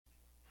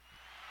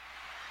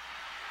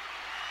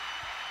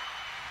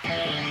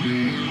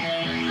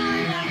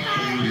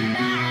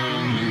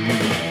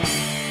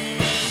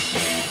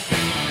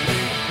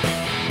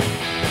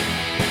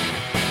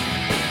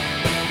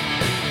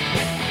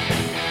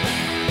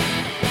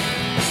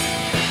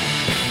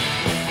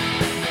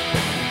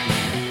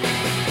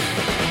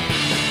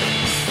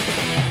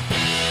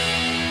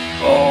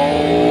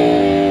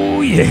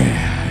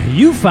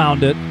You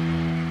found it.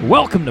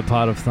 Welcome to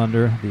Pot of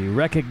Thunder, the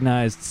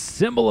recognized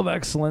symbol of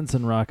excellence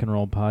in rock and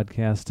roll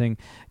podcasting.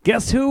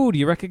 Guess who? Do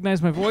you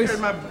recognize my voice? Here's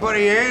my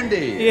buddy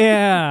Andy.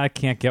 Yeah, I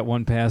can't get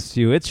one past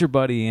you. It's your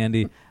buddy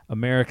Andy,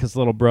 America's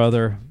little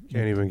brother.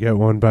 Can't even get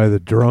one by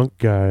the drunk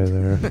guy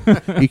there.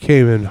 He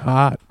came in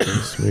hot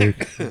this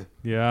week.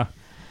 Yeah.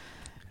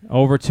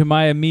 Over to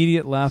my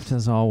immediate left,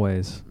 as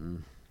always.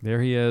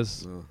 There he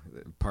is. Well,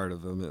 part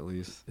of him, at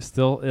least.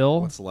 Still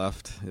ill? What's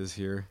left is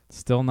here.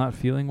 Still not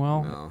feeling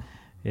well? No.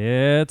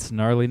 It's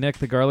Gnarly Nick,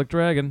 the Garlic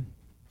Dragon.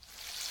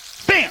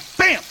 Bam!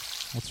 Bam!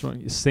 What's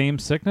wrong? Same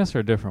sickness or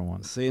a different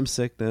one? Same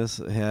sickness.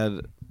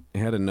 Had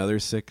another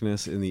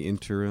sickness in the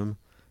interim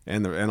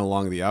and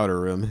along the outer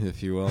rim,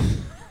 if you will.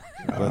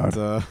 But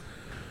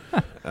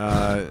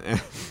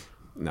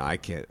no, I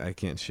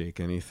can't shake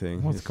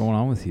anything. What's going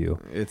on with you?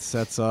 It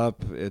sets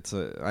up.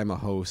 I'm a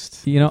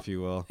host, if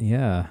you will.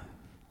 Yeah.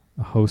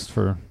 A host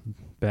for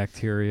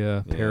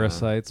bacteria,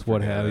 parasites,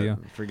 what have you.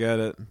 Forget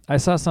it. I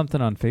saw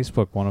something on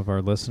Facebook. One of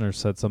our listeners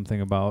said something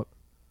about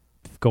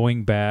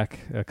going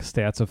back,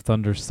 Stats of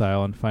Thunder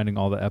style, and finding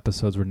all the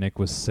episodes where Nick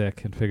was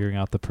sick and figuring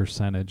out the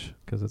percentage,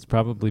 because it's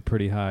probably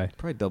pretty high.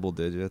 Probably double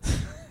digits.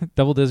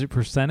 Double-digit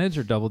percentage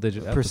or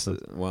double-digit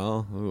episodes?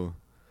 Ooh.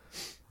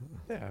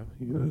 Yeah,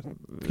 you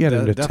get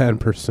into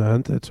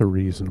 10%. That's a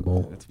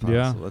reasonable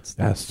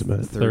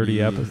estimate.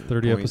 30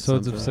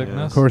 episodes of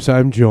sickness. Of course,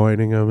 I'm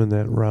joining them in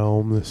that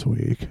realm this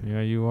week.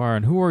 Yeah, you are.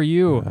 And who are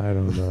you? I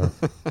don't know.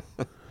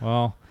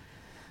 Well,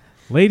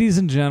 ladies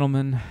and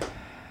gentlemen,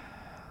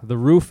 the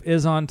roof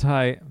is on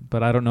tight,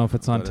 but I don't know if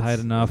it's on tight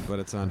enough. But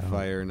it's on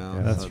fire now.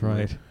 Yeah, that's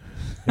right.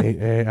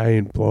 I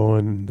ain't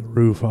blowing the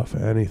roof off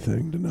of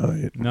anything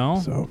tonight. No?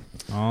 So.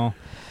 Oh.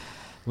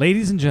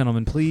 Ladies and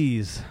gentlemen,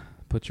 please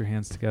put your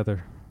hands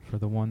together for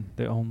the one,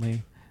 the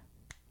only.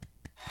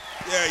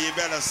 Yeah, you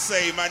better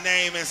say my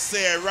name and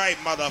say it right,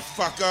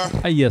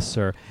 motherfucker. Yes,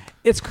 sir.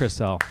 It's Chris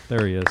L.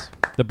 There he is.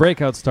 The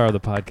breakout star of the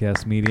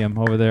podcast medium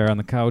over there on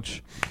the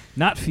couch.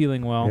 Not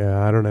feeling well.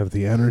 Yeah, I don't have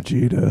the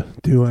energy to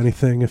do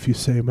anything if you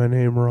say my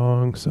name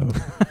wrong, so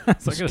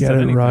just get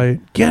it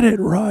right. Get it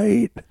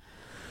right.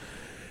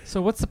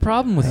 So what's the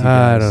problem with you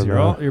guys? I don't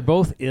know. You're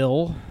both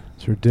ill.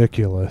 It's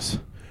ridiculous.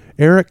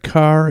 Eric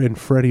Carr and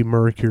Freddie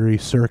Mercury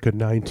circa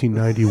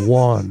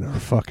 1991 are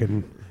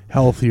fucking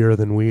healthier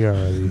than we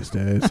are these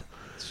days.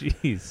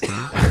 Jeez.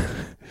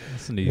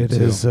 Listen to you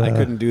too. I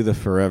couldn't do the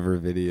Forever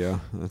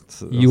video.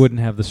 You wouldn't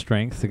have the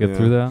strength to get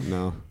through that?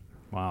 No.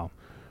 Wow.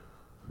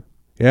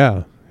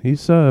 Yeah.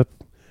 He's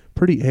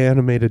pretty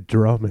animated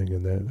drumming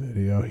in that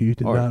video. He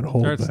did not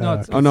hold back.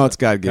 It's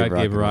God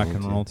Gave Rock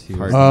and Roll to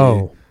you.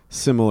 Oh.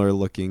 Similar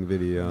looking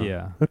video.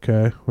 Yeah.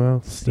 Okay.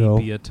 Well, still.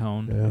 Sepia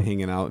tone. Yeah.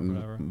 Hanging out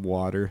in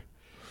water.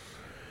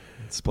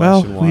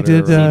 Well, we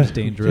did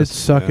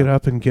suck it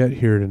up and get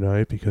here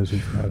tonight because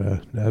we've got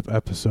an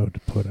episode to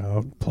put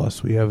out.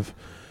 Plus, we have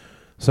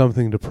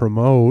something to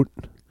promote.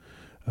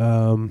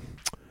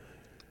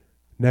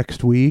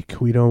 Next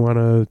week, we don't want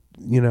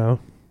to,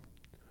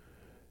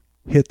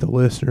 hit the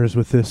listeners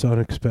with this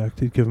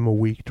unexpected, give them a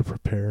week to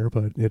prepare,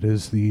 but it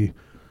is the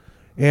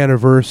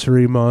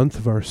anniversary month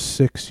of our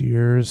 6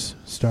 years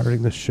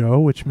starting the show,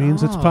 which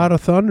means it's Pot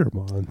of Thunder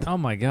month. Oh,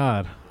 my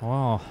God.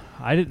 Wow.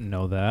 I didn't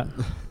know that,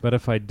 but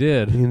if I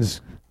did. It means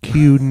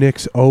cue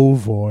Nick's O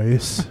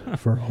voice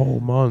for a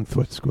whole month.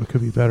 What could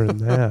be better than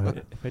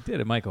that? If I did,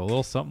 it might go a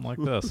little something like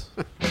this.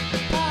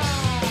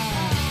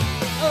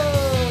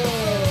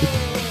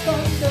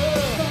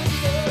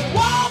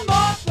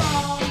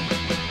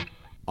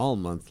 All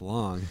month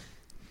long.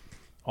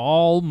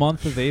 All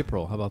month of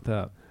April. How about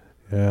that?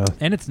 Yeah.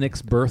 And it's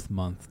Nick's birth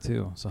month,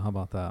 too, so how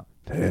about that?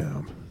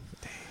 Damn.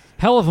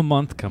 Hell of a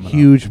month coming up.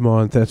 Huge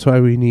month. That's why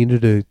we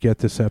needed to get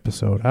this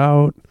episode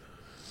out.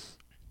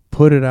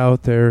 Put it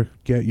out there.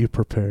 Get you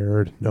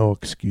prepared. No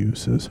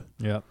excuses.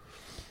 Yep.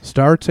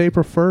 Starts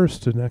April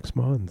 1st to next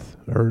month.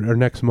 Or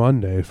next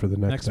Monday for the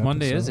next episode.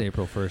 Monday is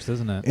April 1st,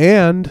 isn't it?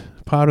 And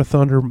Pot of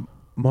Thunder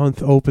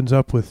month opens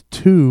up with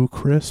 2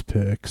 Chris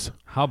picks.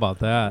 How about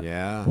that?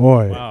 Yeah.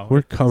 Boy, wow.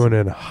 We're coming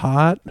in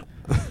hot.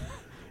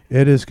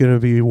 It is going to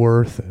be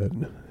worth it.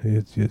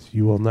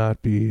 You will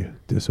not be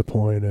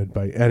disappointed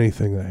by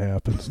anything that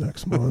happens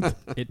next month.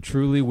 It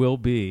truly will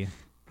be.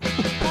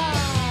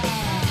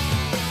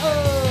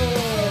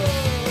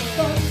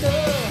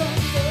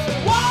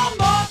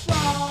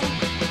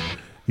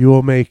 You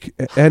will make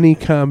any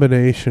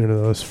combination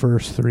of those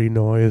first 3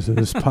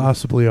 noises,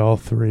 possibly all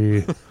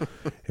 3,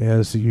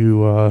 as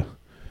you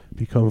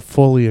become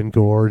fully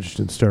engorged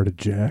and start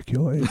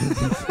ejaculating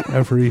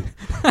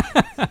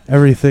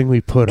everything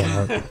we put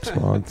out next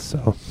month.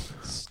 So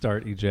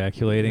start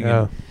ejaculating.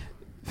 Yeah.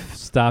 And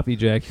stop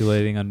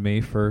ejaculating on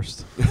May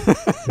 1st.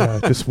 Yeah,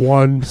 just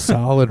one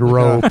solid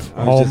rope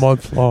all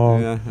month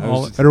long.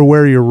 Yeah, Better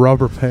wear your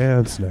rubber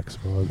pants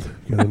next month.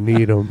 You're gonna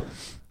need them.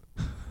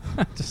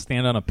 Just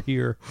stand on a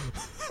pier.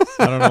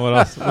 I don't know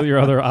what your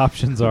other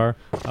options are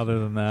other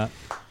than that.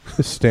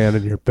 Just stand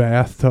in your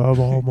bathtub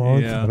all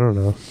month. Yeah. I don't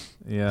know.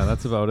 Yeah,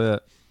 that's about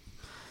it.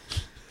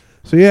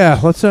 So yeah,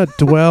 let's not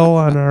dwell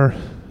on our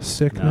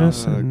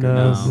sickness No. and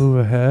No. move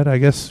ahead. I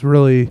guess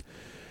really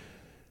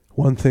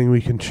one thing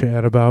we can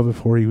chat about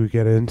before we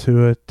get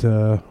into it,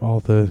 all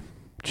the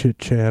chit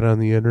chat on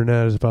the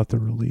internet is about the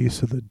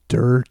release of The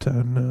Dirt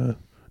on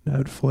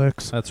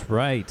Netflix. That's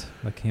right.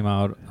 That came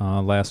out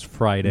last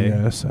Friday.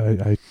 Yes,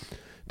 I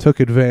took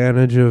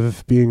advantage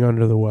of being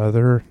under the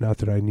weather. Not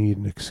that I need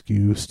an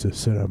excuse to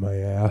sit on my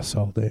ass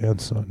all day on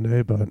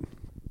Sunday, but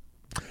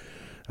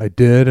I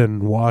did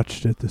and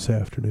watched it this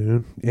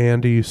afternoon.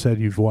 Andy, you said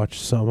you've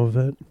watched some of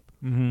it.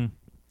 Mm-hmm.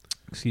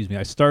 Excuse me.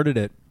 I started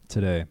it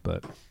today,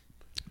 but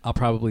I'll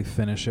probably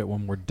finish it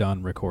when we're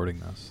done recording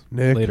this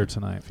Nick, later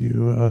tonight. If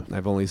you,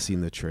 I've only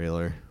seen the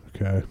trailer.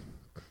 okay.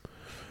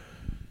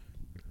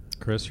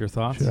 Chris, your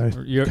thoughts? Should I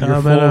Or your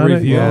comment full on it?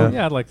 review?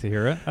 Yeah. I'd like to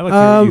hear it. I'd like to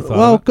hear what you thought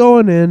Well, of it.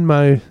 going in,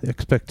 my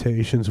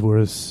expectations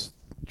was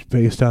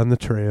based on the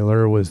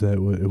trailer was that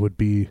it would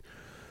be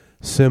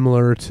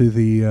similar to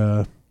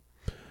the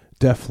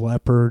Def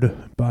Leppard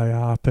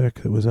biopic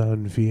that was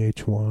on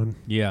VH1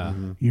 Yeah.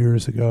 Mhm.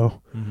 years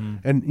ago. Mm-hmm.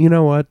 And you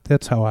know what?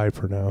 That's how I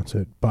pronounce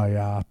it.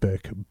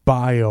 Biopic.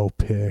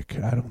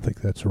 Biopic. I don't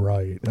think that's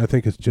right. I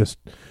think it's just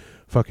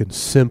fucking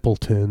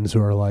simpletons who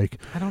are like,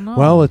 I don't know.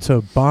 well, it's a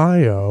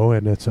bio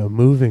and it's a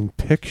moving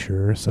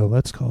picture, so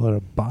let's call it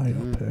a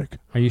biopic.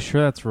 Are you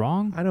sure that's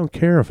wrong? I don't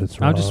care if it's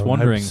wrong. I'm just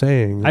wondering. I'm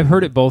saying. I've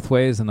heard it both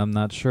ways, and I'm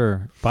not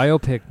sure.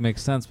 Biopic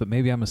makes sense, but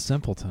maybe I'm a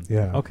simpleton.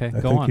 Yeah. Okay, I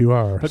go think on. you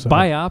are. But so.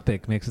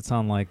 biopic makes it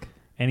sound like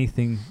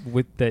anything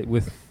with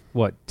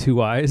what,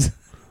 2 eyes?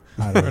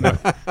 I don't know.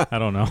 I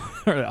don't know.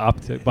 Or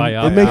optic.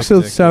 Biopic. It makes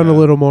it sound a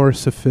little more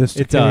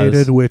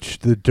sophisticated, which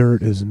The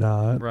Dirt is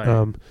not.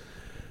 Right.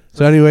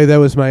 So anyway, that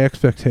was my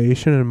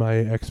expectation, and my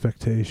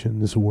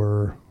expectations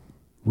were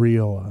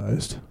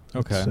realized.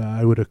 Okay. So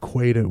I would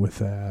equate it with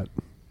that,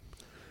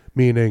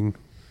 meaning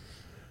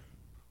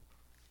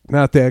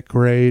not that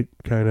great,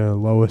 kind of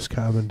lowest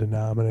common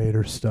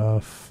denominator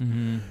stuff.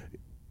 Mm-hmm.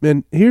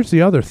 And here's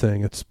the other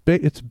thing: it's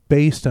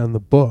based on the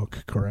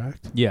book,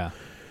 correct? Yeah.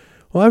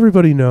 Well,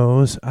 everybody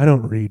knows I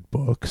don't read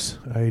books.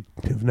 I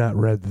have not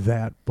read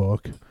that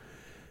book.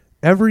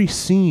 Every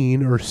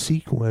scene or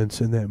sequence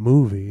in that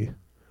movie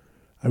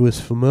I was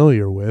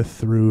familiar with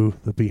through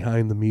the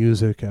Behind the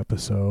Music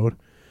episode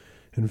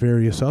and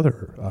various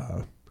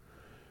other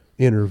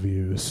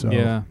interviews. So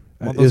Yeah.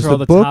 Well, is those are all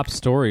the the book- top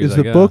stories, is I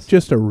the guess. book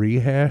just a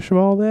rehash of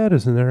all that?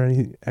 Isn't there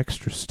any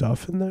extra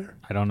stuff in there?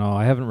 I don't know.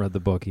 I haven't read the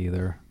book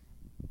either.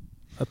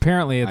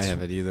 Apparently, I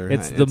haven't either.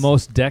 it's the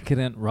most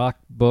decadent rock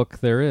book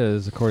there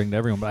is, according to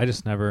everyone. But I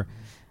just never.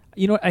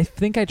 You know, I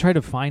think I tried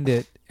to find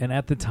it, and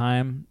at the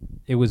time,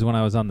 it was when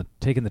I was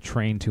taking the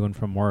train to and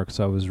from work.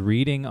 So I was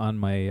reading on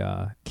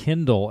my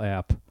Kindle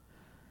app,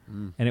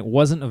 and it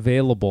wasn't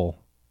available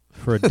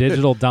for a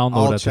digital download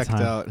All at the checked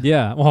time. out.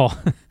 Yeah, well,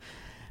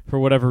 for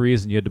whatever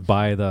reason, you had to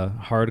buy the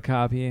hard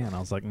copy, and I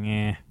was like,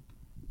 nah.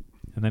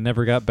 And I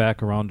never got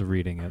back around to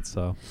reading it,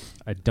 so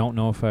I don't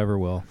know if I ever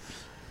will.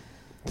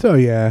 So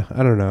yeah,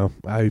 I don't know.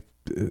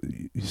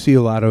 You see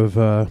a lot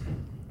of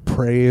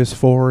praise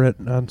for it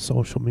on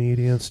social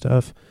media and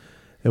stuff.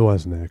 It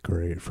wasn't that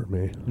great for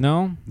me.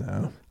 No?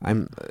 No.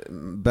 I'm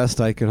best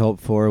I could hope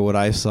for. What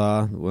I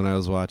saw when I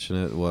was watching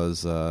it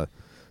was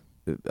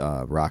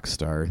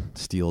Rockstar,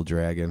 Steel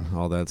Dragon,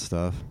 all that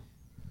stuff.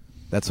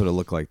 That's what it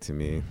looked like to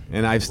me.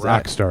 And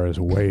Rockstar is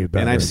way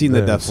better. And I've seen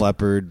than the this. Def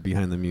Leppard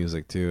Behind the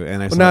Music too. And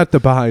Well, not the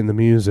Behind the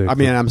Music. I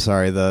mean, I'm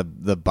sorry, the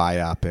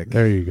biopic.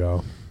 There you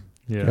go.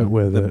 Yeah. Get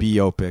with The it.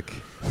 biopic.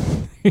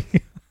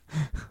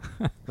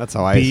 That's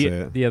how I say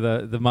it. Yeah,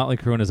 the Motley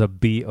Crue one is a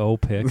B.O.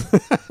 pick.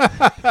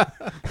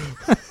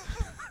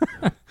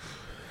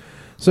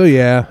 So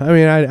yeah, I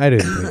mean, I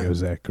didn't think it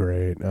was that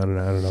great. I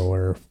don't know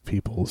where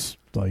people's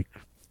like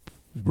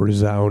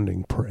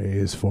resounding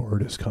praise for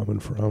it is coming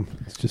from.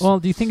 It's just Well,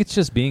 do you think it's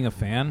just being a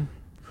fan?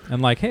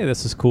 And like, hey,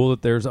 this is cool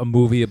that there's a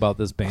movie about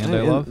this band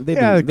I love? They've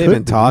Yeah, it been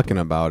could be. talking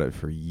about it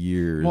for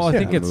years. Well, I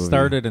think that it movie.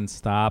 started and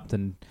stopped,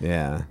 and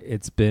Yeah.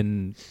 it's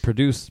been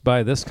produced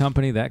by this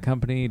company, that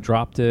company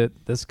dropped it.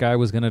 This guy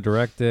was going to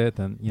direct it,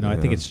 and I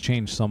think Yeah. it's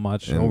changed so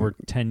much And- over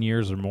 10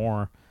 years or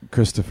more.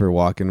 Christopher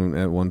Walken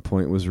at one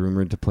point was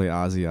rumored to play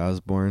Ozzy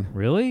Osbourne.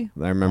 Really?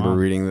 I remember Wow.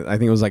 reading that. I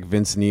think it was like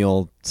Vince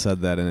Neil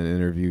said that in an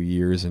interview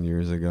years and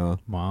years ago.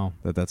 Wow.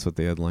 That's what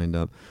they had lined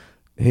up.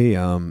 Hey,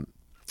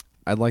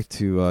 I'd like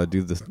to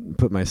do this.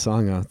 Put my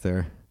song out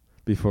there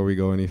before we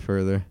go any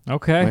further.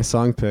 Okay. My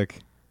song pick.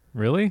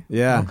 Really?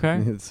 Yeah.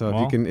 Okay. So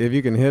Well. if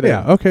you can hit it.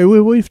 yeah. Okay,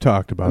 we've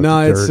talked about.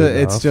 No, The it's Dirt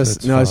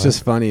it's enough.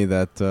 just fine. funny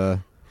that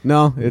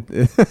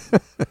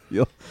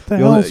you'll What the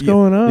you'll- hell's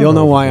going on? you'll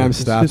know over why there? I'm His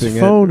stopping it.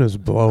 phone is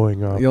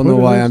blowing up. you'll What know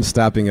why is- I'm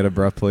stopping it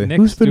abruptly. Nick's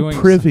Who's been doing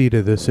privy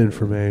to this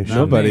information?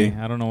 Not Nobody. me.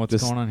 I don't know what's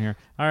Just- going on here.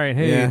 All right,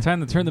 hey, Yeah. time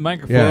to turn the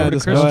microphone Yeah, over to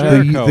just Chris go ahead.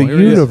 Jericho. The Here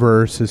he is.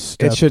 universe has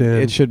stepped in.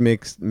 It should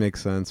make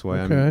sense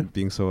why Okay. I'm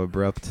being so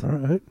abrupt. All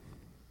right.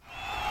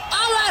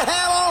 All right,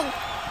 Hamlin.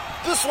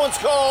 This one's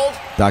called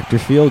Dr.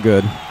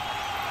 Feelgood.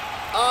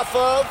 Off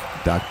of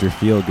Dr.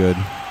 Feelgood.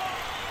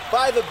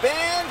 by the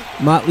band.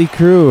 Motley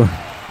Crue.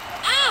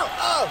 Ow!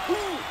 Oh,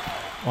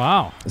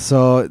 Wow.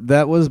 So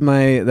that was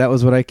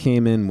what I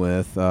came in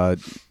with.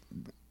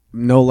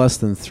 No less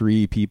than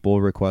 3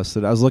 people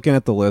requested. I was looking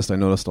at the list. I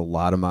noticed a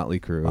lot of Motley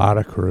Crue. A lot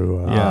of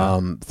Crue. Yeah.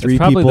 3 it's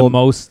probably people. The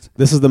most.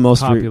 This is the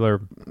most popular.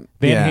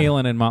 Van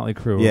Halen and Motley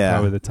Crue are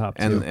probably the top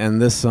 2.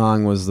 And this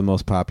song was the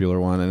most popular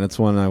one, and it's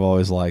one I've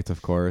always liked,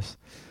 of course.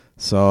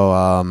 So,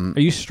 are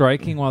you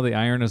striking while the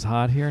iron is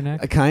hot here,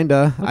 Nick?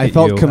 Kinda. Look I at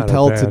felt you.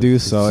 compelled to do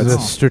so. It's a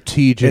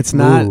strategic It's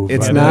not. move.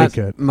 It's I not like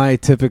it. my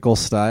typical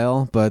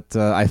style, but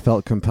I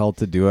felt compelled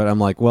to do it. I'm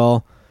like,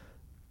 well,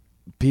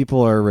 people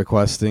are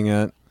requesting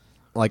it,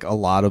 like a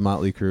lot of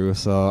Motley Crue.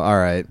 So, all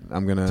right,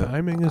 Timing is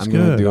I'm gonna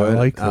good. do I it.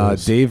 like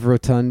this. Dave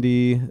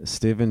Rotundi,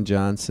 Steven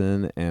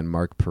Johnson, and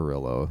Mark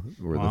Perillo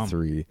were the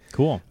 3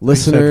 Cool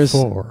listeners.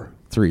 You said 4.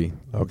 3.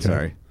 Okay.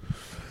 Sorry.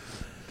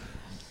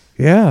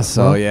 Yeah.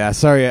 So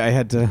sorry I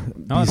had to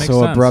be that makes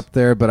so sense. abrupt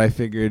there, but I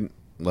figured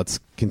let's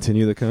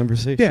continue the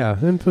conversation. Yeah,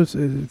 and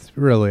it's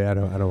really, I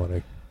don't want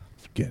to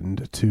get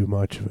into too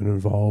much of an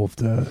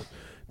involved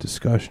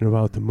discussion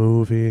about the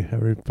movie.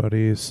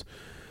 Everybody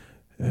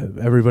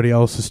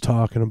else is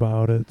talking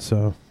about it,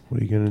 so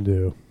what are you gonna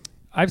do?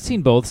 I've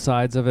seen both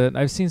sides of it.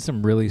 I've seen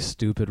some really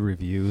stupid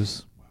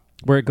reviews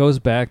where it goes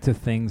back to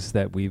things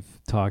that we've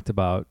talked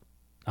about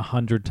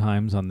 100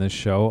 times on this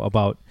show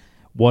about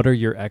what are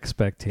your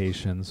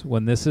expectations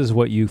when this is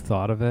what you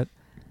thought of it.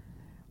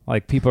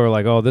 Like, people are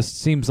like, oh, this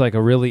seems like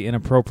a really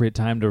inappropriate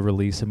time to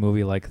release a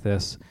movie like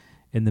this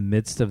in the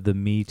midst of the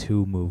Me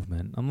Too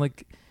movement. I'm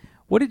like,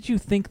 what did you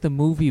think the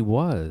movie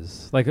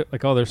was? Like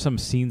oh, there's some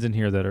scenes in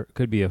here that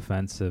could be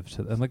offensive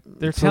to them. Like,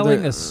 they're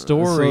telling a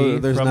story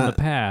from the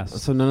past.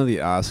 So none of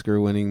the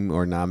Oscar-winning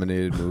or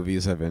nominated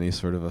movies have any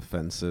sort of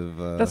offensive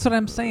That's what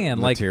I'm saying.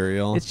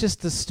 material. Like, it's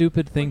just a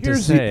stupid thing to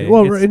Here's say.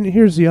 and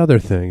here's the other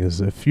thing: is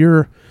if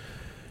you're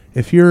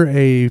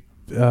a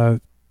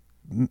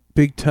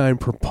big time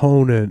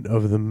proponent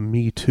of the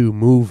Me Too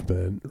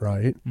movement,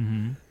 right?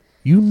 Mm-hmm.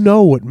 You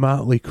know what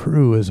Motley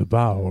Crue is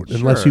about,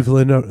 unless you've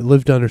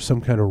lived under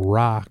some kind of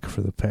rock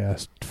for the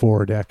past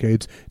 4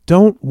 decades.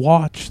 Don't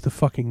watch the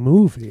fucking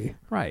movie.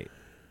 Right.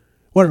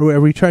 What are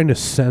we trying to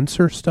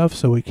censor stuff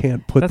so we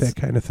can't put that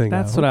kind of thing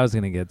out? That's what I was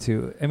going to get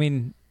to. I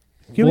mean,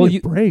 give me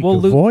a break.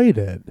 Avoid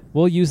it.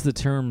 We'll use the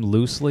term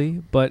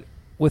loosely, but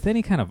with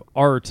any kind of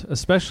art,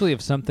 especially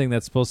of something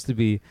that's supposed to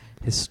be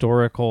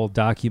historical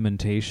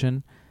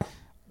documentation,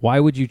 why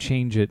would you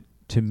change it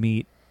to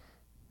meet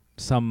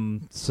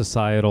some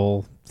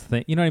societal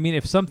thing? You know what I mean?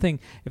 If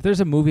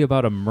there's a movie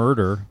about a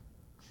murder,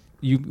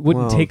 you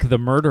wouldn't take the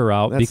murder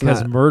out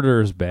because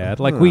murder is bad.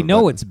 Like, we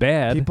know it's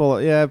bad.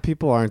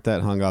 People aren't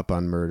that hung up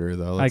on murder,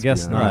 though. I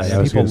guess not.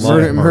 Yeah, people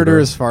love murder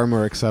is far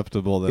more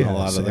acceptable than a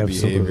lot of the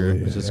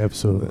behavior.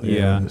 Absolutely.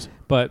 Yeah.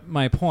 But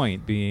my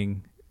point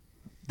being,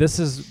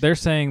 they're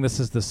saying this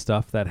is the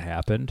stuff that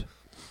happened.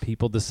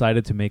 People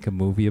decided to make a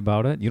movie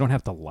about it. You don't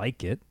have to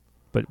like it.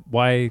 But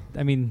why?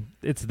 I mean,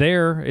 it's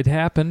there. It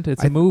happened.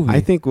 It's a movie. I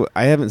think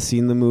I haven't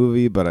seen the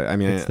movie, but I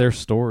mean, it's their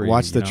story.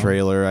 Watch the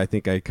trailer. I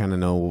think I kind of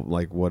know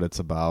like what it's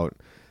about.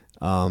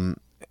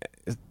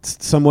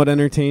 It's somewhat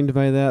entertained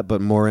by that, but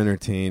more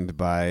entertained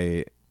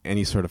by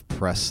any sort of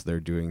press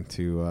they're doing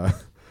to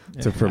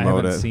promote it.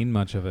 I haven't seen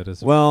much of it.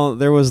 Well,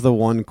 there was the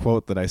one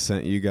quote that I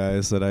sent you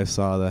guys that I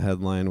saw. The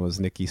headline was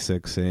Nikki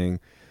Sixx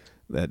saying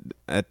that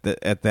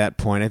at that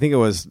point, I think it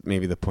was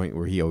maybe the point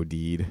where he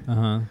OD'd.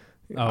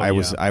 Oh, I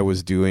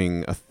was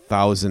doing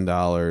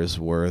 $1,000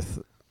 worth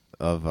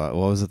of what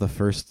was it? The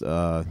first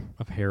of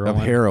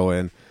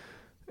heroin.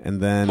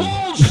 And then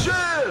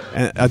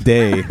a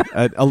day,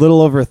 a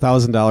little over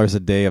 $1,000 a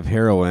day of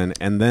heroin,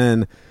 and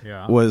then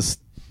was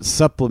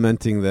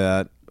supplementing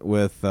that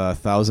with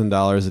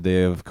 $1,000 a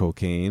day of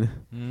cocaine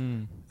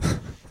and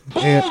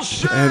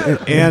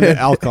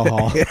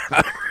alcohol.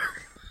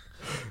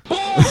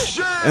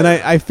 And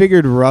I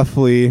figured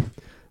roughly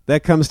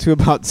that comes to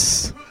about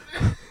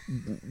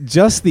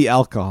just the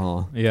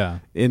alcohol. Yeah.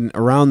 In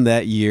around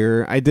that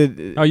year, I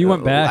did. Oh, you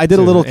went back. I did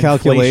a little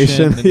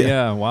calculation.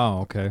 Yeah.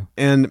 Wow. Okay.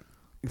 And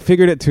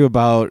figured it to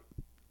about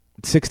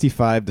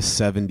 65 to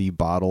 70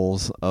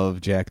 bottles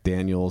of Jack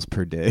Daniels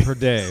per day. Per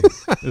day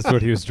is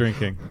what he was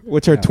drinking,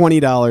 which are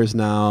 $20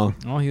 now.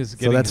 Oh, he was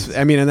getting. So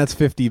and that's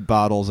 50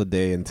 bottles a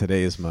day in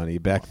today's money.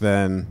 Back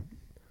then,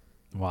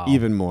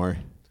 even more.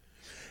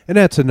 And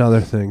that's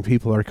another thing.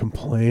 People are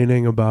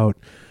complaining about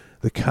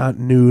the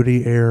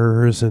continuity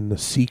errors and the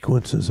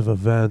sequences of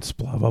events,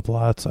 blah, blah,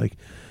 blah. It's like,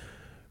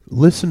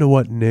 listen to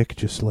what Nick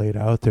just laid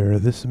out there.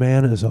 This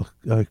man is a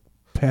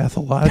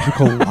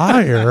pathological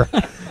liar.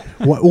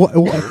 What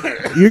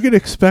you're going to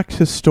expect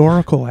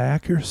historical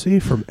accuracy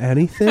from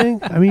anything?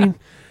 I mean,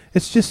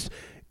 it's just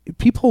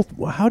people.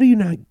 How do you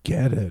not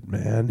get it,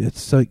 man?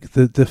 It's like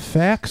the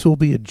facts will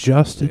be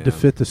adjusted to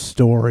fit the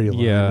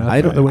storyline. Yeah,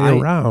 not the way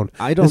around.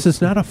 This is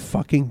not a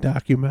fucking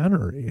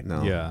documentary.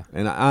 No. Yeah,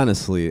 and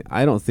honestly,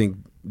 I don't think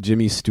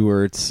Jimmy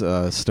Stewart's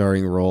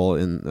starring role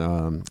in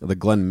the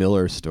Glenn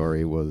Miller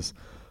story was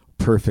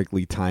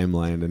perfectly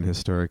timelined and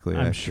historically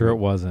accurate. I'm sure it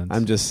wasn't.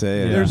 I'm just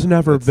saying. There's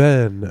never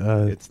been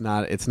it's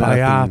not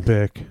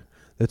biopic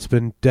that's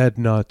been dead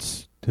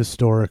nuts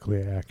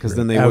historically accurate. Because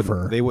then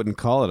they wouldn't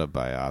call it a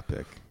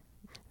biopic.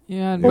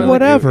 Yeah, or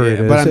whatever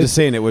it is. But I'm just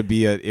saying it would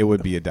be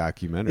a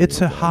documentary.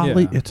 It's a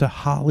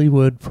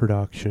Hollywood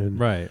production.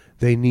 Right.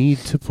 They need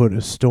to put a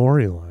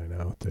storyline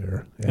out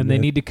there, and they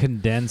need to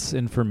condense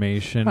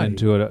information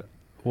into a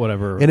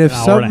whatever. And if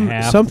an hour and a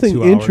half, something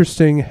 2 hours.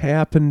 interesting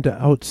happened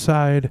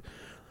outside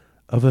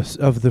of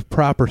the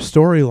proper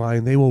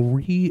storyline, they will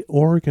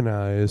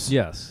reorganize.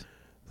 Yes.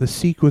 The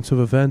sequence of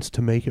events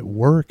to make it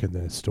work in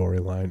that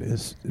storyline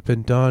has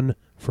been done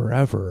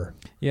forever.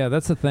 Yeah,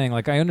 that's the thing.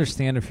 Like, I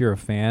understand if you're a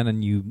fan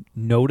and you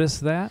notice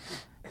that,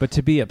 but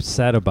to be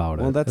upset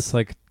about it, it's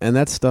like, and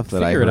that's stuff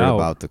that I heard out.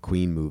 about the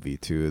Queen movie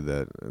too.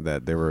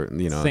 That there were,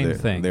 same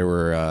thing. There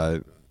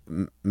were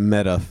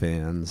meta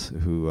fans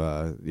who,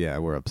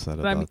 were upset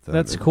about that.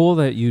 That's cool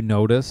that you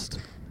noticed.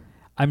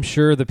 I'm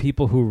sure the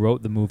people who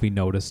wrote the movie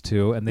noticed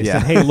too, and they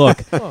said, "Hey, look,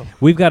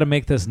 we've got to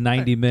make this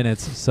 90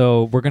 minutes,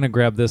 so we're going to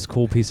grab this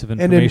cool piece of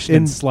information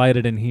and slide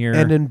it in here."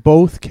 And in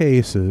both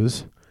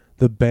cases,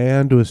 the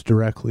band was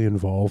directly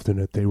involved in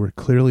it. They were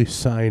clearly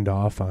signed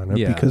off on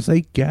it because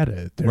they get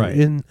it. They're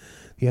in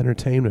the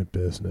entertainment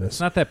business.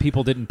 It's not that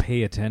people didn't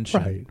pay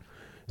attention. Right.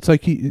 It's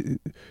like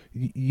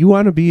you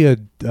want to be a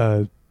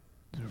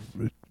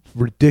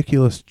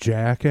ridiculous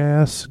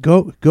jackass.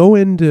 Go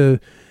into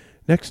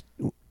next.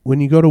 When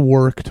you go to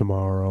work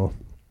tomorrow,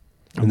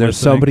 and there's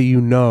somebody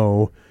you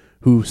know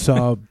who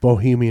saw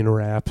Bohemian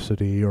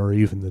Rhapsody or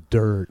even The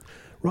Dirt,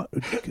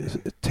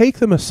 take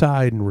them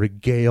aside and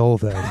regale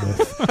them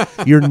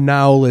with your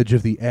knowledge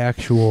of the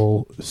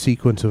actual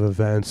sequence of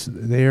events.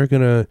 They are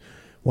going to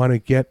want to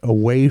get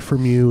away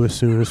from you as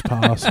soon as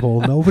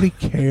possible. Nobody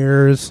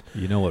cares.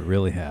 You know what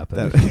really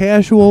happened.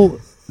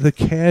 The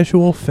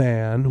casual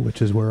fan,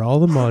 which is where all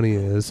the money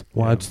is,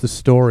 wants the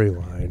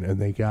storyline,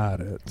 and they got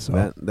it.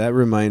 So that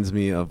reminds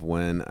me of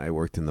when I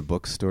worked in the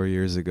bookstore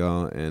years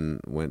ago and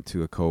went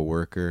to a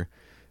coworker,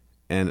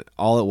 and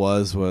all it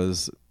was,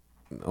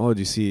 did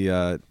you see?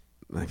 I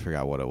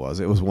forgot what it was.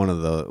 It was one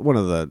of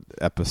the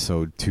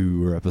episode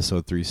 2 or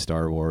episode 3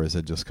 Star Wars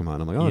had just come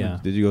out. I'm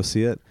like, did you go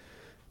see it?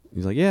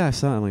 He's like, yeah, I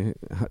saw it.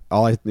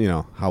 I'm like,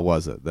 how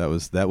was it?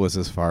 That was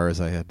as far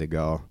as I had to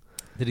go.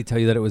 Did he tell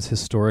you that it was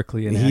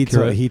historically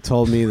inaccurate? He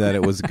told me that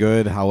it was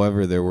good.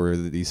 However, there were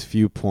these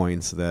few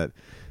points that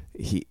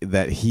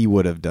he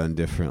would have done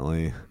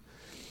differently,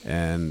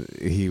 and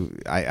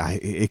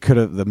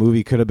the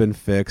movie could have been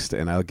fixed,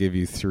 and I'll give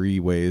you 3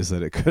 ways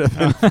that it could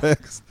have been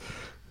fixed.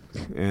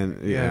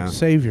 And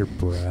save your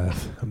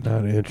breath. I'm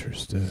not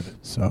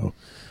interested. So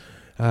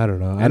I don't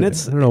know. I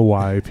don't know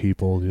why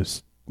people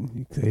just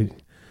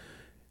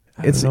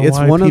it's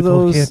one of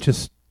those can't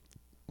just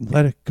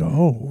let it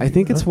go. I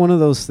think it's one of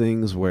those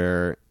things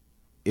where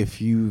if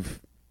you've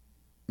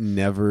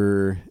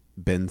never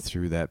been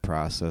through that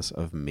process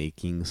of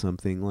making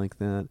something like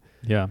that,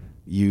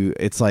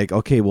 it's like,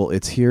 okay, well,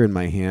 it's here in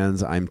my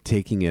hands. I'm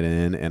taking it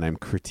in and I'm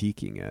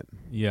critiquing it.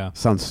 Yeah,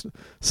 sounds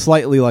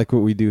slightly like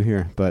what we do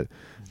here, but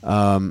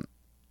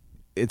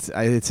it's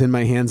in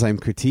my hands. I'm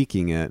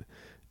critiquing it,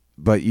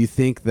 but you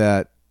think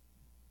that.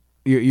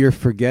 You're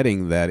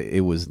forgetting that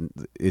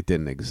it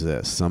didn't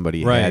exist.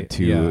 Somebody had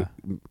to,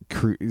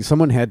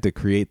 someone had to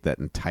create that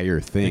entire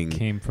thing. It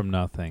came from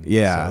nothing.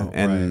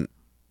 Yeah,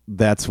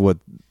 that's what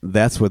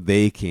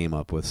they came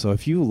up with. So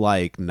if you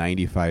like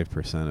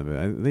 95% of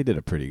it, they did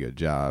a pretty good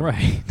job.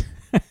 Right.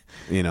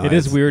 It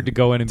is weird to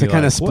go in and to be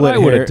kind like, of split what I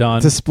would have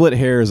done. To split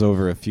hairs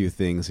over a few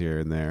things here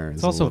and there.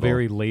 It's also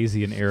very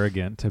lazy and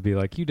arrogant to be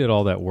like, you did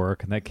all that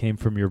work and that came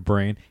from your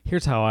brain.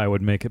 Here's how I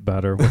would make it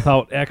better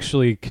without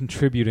actually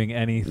contributing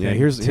anything. Yeah,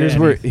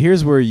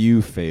 here's where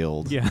you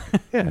failed. Yeah.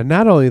 Yeah,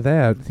 not only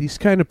that, these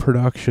kind of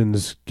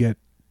productions get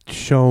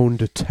shown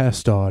to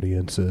test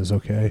audiences,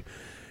 okay?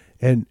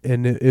 And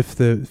if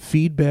the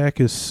feedback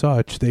is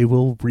such, they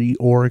will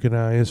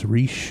reorganize,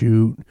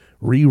 reshoot,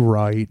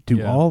 rewrite,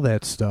 do all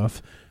that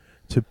stuff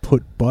to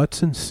put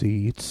butts in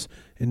seats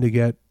and to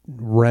get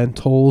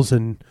rentals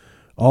and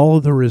all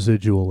of the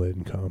residual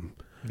income.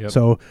 Yep.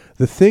 So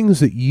the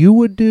things that you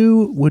would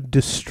do would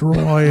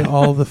destroy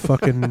all the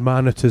fucking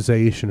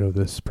monetization of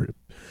this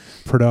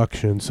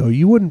production. So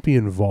you wouldn't be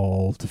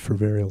involved for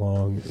very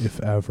long,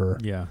 if ever.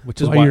 Yeah,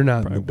 which is why you're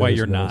not. Why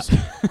you're not.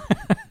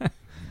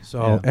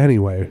 So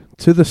anyway,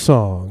 to the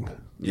song.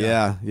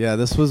 Yeah.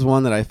 This was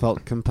one that I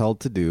felt compelled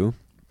to do.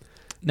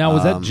 Now,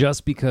 was that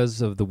just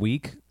because of the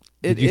week?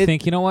 Did you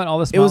think, you know what, all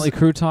this Motley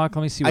Crue talk,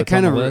 let me see what's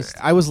on the list?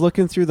 I was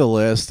looking through the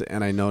list,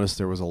 and I noticed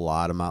there was a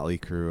lot of Motley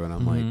Crue, and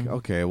I'm like,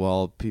 okay,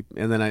 well,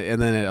 and then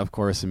it, of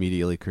course,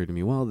 immediately occurred to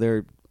me, well,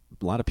 a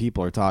lot of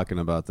people are talking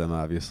about them,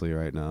 obviously,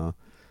 right now.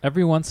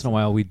 Every once in a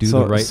while, we do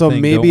the right thing, so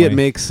maybe it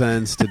makes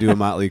sense to do a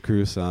Motley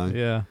Crue song.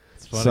 Yeah,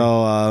 it's funny.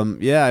 So,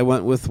 I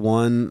went with the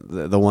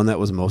one that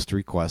was most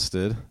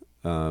requested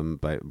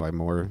by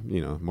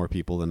more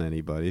people than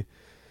anybody,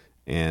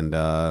 and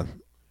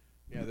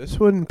yeah, this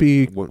wouldn't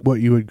be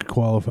what you would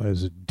qualify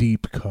as a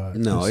deep cut.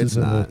 No, it's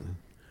not.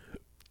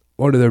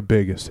 One of their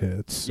biggest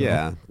hits. So.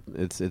 Yeah,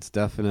 it's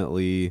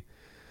definitely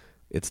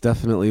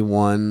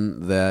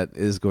one that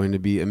is going to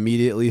be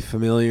immediately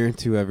familiar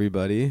to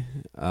everybody.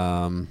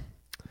 and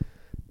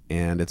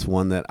it's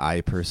one that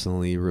I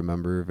personally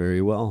remember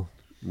very well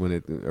when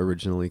it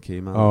originally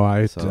came out. Oh,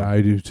 I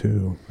do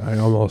too. I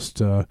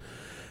almost I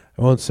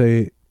won't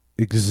say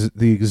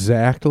the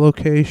exact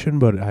location,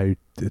 but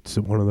it's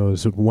one of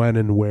those. When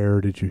and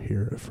where did you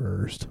hear it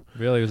first?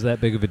 Really, it was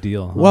that big of a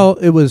deal? Huh? Well,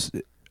 it was.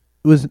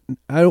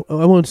 I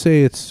won't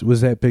say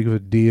was that big of a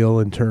deal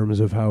in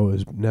terms of how it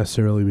was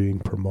necessarily being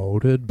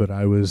promoted, but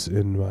I was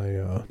in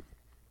my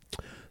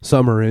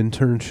summer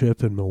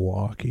internship in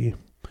Milwaukee,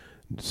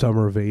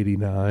 summer of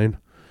 '89,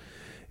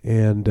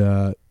 and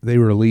they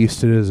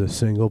released it as a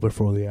single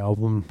before the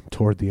album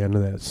toward the end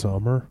of that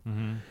summer,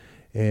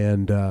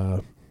 and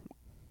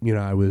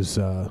I was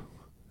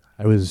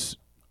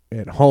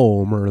at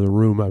home, or the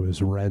room I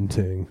was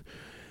renting,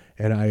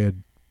 and I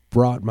had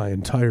brought my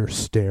entire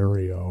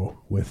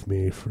stereo with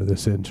me for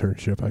this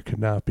internship. I could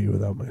not be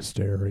without my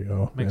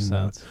stereo. Makes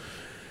sense.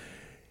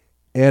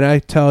 And I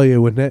tell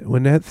you, when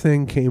that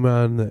thing came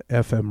on the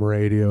FM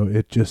radio,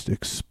 it just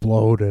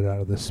exploded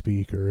out of the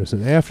speakers.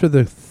 And after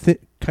the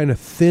kind of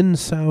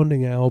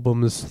thin-sounding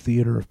albums,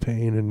 Theater of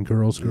Pain and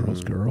Girls,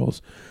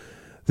 Girls,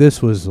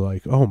 this was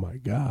like, oh my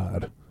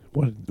God,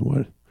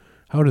 what?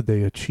 How did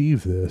they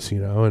achieve this?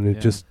 And it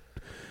just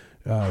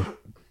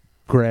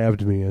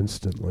grabbed me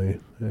instantly.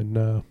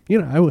 And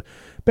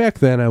back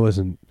then I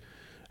wasn't.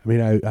 I mean,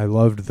 I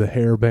loved the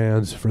hair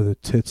bands for the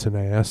tits and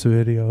ass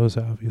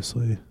videos.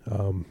 Obviously,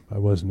 I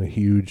wasn't a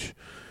huge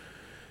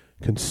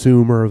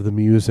consumer of the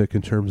music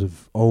in terms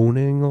of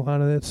owning a lot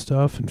of that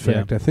stuff. In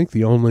fact, I think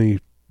the only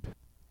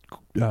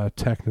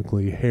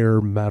technically hair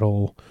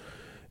metal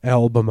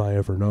album I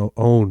ever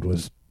owned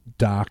was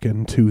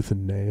Dokken, Tooth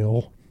and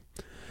Nail.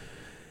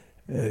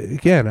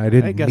 Again, I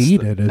didn't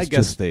need it. I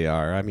guess they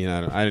are. I mean,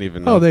 I don't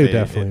even know. Oh, they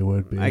definitely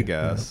would be. I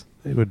guess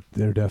they would.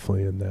 They're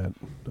definitely in that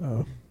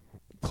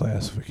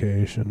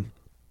classification.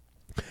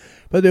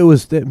 But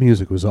that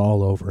music was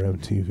all over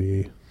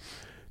MTV.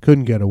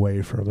 Couldn't get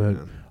away from it.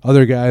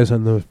 Other guys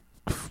on the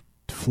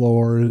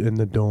floor in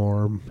the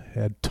dorm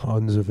had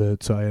tons of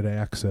it, so I had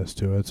access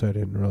to it. So I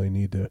didn't really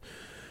need to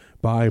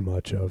buy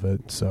much of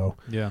it. So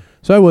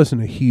I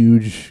wasn't a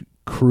huge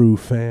Crue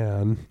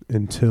fan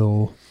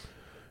until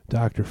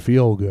Dr.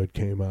 Feelgood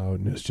came out,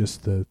 and it's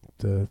just the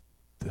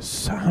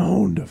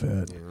sound of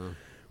it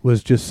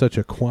was just such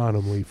a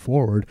quantum leap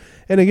forward.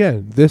 And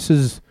again, this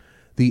is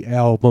the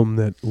album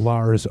that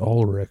Lars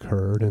Ulrich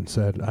heard and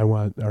said, I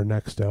want our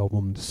next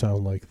album to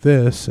sound like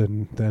this,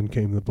 and then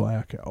came the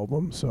Black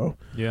Album. So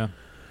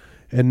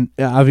and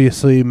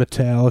obviously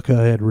Metallica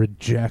had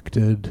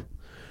rejected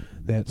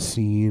that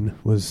scene,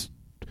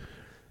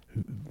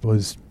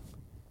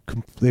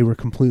 they were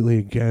completely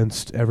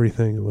against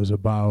everything it was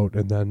about,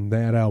 and then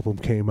that album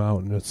came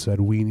out and it said,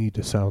 we need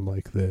to sound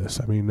like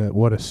this. I mean,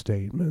 what a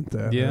statement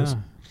that is.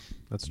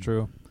 That's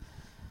true.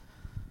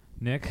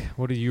 Nick,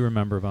 what do you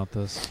remember about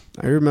this?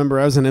 I remember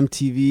I was an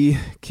MTV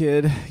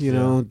kid,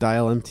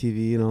 dial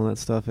MTV and all that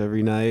stuff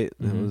every night.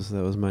 That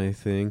was my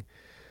thing.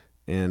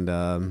 And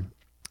I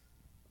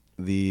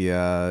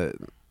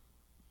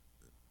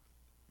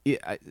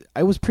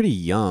was pretty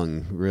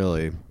young,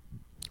 really,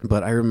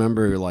 but I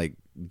remember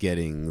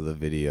getting the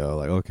video,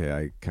 okay,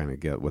 I kind of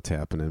get what's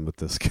happening with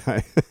this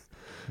guy.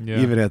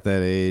 Even at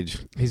that age,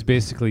 he's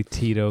basically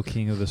Tito,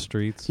 King of the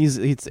Streets.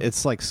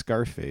 It's like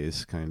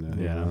Scarface, kind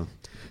of.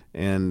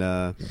 And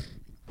I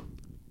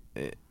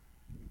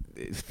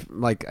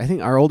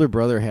think our older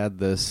brother had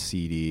this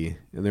CD,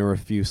 and there were a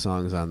few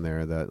songs on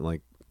there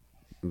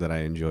that I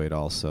enjoyed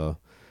also.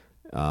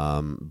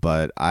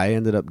 But I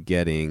ended up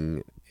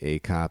getting a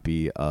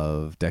copy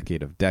of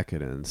Decade of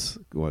Decadence.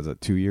 Was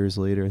it 2 years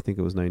later? I think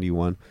it was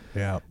 91.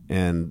 Yeah.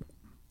 And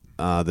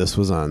this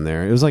was on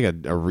there. It was like a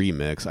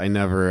remix.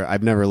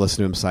 I've never listened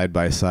to them side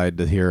by side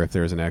to hear if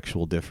there's an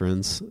actual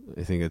difference.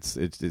 I think it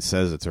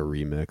says it's a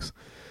remix.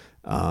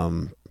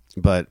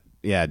 But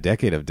yeah,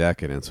 Decade of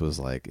Decadence was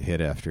like hit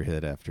after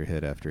hit after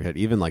hit after hit.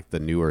 Even the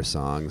newer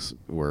songs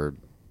were.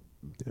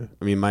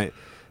 I mean,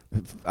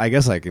 I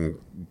guess I can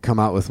come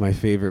out with my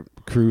favorite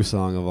Crue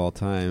song of all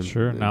time.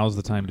 Sure, now's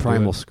the time to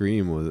Primal do it.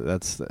 Scream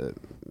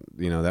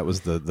that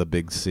was the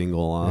big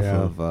single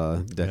off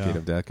of Decade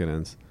of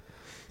Decadence.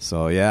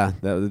 So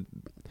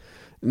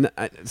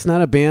it's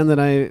not a band that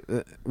I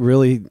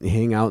really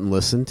hang out and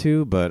listen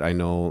to, but I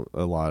know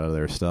a lot of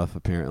their stuff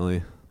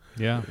apparently.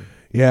 Yeah.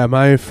 Yeah,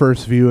 my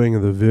first viewing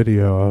of the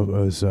video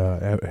was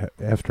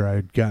after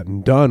I'd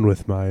gotten done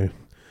with my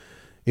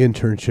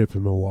internship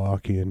in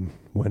Milwaukee and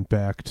went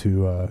back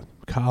to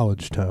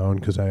college town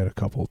because I had a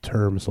couple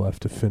terms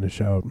left to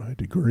finish out my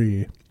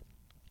degree.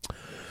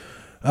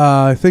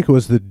 I think it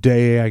was the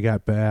day I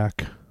got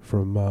back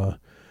from the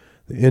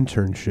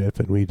internship,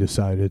 and we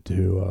decided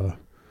to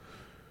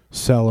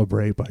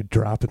celebrate by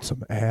dropping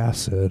some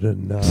acid,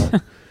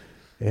 and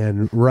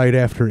and right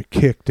after it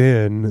kicked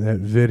in, that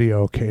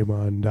video came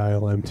on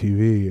Dial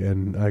MTV,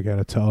 and I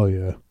gotta tell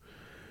you,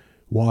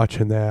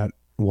 watching that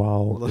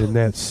while in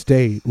that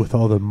state with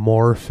all the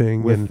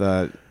morphing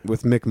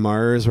with Mick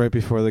Mars right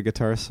before the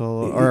guitar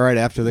solo, or right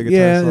after the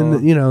guitar solo.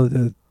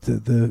 And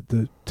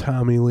the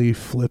Tommy Lee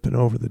flipping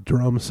over the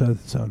drum set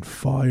that's on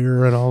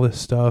fire and all this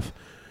stuff.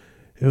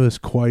 It was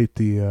quite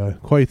the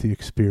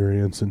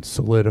experience, and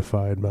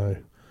solidified my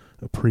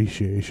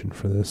appreciation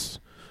for this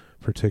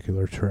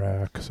particular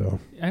track. So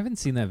I haven't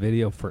seen that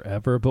video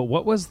forever, but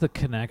what was the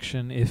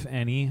connection, if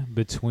any,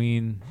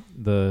 between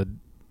the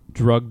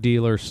drug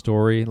dealer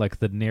story, like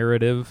the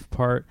narrative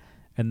part,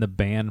 and the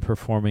band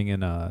performing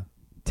in a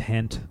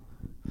tent,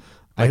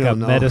 like a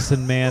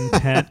medicine man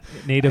tent,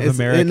 Native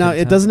American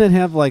tent? Doesn't it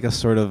have like a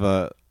sort of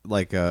a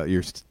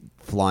you're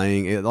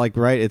flying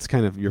it's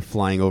kind of you're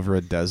flying over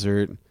a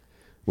desert.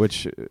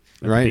 Which at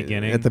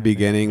the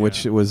beginning, yeah.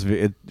 Which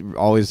it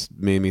always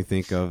made me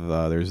think of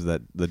there's the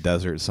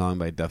Desert song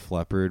by Def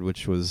Leppard,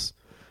 which was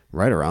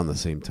right around the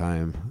same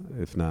time,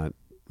 if not,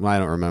 I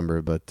don't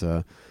remember, but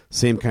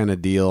same kind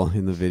of deal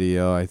in the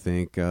video. I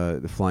think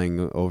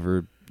flying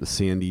over the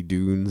sandy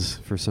dunes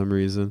for some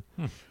reason.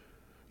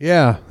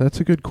 Yeah, that's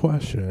a good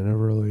question. I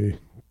never really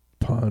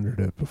pondered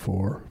it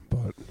before,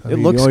 but It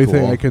looks the only cool.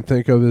 thing I can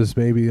think of is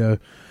maybe a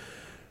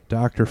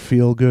Dr.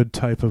 Feelgood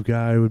type of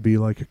guy would be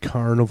like a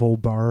carnival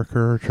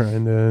barker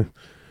trying to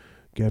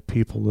get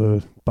people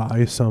to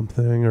buy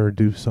something or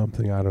do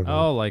something. I don't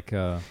know. Oh, like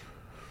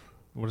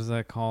what is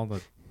that called?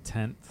 A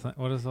tent?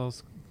 What is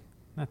those?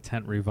 Not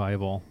tent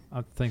revival.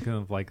 I'm thinking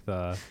of like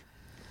the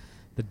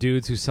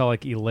dudes who sell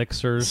like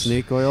elixirs.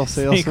 Snake oil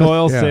salesman. Snake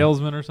oil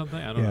salesman or something.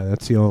 I don't know. Yeah,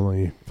 that's the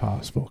only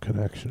possible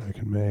connection I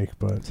can make.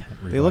 But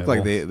They look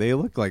like they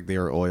look like they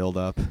were oiled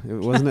up.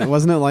 Wasn't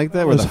it like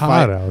that? It where was the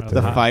hot out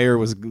The there. fire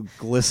was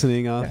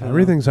glistening off. Yeah,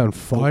 everything's on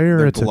fire.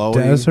 They're It's glowing.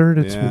 a desert.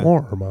 It's Yeah.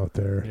 warm out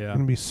there. Yeah. You're going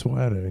to be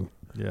sweating.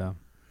 Yeah.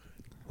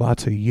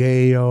 Lots of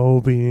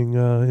yayo being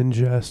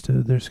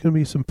ingested. There's going to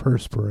be some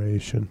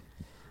perspiration.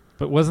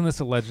 But wasn't this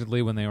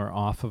allegedly when they were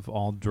off of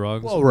all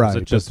drugs? Well, Or was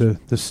right. it just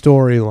but the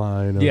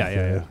storyline of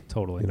yeah,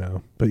 totally. you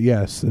know. But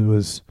yes, it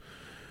was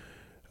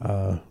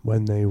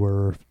when they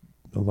were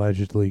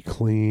allegedly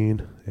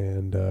clean,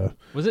 and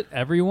Was it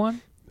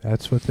everyone?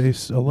 that's what they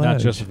allege. Not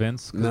just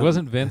Vince? 'Cause No.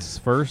 wasn't Vince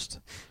first?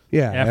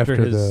 yeah, after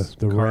his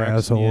the car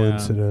Razzle accident,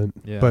 incident.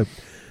 Yeah. But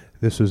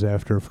this was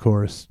after, of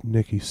course,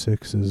 Nikki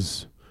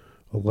Sixx's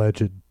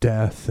alleged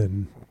death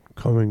and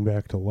coming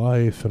back to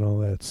life and all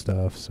that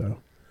stuff. So,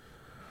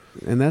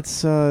 And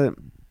that's, I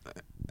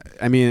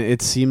mean,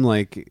 it seemed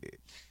like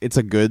it's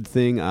a good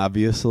thing,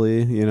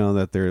 obviously,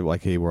 that they're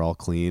like, hey, we're all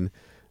clean.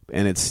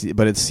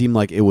 But it seemed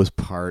like it was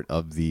part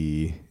of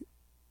their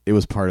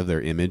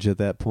image at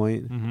that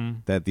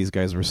point, that these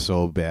guys were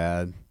so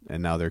bad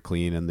and now they're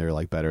clean and they're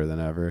like better than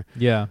ever.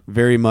 Yeah.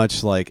 Very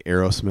much like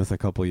Aerosmith a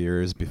couple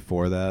years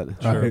before that,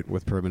 Sure.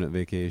 with Permanent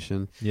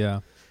Vacation. Yeah.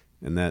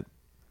 And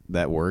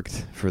that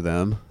worked for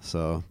them.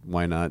 So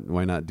why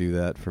not do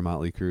that for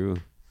Motley Crue?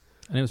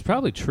 And it was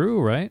probably true,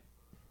 right?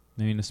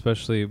 I mean,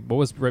 especially, what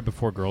was right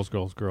before Girls,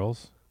 Girls,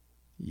 Girls?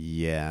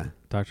 Yeah.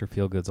 Dr.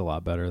 Feelgood's a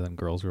lot better than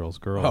Girls, Girls,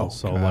 Girls. oh,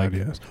 so, God, like,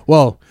 yes.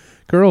 Well,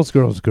 Girls,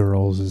 Girls,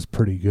 Girls is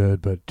pretty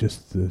good, but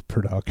just the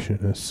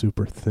production is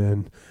super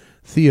thin.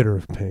 Theater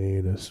of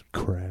Pain is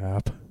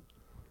crap,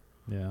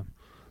 yeah.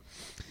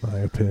 my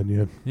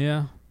opinion.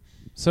 Yeah.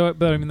 So,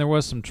 but I mean, there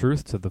was some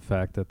truth to the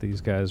fact that these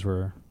guys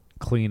were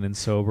clean and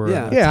sober.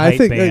 Yeah. and a Yeah, I tight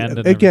think band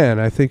and again,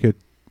 I think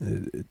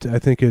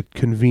it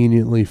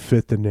conveniently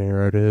fit the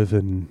narrative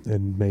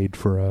and made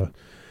for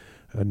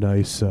a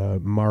nice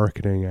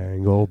marketing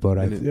angle. But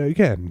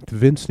again,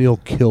 Vince Neil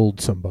killed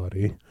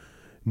somebody.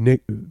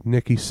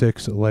 Nikki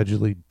Sixx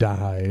allegedly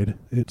died.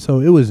 So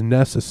it was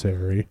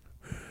necessary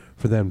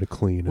for them to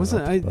clean Was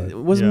up.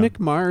 Mick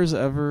Mars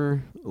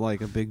ever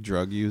like a big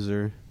drug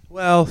user?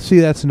 Well, see,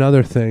 that's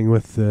another thing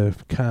with the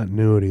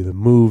continuity of the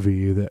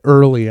movie. That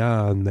early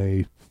on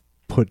they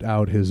put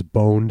out his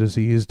bone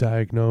disease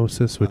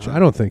diagnosis, which I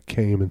don't think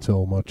came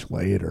until much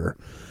later.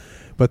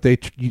 But they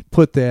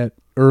put that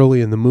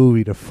early in the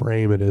movie to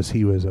frame it as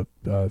he was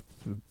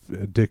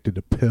addicted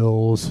to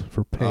pills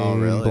for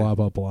pain, really? blah,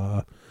 blah,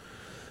 blah.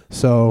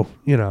 So,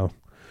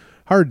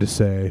 hard to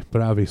say,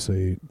 but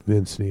obviously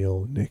Vince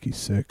Neil and Nikki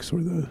Sixx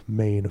were the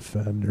main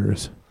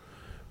offenders.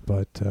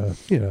 But,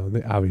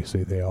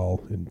 they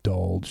all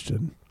indulged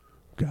in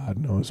God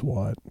knows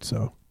what,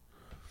 so...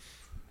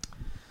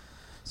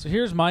 So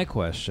here's my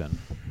question.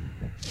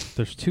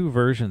 There's two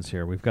versions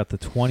here. We've got the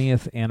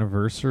 20th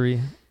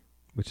anniversary,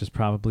 which is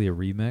probably a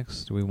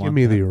remix. Do we want Give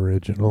me that? the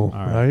original,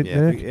 All right. right,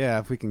 Yeah, Nick?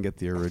 if we can get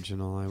the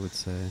original, I would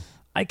say.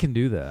 I can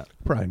do that.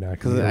 Probably not.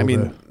 Because I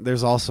mean,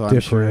 there's also I'm sure,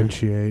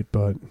 differentiate,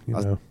 but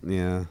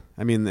yeah.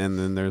 I mean, and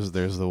then there's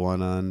the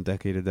one on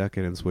Decade of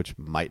Decadence, which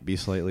might be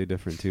slightly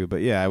different too.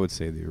 But yeah, I would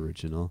say the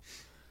original.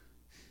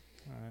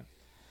 All right.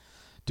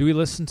 Do we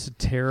listen to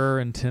Terror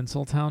in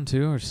Tinseltown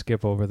too, or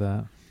skip over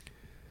that?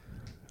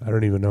 I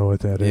don't even know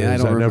what that is. Yeah, I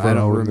don't never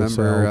owned this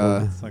remember.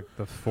 album. It's like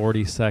the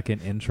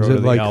 40-second intro Is to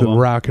it the like album. the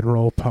rock and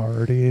roll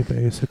party,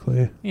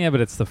 basically? Yeah, but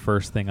it's the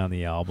first thing on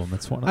the album.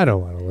 It's one. I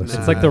don't want to listen.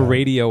 It's to like the that.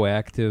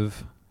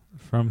 Radioactive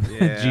from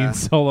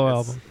Gene's solo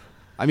album.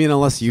 I mean,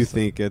 unless you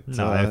think it.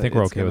 No, I think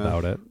we're okay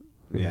without it.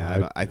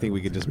 Yeah, I think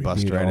we could just We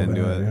bust need right all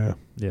into that, it.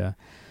 Yeah. Yeah.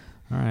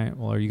 All right.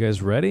 Well, are you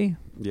guys ready?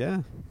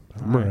 Yeah.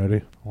 I'm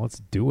ready. Let's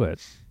do it.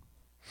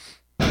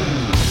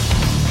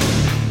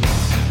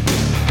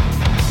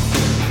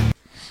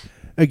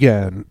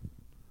 Again,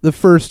 the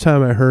first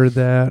time I heard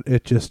that,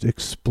 it just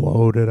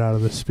exploded out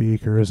of the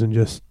speakers, and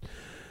just,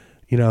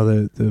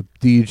 the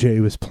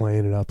DJ was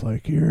playing it up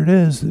like, here it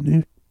is, the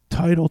new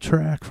title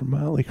track from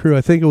Motley Crue.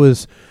 I think it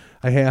was,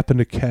 I happened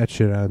to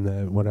catch it on the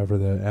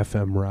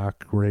FM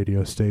rock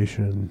radio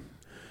station in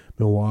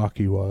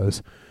Milwaukee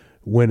was,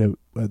 when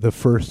the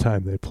first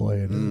time they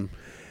played it.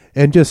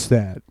 And just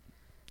that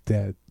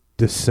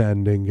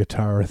descending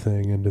guitar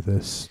thing into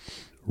this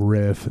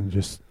riff, and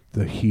just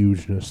the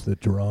hugeness of the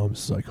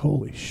drums, like,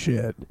 holy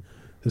shit,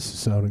 this is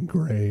sounding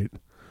great.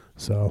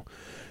 So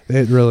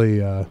it really,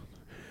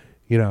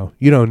 you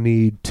don't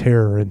need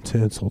Terror in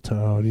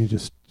Tinseltown. You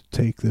just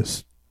take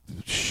this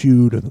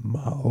shoe to the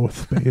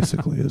mouth,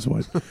 basically, is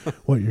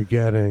what you're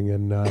getting.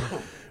 And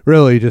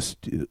really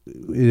just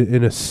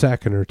in a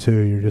second or two,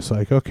 you're just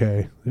like,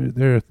 okay,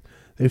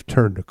 they've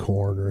turned a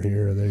corner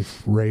here.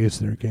 They've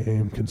raised their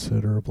game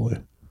considerably.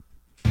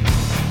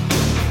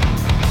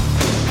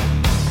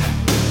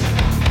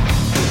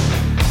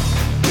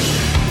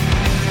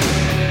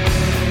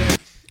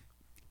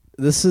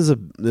 This is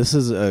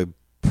a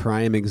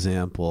prime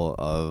example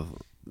of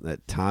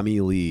that Tommy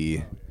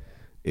Lee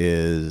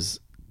is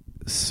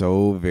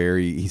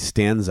he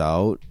stands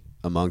out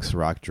amongst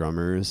rock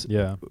drummers.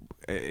 Yeah.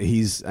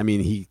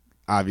 He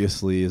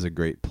obviously is a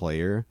great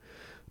player,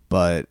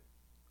 but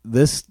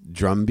this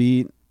drum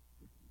beat,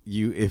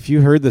 if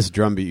you heard this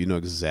drum beat, you know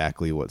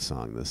exactly what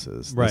song this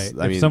is. Right.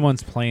 If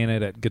someone's playing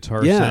it at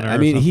Guitar yeah, Center. I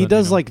mean, he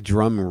does you know? like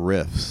drum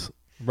riffs.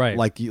 Right.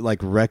 Like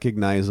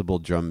recognizable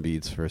drum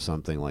beats for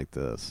something like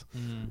this.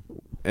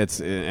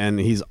 And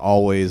he's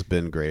always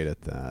been great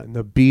at that. And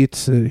the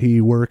beats that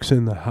he works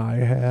in the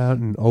hi-hat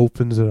and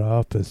opens it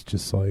up, it's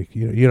just like,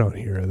 you don't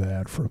hear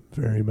that from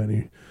very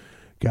many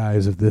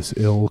guys of this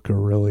ilk, or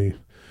really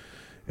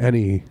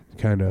any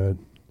kind of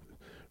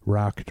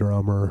rock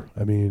drummer.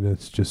 I mean,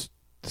 it's just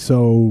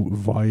so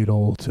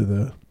vital to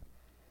the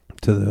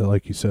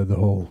like you said, the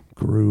whole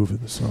groove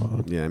of the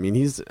song. Yeah, I mean,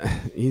 he's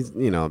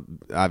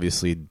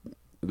obviously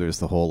there's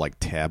the whole like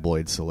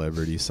tabloid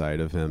celebrity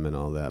side of him and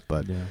all that,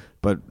 but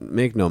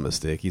make no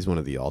mistake, he's one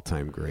of the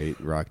all-time great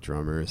rock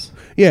drummers.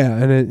 Yeah,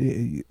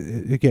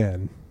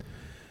 and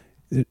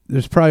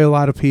there's probably a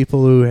lot of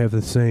people who have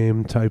the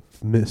same type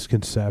of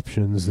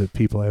misconceptions that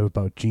people have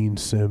about Gene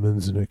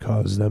Simmons, and it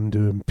caused them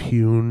to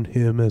impugn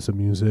him as a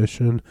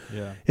musician.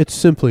 Yeah. It's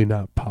simply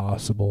not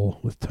possible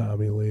with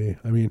Tommy Lee.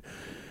 I mean,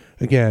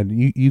 again,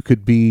 you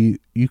could be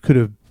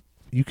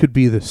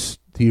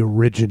the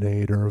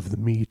originator of the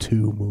Me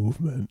Too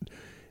movement,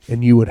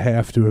 and you would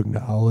have to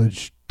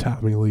acknowledge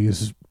Tommy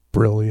Lee's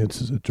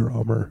brilliance as a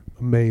drummer.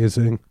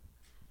 Amazing.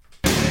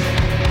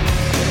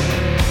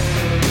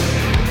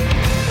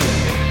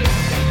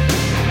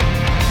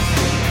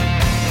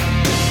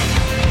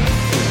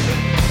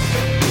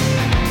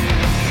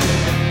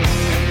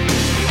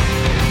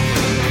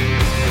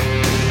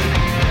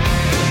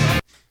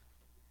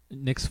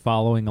 Nick's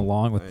following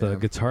along with the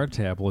guitar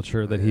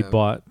tablature that he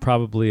bought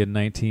probably in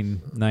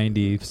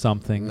 1990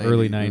 something,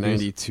 early 90s,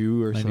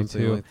 92 or 92.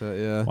 Something like that.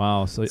 Yeah.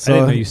 Wow. So I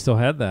didn't know you still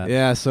had that.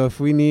 Yeah. So if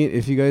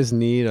you guys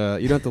need, you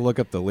don't have to look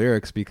up the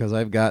lyrics, because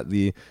I've got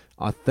the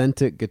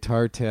authentic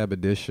guitar tab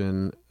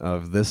edition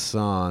of this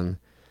song.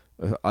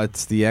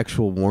 It's the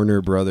actual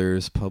Warner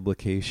Brothers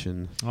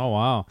publication. Oh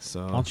wow.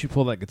 So why don't you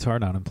pull that guitar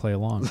down and play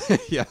along?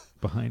 Yeah.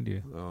 Behind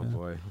you. Oh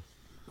boy.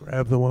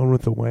 Grab the one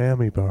with the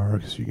whammy bar,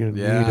 because you're going to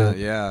need it.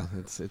 Yeah,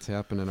 it's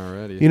happening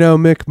already.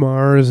 Mick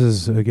Mars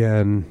is,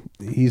 again,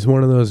 he's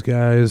one of those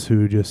guys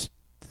who just,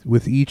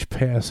 with each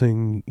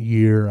passing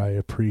year, I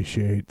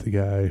appreciate the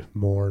guy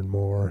more and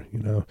more.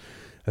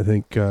 I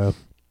think at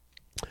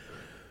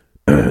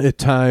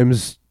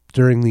times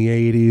during the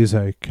 80s,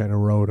 I kind of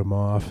wrote him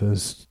off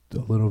as a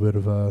little bit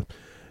of a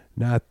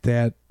not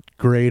that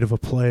great of a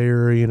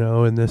player,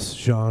 in this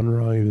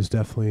genre. He was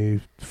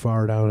definitely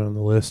far down on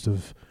the list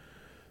of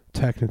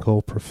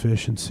technical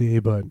proficiency,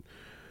 but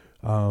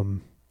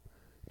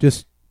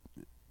just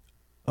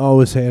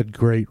always had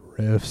great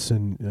riffs,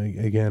 and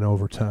again,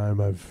 over time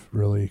I've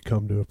really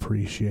come to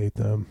appreciate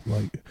them.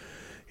 Like,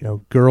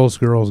 Girls,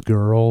 Girls,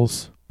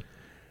 Girls.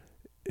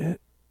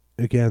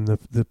 Again,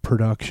 the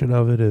production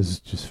of it is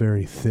just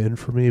very thin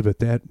for me, but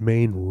that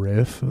main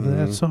riff of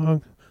that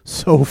song,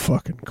 so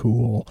fucking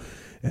cool.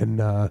 And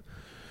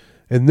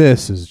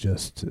this is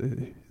just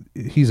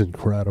he's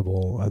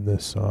incredible on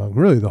this song.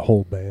 Really, the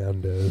whole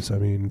band is. I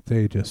mean,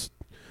 they just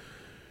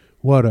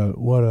what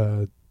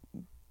a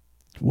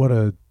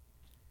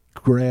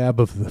grab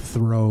of the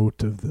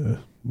throat of the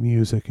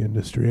music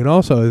industry. And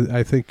also,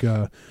 I think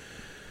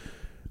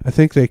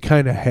they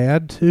kind of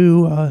had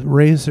to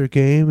raise their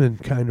game in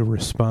kind of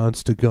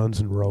response to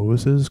Guns N'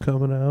 Roses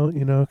coming out,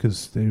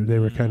 because they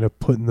were kind of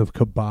putting the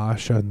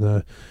kibosh on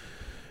the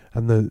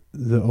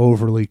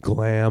overly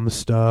glam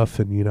stuff,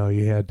 and you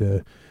had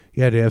to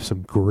have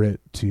some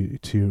grit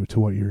to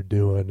what you're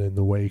doing in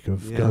the wake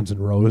of Guns N'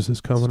 Roses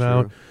coming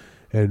out.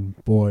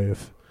 And boy,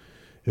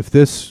 if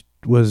this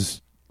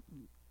was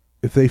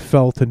if they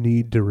felt a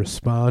need to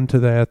respond to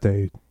that,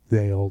 they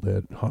nailed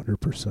it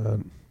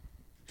 100%.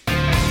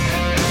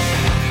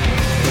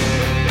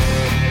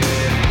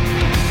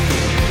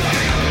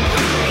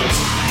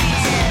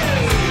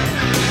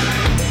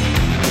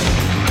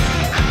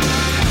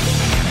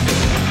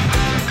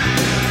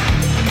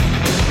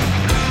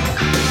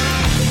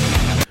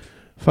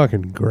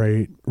 Fucking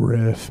great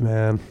riff,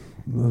 man.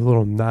 The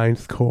little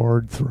ninth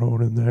chord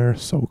thrown in there,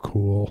 so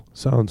cool.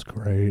 Sounds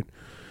great.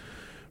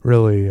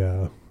 Really,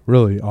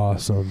 really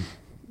awesome.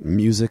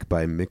 Music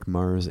by Mick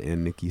Mars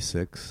and Nikki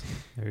Sixx.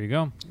 There you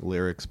go.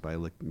 Lyrics by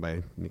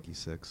Nikki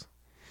Sixx.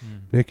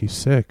 Nikki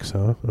Sixx,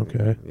 huh?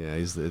 Okay. Yeah,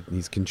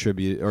 he's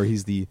contributed, or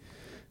he's the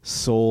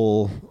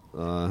sole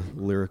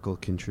lyrical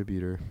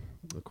contributor,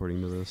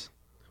 according to this.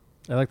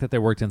 I like that they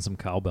worked in some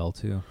cowbell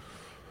too.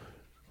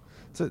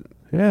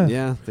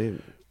 Yeah,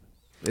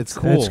 it's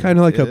cool. It's kind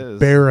of like a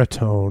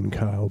baritone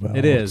cowbell.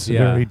 It is, it's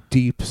yeah. Very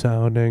deep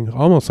sounding,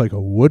 almost like a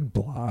wood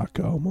block,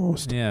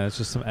 almost. Yeah, it's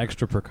just some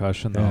extra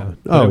percussion though. Yeah.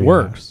 But it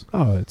works.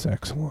 Oh, it's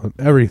excellent.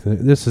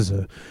 Everything. This is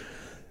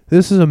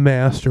a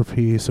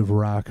masterpiece of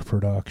rock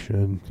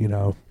production. You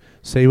know,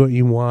 say what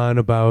you want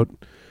about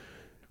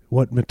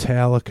what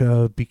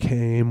Metallica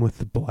became with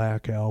the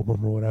Black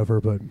Album or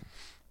whatever, but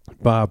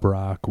Bob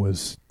Rock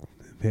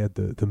had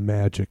the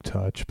magic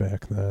touch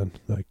back then,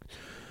 like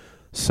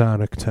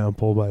Sonic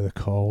Temple by the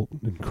Cult,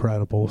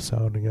 incredible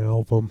sounding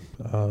album.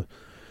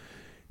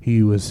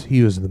 He was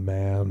the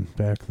man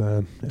back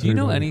then. Do you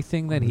know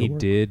anything that he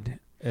did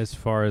as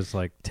far as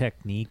like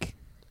technique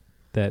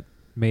that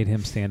made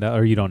him stand out,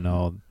 or you don't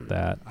know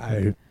that?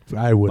 I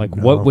wouldn't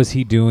know. What was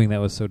he doing that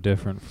was so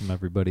different from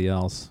everybody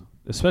else,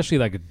 especially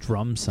like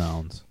drum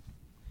sounds?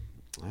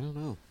 I don't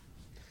know.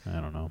 I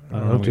don't know.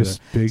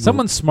 Just big.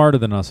 Someone smarter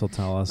than us will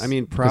tell us. I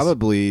mean,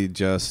 probably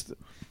just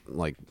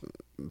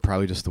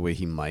the way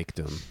he mic'd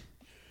him.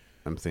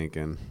 I'm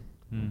thinking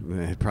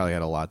it probably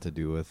had a lot to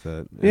do with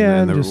it.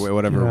 And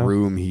whatever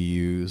room he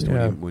used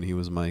when he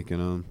was micing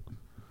him.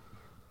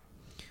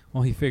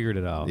 Well, he figured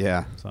it out.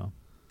 Yeah. So.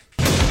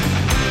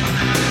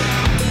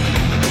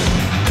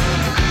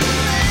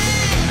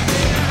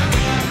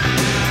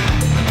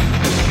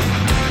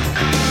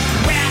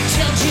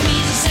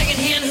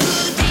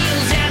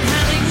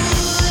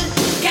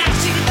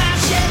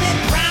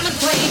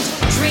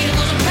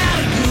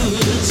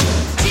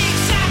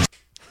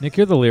 Nick,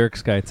 you're the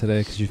lyrics guy today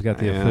because you've got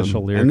the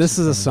official lyrics. And this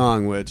is a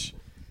song which,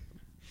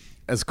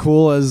 as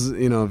cool as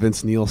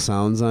Vince Neil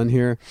sounds on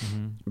here,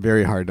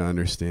 very hard to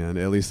understand.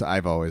 At least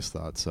I've always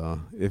thought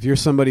so. If you're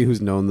somebody who's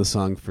known the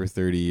song for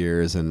 30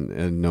 years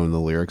and known the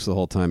lyrics the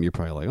whole time, you're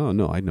probably like, oh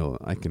no, I know,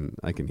 I can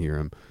hear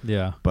him.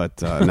 Yeah.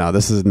 But no,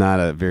 this is not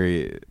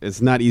it's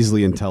not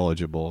easily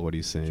intelligible what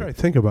he's saying. Try to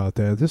think about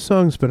that. This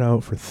song's been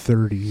out for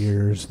 30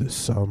 years this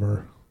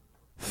summer.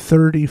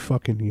 30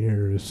 fucking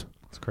years.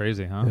 It's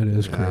crazy, huh? It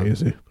is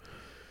crazy.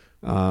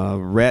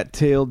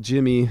 Rat-tailed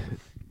Jimmy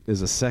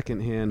is a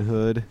second-hand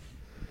hood.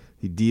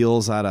 He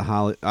deals out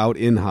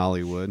in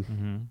Hollywood.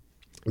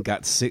 Mm-hmm.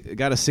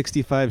 Got a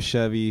 65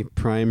 Chevy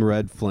Prime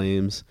Red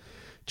Flames.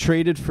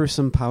 Traded for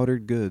some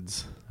powdered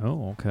goods.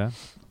 Oh, okay.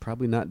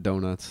 Probably not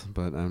donuts,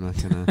 but I'm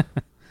not gonna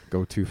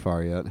go too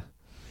far yet.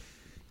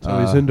 So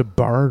he's into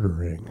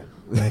bartering.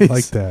 I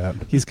like that.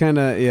 He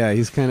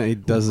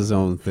does his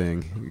own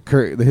thing.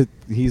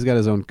 He's got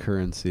his own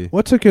currency.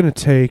 What's it going to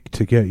take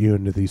to get you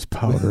into these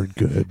powdered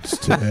goods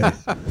today?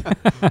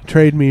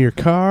 Trade me your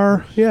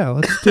car? Yeah,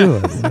 let's do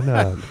it.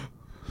 Why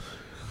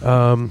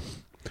not?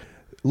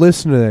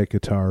 Listen to that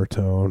guitar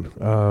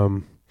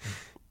tone.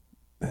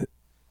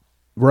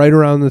 Right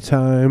around the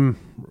time,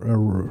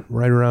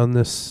 right around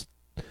this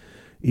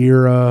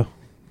era,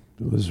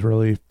 it was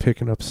really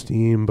picking up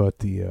steam, but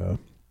the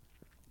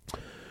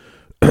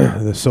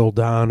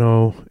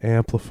Soldano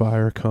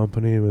amplifier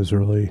company was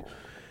really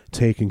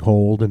taking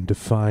hold and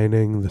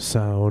defining the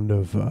sound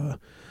of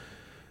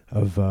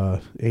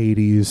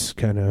 80s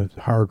kind of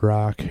hard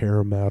rock,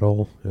 hair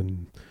metal,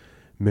 and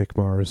Mick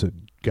Mars had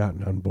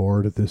gotten on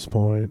board at this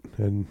point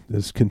and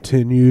has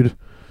continued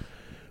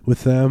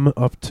with them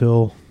up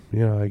till,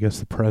 I guess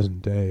the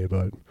present day.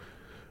 But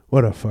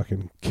what a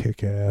fucking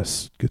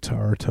kick-ass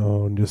guitar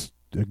tone, just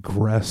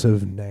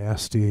aggressive,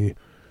 nasty,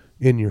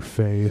 in your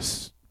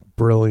face,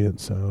 brilliant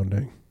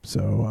sounding.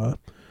 So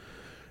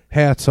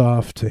hats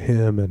off to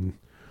him, and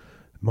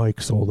Mike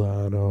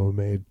Soldano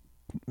made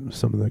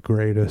some of the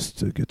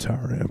greatest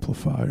guitar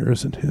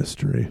amplifiers in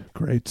history.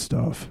 Great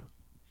stuff.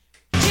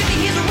 Jimmy,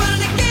 he's a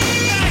running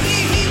again.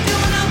 He's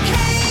doing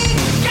okay.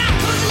 Got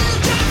put a little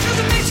drop to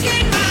the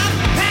Mexican mob.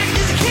 Packed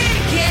as a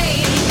candy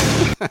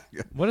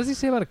cane. What does he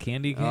say about a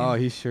candy cane? Oh,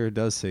 he sure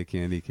does say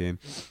candy cane.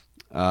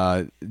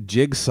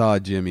 Jigsaw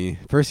Jimmy.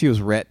 First he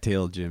was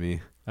rat-tailed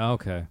Jimmy. Oh,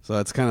 okay. So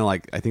that's kind of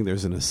like, I think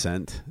there's an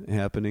ascent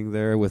happening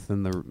there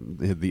within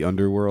the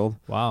underworld.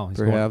 Wow.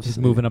 He's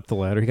moving up the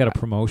ladder. He got a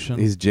promotion.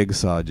 He's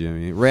Jigsaw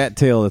Jimmy. Rat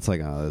Tail, it's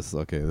like,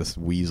 this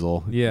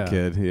weasel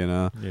kid,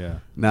 Yeah.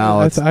 Now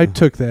I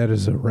took that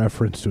as a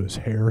reference to his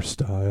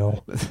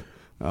that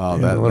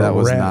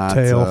was rat not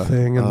tail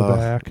thing in the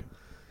back.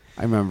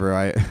 I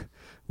remember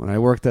When I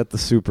worked at the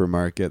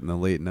supermarket in the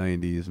late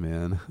 90s,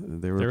 man,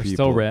 there were people,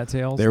 still rat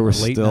tails. There were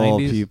late still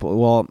 90s? people.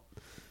 Well,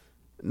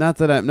 not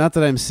that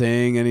I'm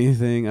saying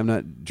anything. I'm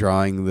not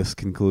drawing this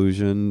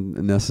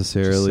conclusion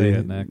necessarily. Just say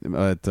it, Nick.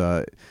 But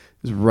it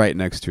was right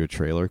next to a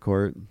trailer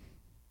court,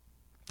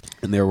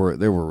 and there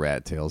were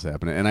rat tails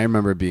happening. And I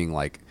remember being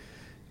like,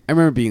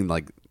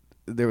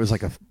 there was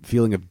like a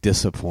feeling of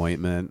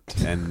disappointment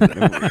and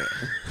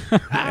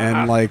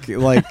and like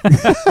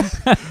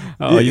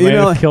oh, you might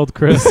have killed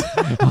Chris.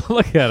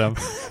 Look at him.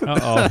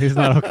 Uh-oh, he's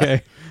not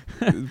okay.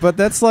 But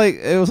that's like,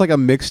 it was like a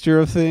mixture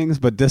of things,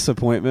 but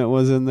disappointment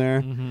was in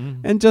there.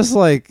 Mm-hmm. And just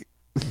like,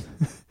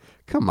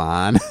 come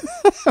on.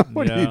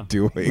 What are you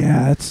doing?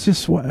 Yeah, it's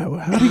just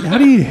how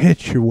do you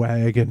hitch your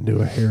wagon to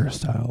a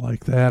hairstyle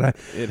like that?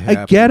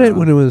 I get it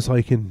when it was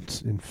like in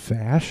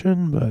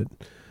fashion, but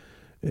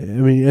I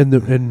mean,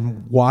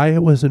 and why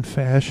it was in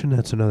fashion,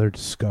 that's another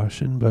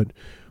discussion. But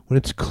when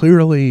it's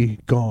clearly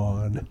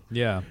gone,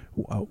 yeah,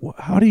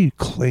 how do you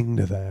cling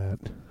to that?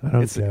 I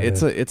don't get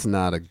it. It's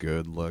not a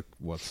good look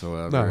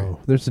whatsoever. No,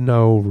 there's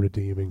no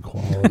redeeming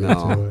quality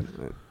to it.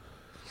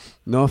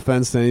 No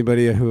offense to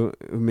anybody who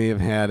may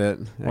have had it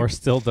or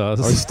still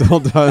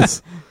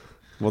does.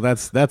 Well,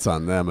 that's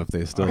on them if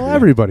they still do.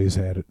 Everybody's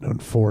had an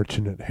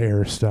unfortunate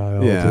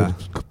hairstyle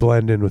to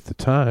blend in with the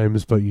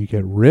times, but you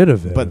get rid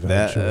of it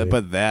eventually.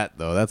 That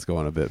though, that's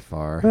going a bit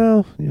far.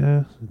 Well,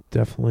 yeah, it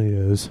definitely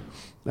is.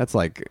 That's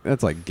like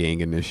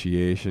gang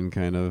initiation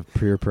kind of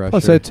peer pressure.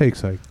 Plus, that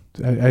takes I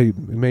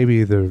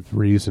maybe the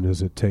reason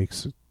is it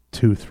takes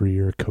 2-3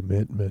 year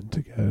commitment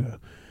to get a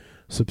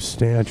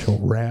substantial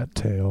rat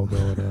tail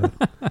going on.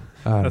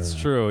 That's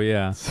true.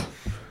 Yeah.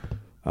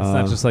 It's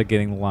not just like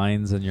getting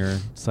lines in your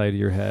side of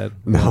your head.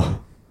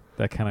 No.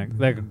 That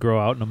could grow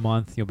out in a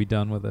month. You'll be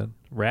done with it.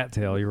 Rat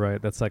tail, you're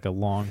right. That's like a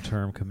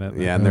long-term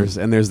commitment. Yeah, and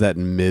there's that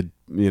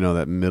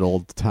middle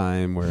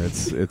time where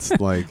it's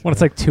like when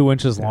it's like 2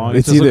 inches long.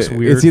 It just looks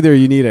weird. It's either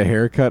you need a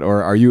haircut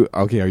or are you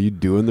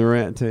doing the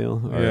rat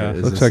tail? Yeah, it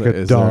looks like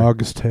a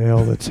dog's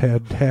tail that's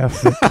had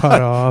half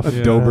cut off. A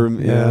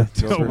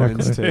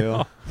Doberman's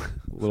tail,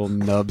 little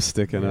nub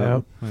sticking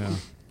up. Yeah.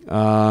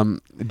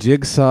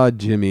 Jigsaw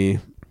Jimmy.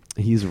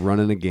 He's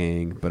running a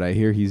gang, but I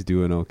hear he's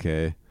doing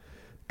okay.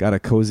 Got a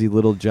cozy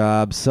little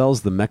job.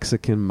 Sells the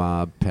Mexican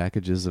mob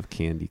packages of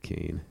candy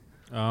cane.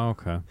 Oh,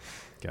 okay.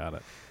 Got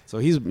it. So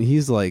he's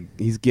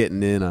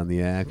getting in on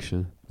the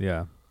action.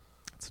 Yeah.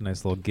 It's a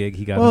nice little gig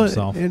he got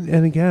himself.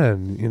 And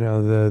again,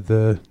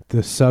 the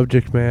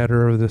subject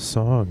matter of this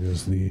song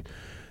is the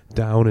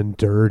down and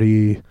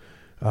dirty,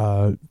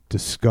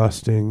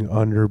 disgusting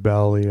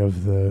underbelly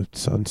of the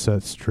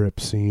Sunset Strip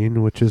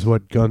scene, which is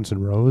what Guns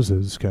N'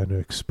 Roses kind of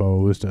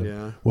exposed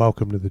on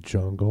Welcome to the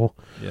Jungle.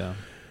 Yeah.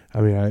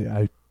 I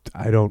mean,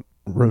 I don't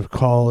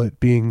recall it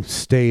being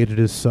stated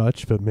as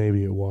such, but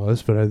maybe it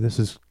was. But this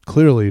is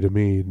clearly, to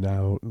me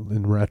now,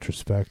 in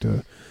retrospect,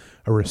 a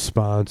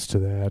response to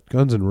that.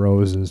 Guns N'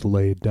 Roses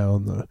laid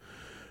down the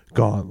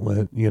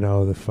gauntlet,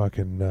 the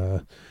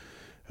fucking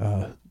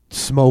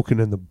smoking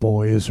in the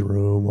boys'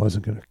 room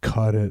wasn't going to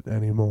cut it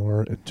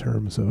anymore in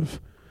terms of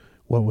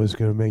what was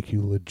going to make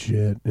you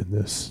legit in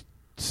this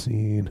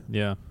scene.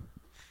 Yeah.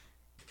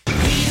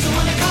 He's the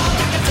one that called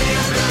back to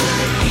feel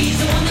good. He's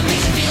the one that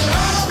makes you feel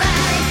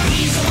alright.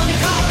 He's the one that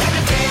called back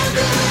to feel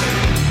good.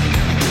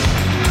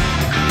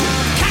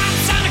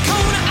 Cops on the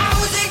corner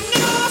always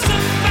ignore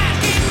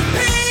somebody getting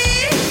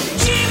paid.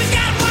 Jimmy's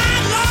got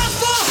wide laws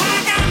for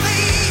high got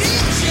laid in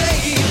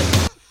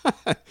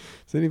jail.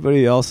 Does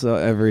anybody else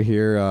ever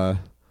hear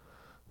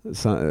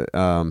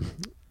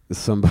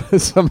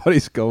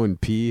somebody's going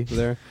pee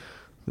there?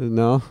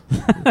 No?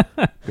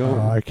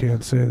 I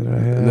can't say that I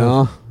have.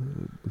 No?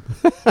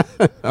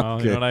 Oh,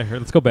 you know what I heard?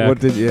 Let's go back. What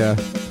did And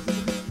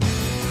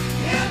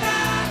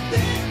I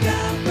think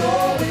I'm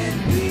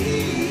going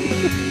pee.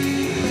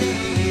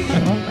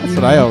 That's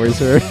what I always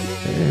heard.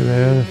 Hey,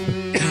 man.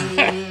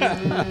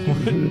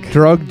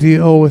 Drug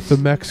deal with the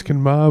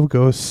Mexican mob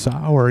goes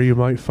sour. You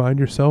might find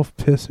yourself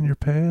pissing your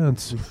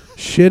pants,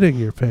 shitting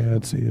your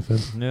pants even.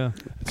 Yeah.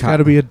 It's got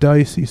to be a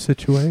dicey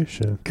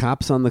situation.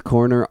 Cops on the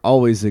corner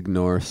always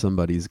ignore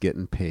somebody's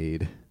getting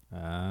paid.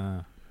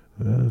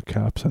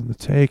 Cops on the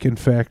take. In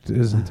fact,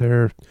 isn't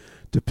there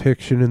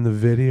depiction in the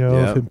video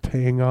of him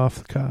paying off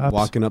the cops?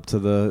 Walking up to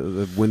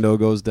the window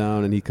goes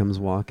down and he comes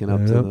walking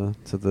up to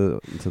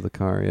the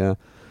car, yeah.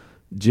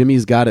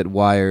 Jimmy's got it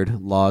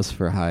wired, laws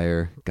for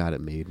hire, got it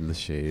made in the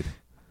shade.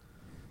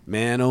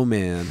 Man, oh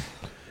man.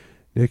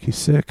 Nikki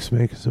Sixx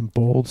making some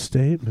bold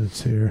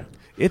statements here.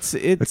 It's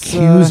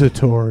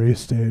accusatory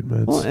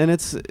statements. Well, and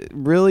it's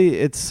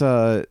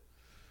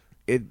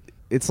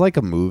like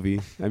a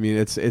movie. I mean,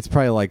 it's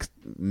probably like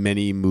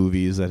many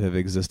movies that have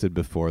existed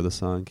before the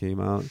song came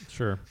out.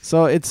 Sure.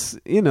 So it's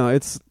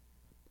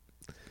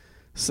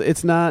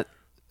not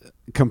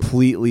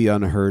completely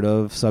unheard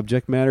of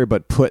subject matter,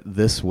 but put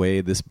this way,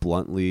 this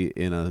bluntly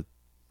in a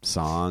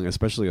song,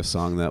 especially a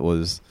song that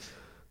was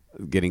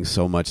getting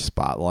so much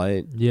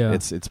spotlight. Yeah.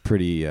 It's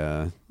pretty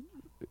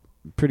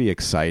pretty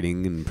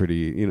exciting and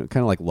pretty, kind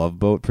of like Love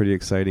Boat, pretty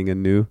exciting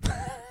and new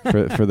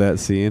for that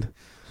scene.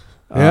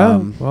 Yeah.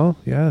 Well,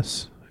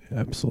 yes,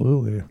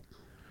 absolutely.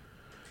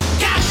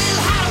 Got a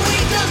little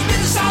hideaway, does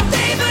business all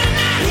day, but at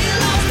night he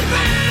lost the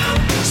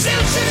ground.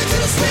 Still sitting to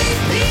the street,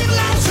 people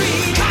on the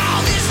street,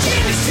 call this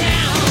Jimmy's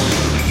town.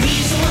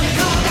 He's the one that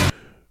called.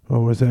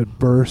 What was that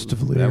burst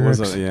of lyrics?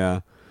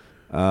 That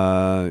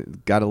was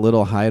got a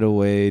little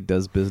hideaway,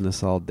 does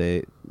business all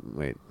day.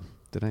 Wait,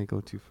 did I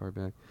go too far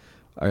back?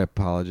 I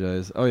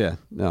apologize. Oh, yeah.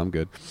 No, I'm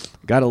good.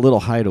 Got a little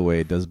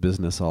hideaway, does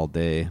business all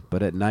day,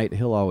 but at night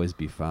he'll always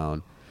be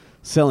found.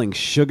 Selling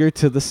sugar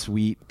to the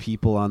sweet,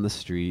 people on the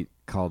street,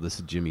 call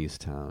this Jimmy's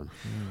town.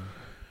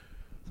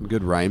 Some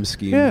good rhyme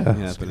scheme.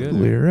 Yeah, some good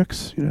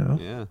lyrics,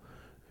 Yeah.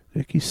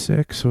 Nikki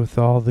Sixx with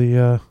all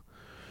the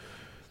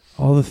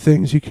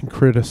things you can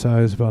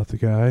criticize about the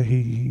guy.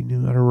 He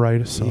knew how to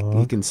write a song.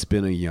 He can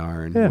spin a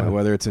yarn,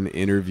 whether it's in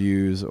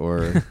interviews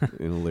or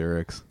in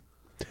lyrics.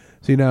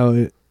 See,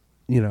 now,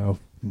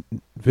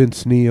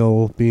 Vince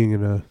Neil, being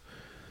in a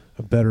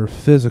better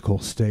physical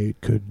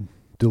state, could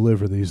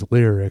deliver these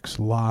lyrics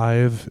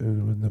live.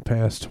 In the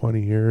past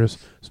 20 years,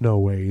 there's no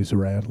way he's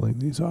rattling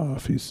these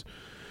off. He's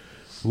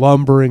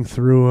lumbering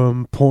through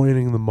them,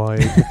 pointing the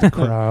mic at the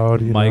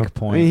crowd.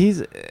 Point. I mean,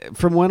 he's,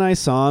 from when I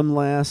saw him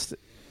last,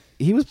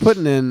 he was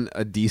putting in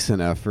a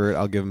decent effort.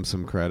 I'll give him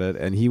some credit,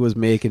 and he was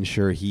making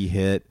sure he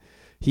hit.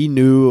 He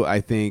knew,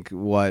 I think,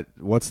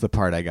 what's the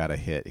part I got to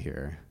hit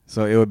here.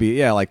 So it would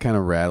be, like kind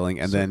of rattling.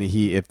 And then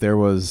if there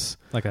was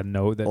like a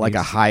note that like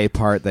a high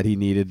part that he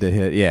needed to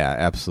hit. Yeah,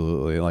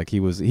 absolutely. Like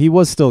he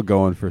was still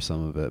going for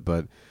some of it,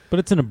 but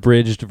it's an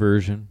abridged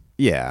version.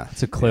 Yeah.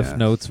 It's a Cliff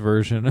Notes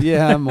version.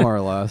 Yeah, more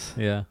or less.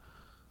 Yeah.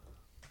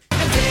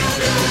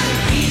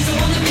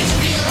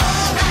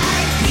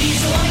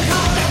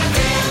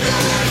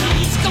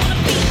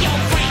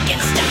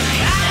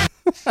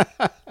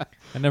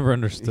 I never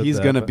understood He's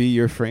that. He's going to be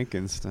your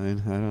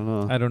Frankenstein. I don't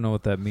know. I don't know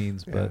what that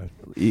means, but...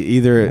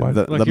 Either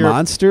the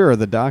monster or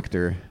the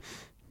doctor.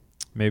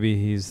 Maybe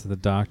he's the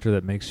doctor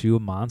that makes you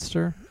a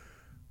monster?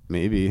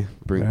 Maybe.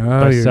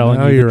 By selling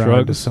you the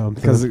drugs?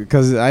 Because he's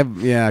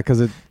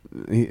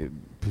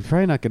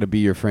probably not going to be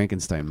your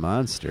Frankenstein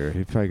monster.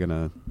 He's probably going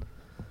to...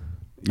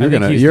 You're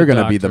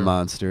going to be the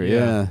monster.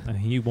 Yeah. And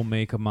he will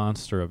make a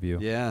monster of you.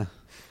 Yeah.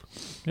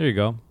 There you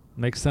go.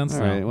 Makes sense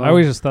now. Right, well, I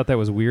always just thought that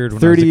was weird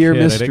when I was a kid. 30-year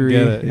mystery. I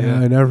didn't get it. Yeah,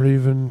 I never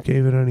even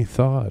gave it any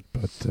thought,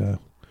 but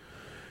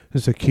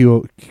it's a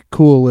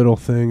cool little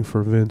thing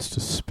for Vince to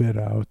spit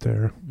out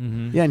there.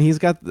 Mm-hmm. Yeah, and he's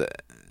got the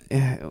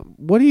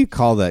what do you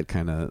call that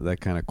kind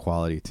of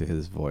quality to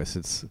his voice?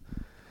 It's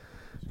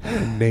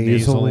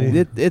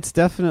nasally. It's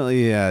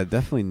definitely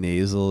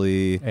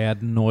nasally.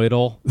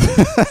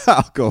 Adenoidal.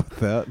 I'll go with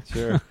that.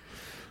 Sure.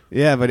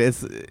 Yeah, but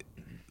it's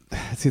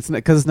not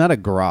because it's not a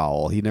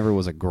growl. He never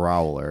was a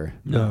growler.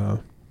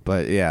 No.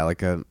 But I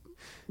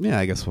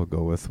guess we'll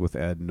go with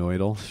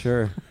adenoidal.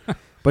 Sure.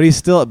 But it's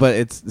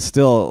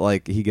still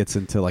like he gets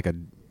into like a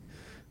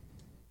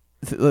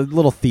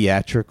little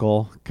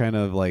theatrical kind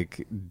of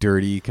like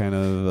dirty kind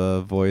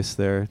of voice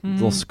there. A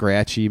little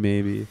scratchy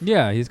maybe.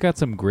 Yeah, he's got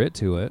some grit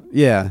to it.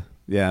 Yeah,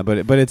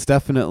 but it's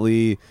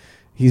definitely,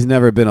 he's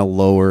never been a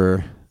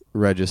lower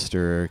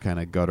register kind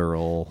of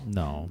guttural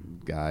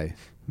guy.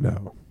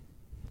 No.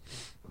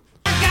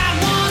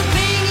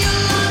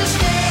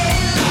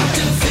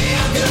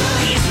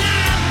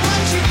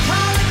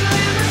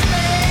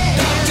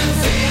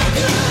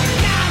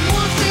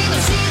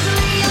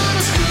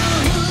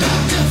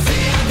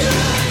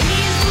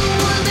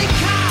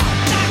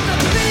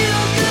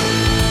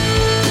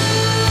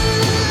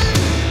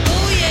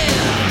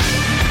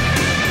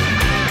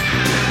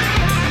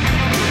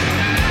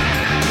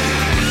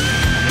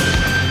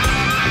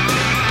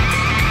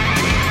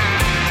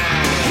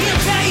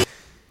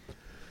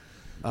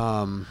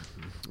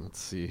 Let's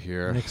see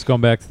here. Nick's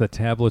going back to the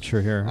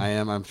tablature here. I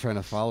am. I'm trying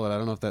to follow it. I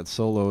don't know if that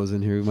solo is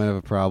in here. We might have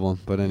a problem.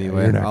 But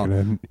anyway,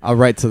 I'll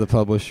write to the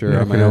publisher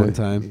on my own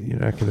time. You're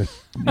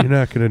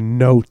not gonna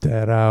note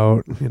that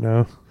out.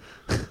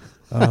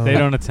 They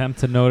don't attempt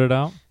to note it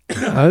out.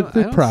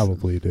 They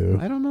probably do.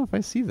 I don't know if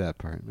I see that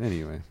part.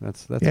 Anyway,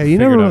 that's. Yeah, you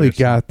never really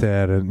got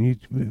that, and you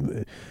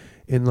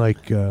in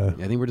like. I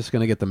think we're just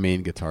gonna get the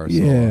main guitar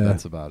solo. Yeah,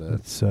 that's about it.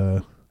 It's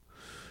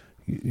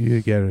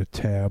you get a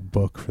tab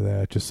book for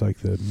that, just like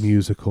the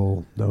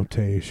musical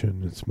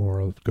notation. It's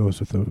it goes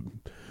with the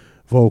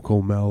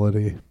vocal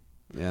melody.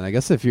 Yeah, and I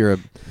guess if you're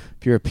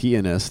a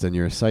pianist and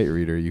you're a sight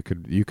reader, you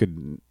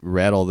could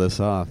rattle this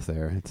off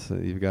there. It's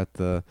you've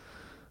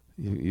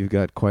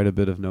got quite a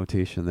bit of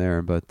notation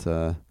there, but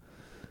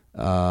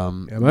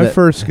my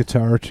first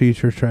guitar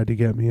teacher tried to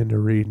get me into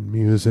reading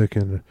music,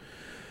 and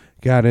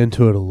got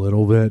into it a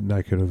little bit, and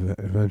I could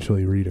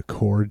eventually read a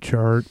chord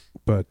chart,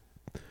 but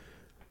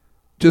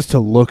just to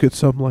look at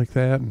something like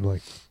that and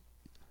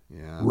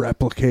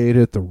replicate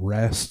it, the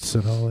rests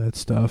and all that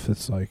stuff,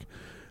 it's like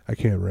I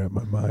can't wrap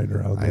my mind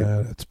around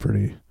that. It's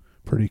pretty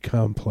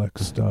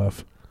complex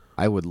stuff.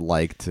 I would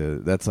like to.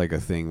 That's like a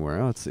thing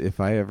where if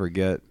I ever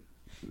get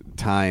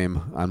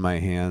time on my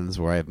hands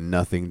where I have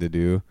nothing to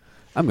do,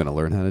 I'm going to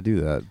learn how to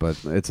do that,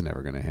 but it's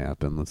never going to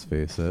happen, let's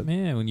face it.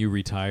 Man, when you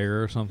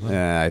retire or something.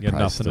 Yeah, I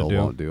probably still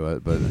won't do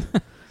it, but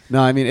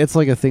no, I mean, it's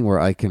like a thing where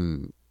I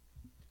can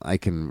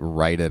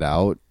write it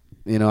out.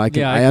 You know,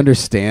 I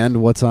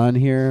understand what's on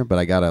here, but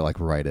I got to like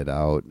write it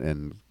out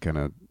and kind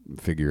of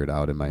figure it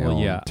out in my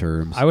own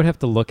terms. I would have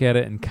to look at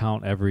it and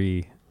count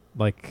every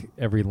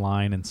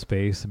line and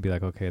space and be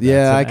like, okay,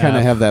 that's I kind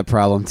of have that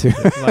problem too.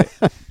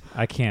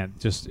 I can't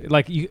just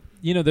like you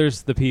know,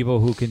 there's the people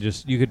who can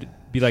just, you could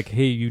be like,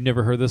 hey, you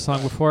never heard this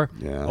song before?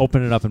 Yeah.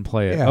 Open it up and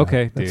play it. Yeah,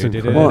 okay. that's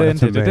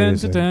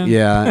amazing.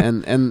 Yeah,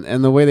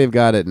 and the way they've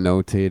got it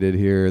notated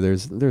here,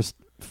 there's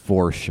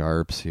 4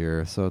 sharps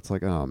here, so it's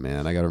like, oh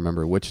man, I got to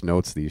remember which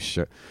notes these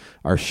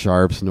are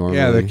sharps normally.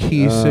 Yeah, the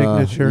key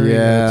signature.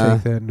 Yeah,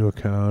 take that into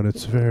account.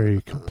 It's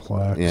very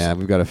complex. Yeah,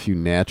 we've got a few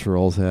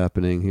naturals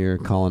happening here,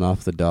 calling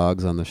off the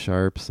dogs on the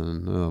sharps,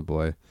 and oh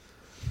boy.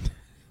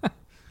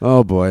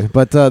 Oh boy!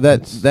 But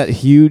that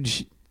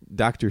huge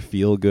Dr.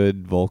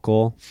 Feelgood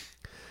vocal,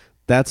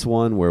 that's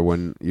one where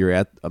when you're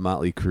at a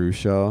Motley Crue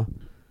show,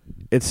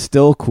 it's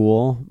still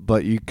cool,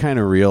 but you kind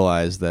of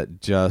realize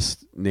that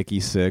just Nikki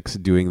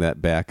Sixx doing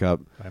that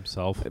backup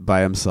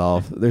by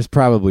himself. There's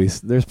probably a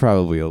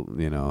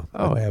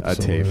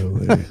tape.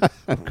 Come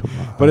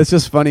on. But it's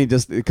just funny,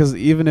 just because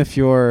even if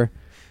you're,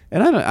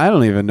 and I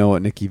don't even know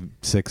what Nikki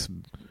Sixx,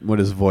 what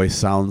his voice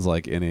sounds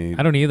like in a,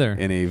 I don't either,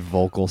 in a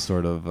vocal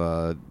sort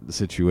of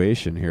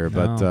situation here,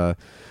 no. but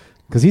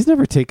because he's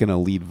never taken a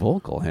lead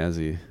vocal, has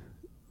he?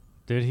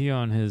 Did he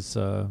on his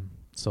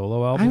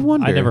solo album? I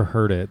wonder. I never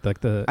heard it.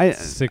 Like the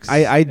 6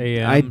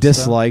 a.m. I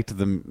disliked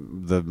the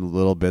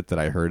little bit that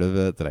I heard of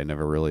it, that I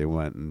never really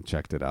went and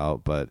checked it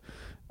out. But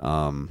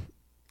I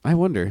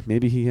wonder,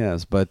 maybe he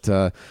has. But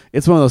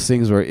it's one of those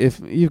things where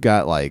if you've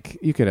got like,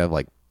 you could have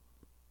like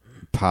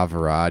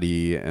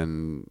Pavarotti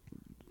and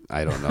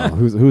I don't know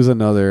who's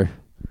another.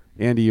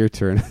 Andy, your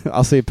turn.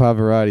 I'll say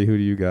Pavarotti. Who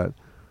do you got?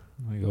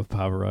 I'm going to go with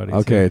Pavarotti.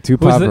 Okay, too.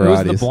 2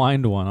 Pavarottis. Who's the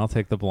blind one? I'll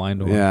take the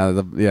blind one. Yeah,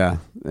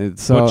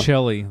 So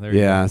Bocelli. There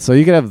you go. So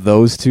you could have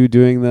those two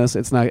doing this.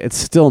 It's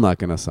still not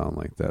going to sound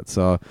like that.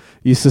 So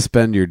you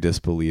suspend your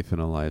disbelief in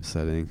a live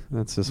setting.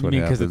 That's just what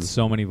happens. Because it's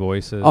so many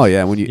voices. Oh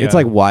yeah, it's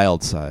like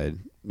Wild Side.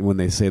 When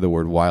they say the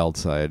word Wild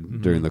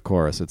Side during the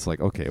chorus, it's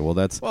like, okay, well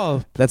that's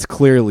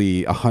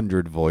clearly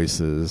 100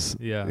 voices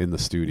in the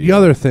studio. The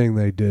other thing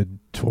they did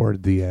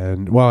toward the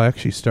end, well,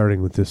 actually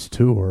starting with this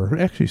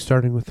tour,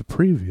 starting with the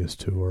previous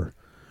tour,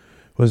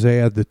 was they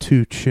had the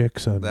 2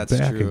 chicks on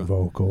backing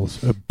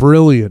vocals. A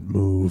brilliant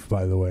move,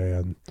 by the way,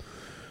 on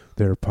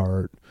their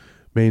part.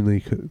 Mainly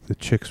 'cause the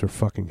chicks were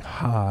fucking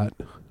hot.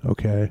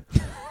 Okay,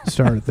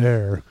 start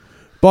there,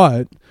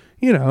 but.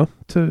 You know,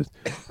 to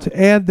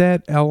add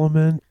that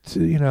element,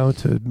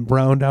 to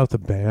round out the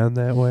band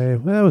that way,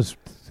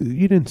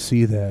 you didn't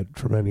see that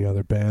from any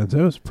other bands.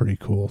 That was a pretty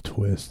cool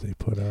twist they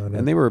put on it.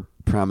 And they were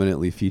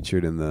prominently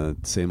featured in the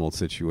Same Old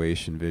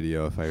Situation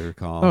video, if I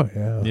recall. Oh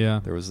yeah,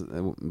 yeah. There was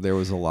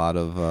a lot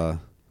of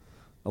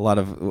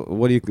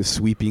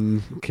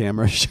sweeping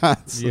camera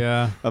shots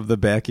of the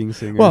backing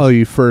singers. Well,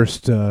 you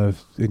first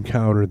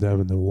encountered them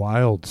in the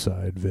Wild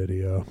Side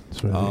video.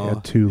 So they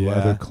had 2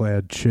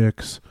 leather-clad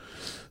chicks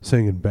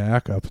singing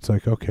backup. It's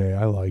like, okay,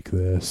 I like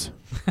this.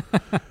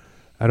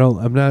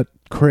 I'm not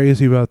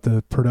crazy about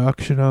the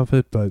production of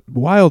it, but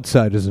Wild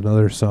Side is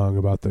another song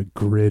about the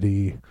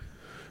gritty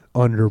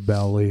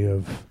underbelly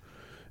of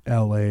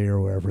LA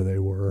or wherever they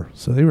were.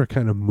 So they were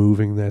kind of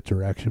moving that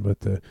direction,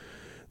 but the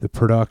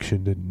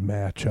production didn't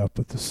match up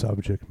with the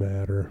subject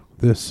matter.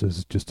 This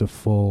is just a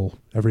full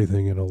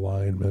everything in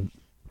alignment.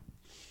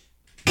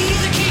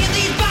 He's the king of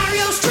these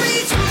barrio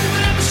streets, moving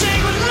up the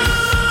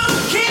Shangri-La.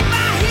 Can't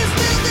buy his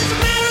business, a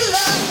matter of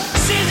love.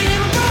 Says he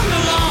never broke no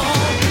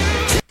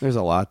law. There's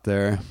a lot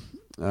there.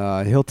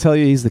 He'll tell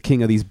you he's the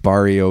king of these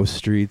barrio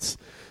streets,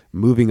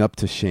 moving up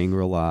to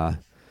Shangri-La.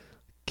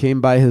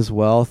 Came by his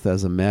wealth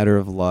as a matter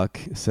of luck.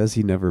 Says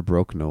he never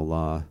broke no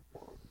law.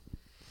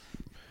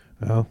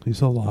 Well,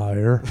 he's a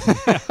liar.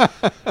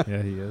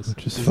 Yeah, he is.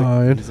 Which is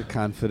fine. He's a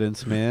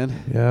confidence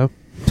man. Yeah.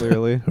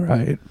 Clearly.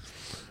 Right.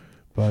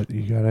 But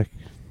you gotta,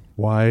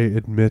 why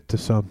admit to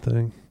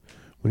something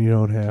when you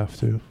don't have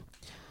to?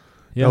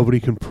 Yeah.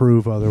 Nobody can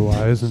prove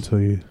otherwise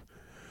until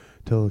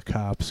the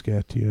cops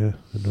get you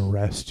and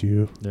arrest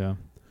you. Yeah.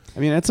 I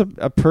mean, that's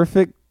a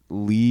perfect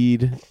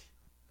lead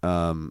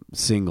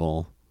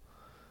single,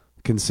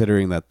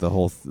 considering that the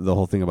whole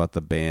thing about the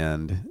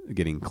band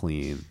getting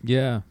clean.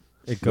 Yeah.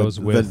 It goes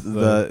with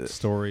the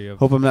story of...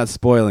 Hope I'm not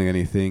spoiling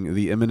anything.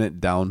 The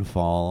imminent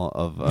downfall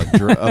of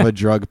a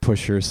drug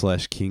pusher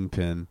 /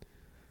 kingpin.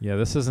 Yeah,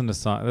 this isn't a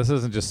song. This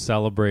isn't just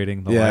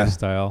celebrating the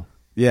lifestyle.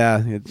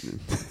 Yeah,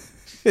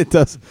 it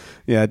does.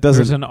 Yeah, it doesn't.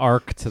 There's an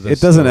arc to this.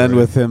 It doesn't end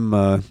with him,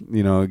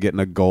 getting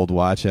a gold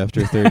watch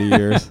after 30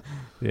 years.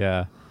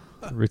 Yeah,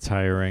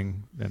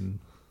 retiring and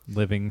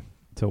living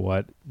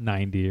to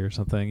 90 or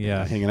something.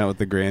 Yeah, hanging out with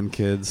the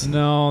grandkids.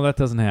 No, that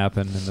doesn't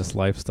happen in this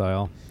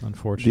lifestyle,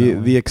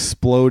 unfortunately. The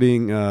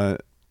exploding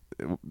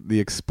the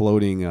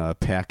exploding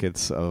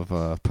packets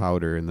of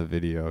powder in the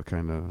video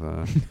kind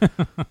of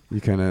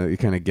you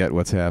kind of get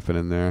what's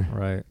happening there.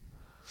 Right.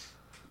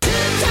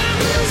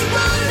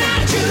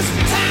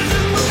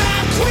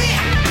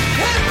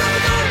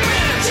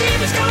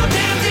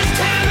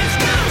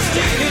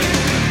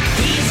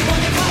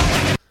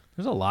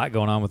 There's a lot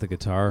going on with the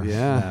guitar.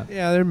 Yeah.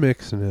 Yeah, they're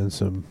mixing in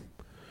some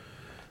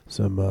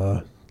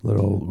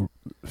little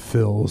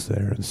fills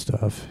there and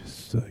stuff.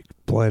 It's like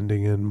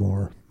blending in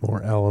more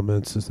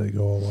elements as they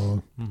go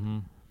along.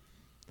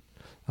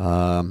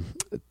 Mm-hmm.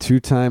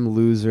 2-time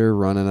loser,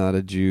 running out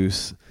of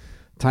juice.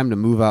 Time to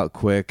move out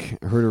quick.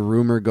 Heard a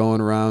rumor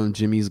going around.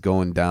 Jimmy's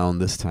going down.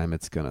 This time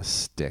it's gonna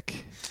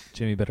stick.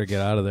 Jimmy better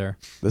get out of there.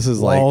 This is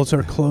Walls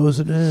are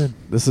closing in.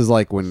 This is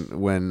like when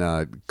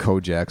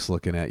Kojak's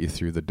looking at you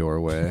through the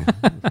doorway.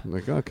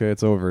 Like, okay,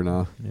 it's over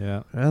now.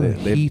 Yeah. Well,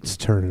 the heat's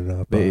turning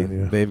up on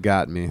you. They've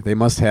got me. They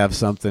must have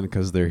something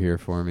because they're here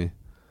for me.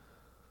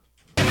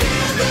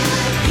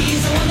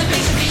 He's the one that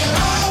makes you feel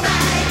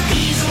alright.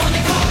 He's the one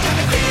that calls up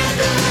and feel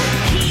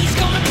good. He's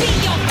gonna be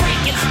your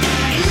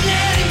Frankenstein.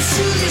 Let him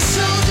soothe your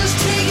soul, just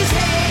take his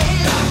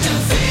hand. Dr.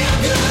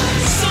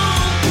 Feelgood.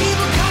 Some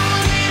people call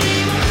him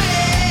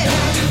anyway.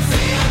 Dr.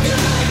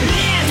 Feelgood.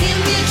 Let him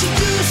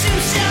introduce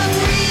himself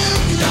real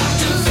good.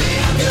 Dr.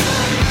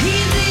 Feelgood.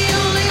 He's the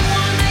only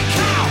one they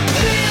call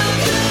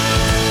Feelgood.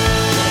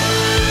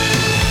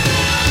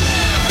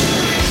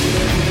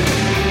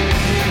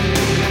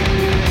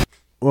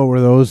 What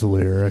were those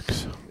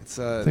lyrics?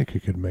 I think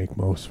you could make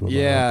most of them.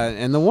 Yeah,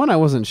 and the one I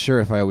wasn't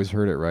sure if I always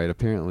heard it right.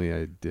 Apparently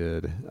I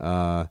did.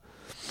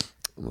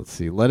 Let's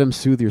see. Let him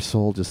soothe your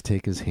soul, just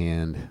take his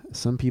hand.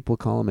 Some people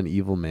call him an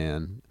evil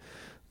man.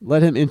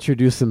 Let him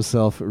introduce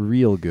himself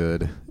real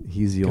good.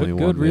 He's the only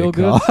one real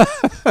they call.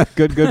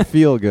 Good,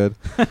 feel good.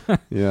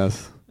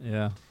 Yes.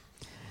 Yeah.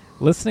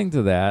 Listening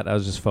to that, I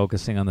was just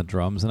focusing on the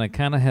drums, and I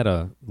kind of had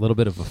a little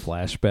bit of a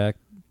flashback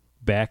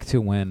back to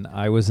when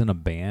I was in a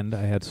band.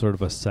 I had sort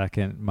of a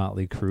second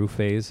Motley Crue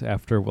phase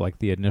after like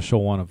the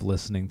initial one of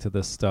listening to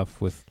this stuff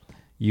with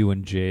you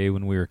and Jay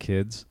when we were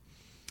kids.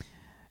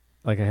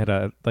 Like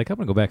I'm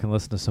gonna go back and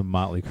listen to some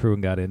Motley Crue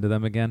and got into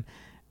them again.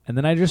 And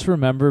then I just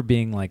remember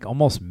being like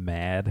almost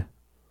mad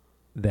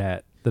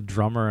that the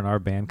drummer in our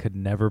band could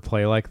never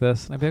play like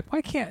this. And I'd be like,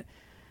 why can't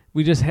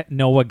we just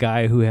know a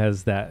guy who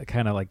has that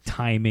kind of like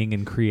timing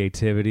and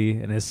creativity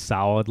and is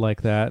solid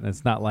like that? And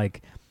it's not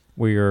like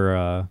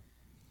we're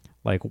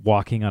like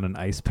walking on an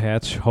ice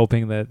patch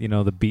hoping that,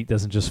 the beat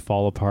doesn't just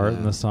fall apart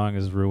and the song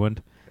is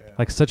ruined. Yeah.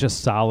 Like such a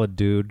solid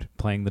dude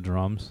playing the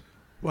drums.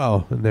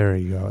 Well, and there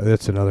you go.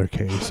 That's another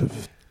case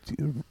of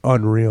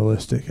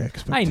unrealistic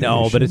expectations. I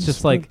know, but it's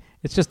just like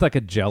a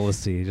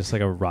jealousy, just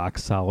like a rock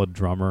solid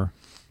drummer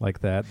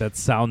like that. That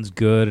sounds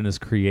good and is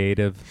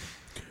creative.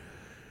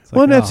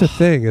 Well, and that's the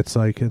thing. It's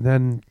like, and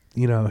then,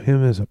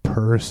 him as a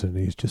person,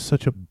 he's just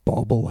such a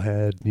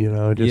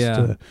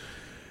bubblehead,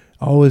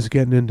 always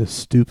getting into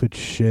stupid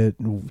shit,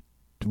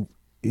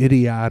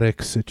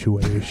 idiotic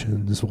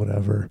situations,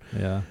 whatever.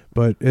 Yeah.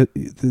 But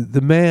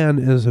the man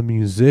as a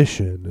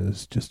musician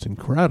is just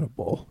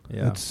incredible.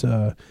 Yeah. It's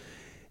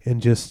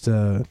and just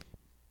the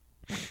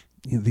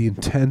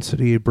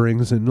intensity he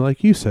brings, and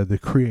like you said, the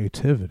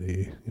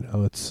creativity.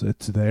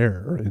 It's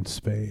there in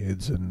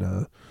spades,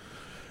 and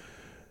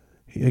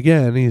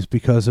again, he's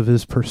because of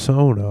his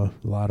persona.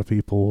 A lot of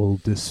people will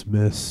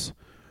dismiss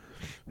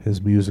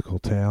his musical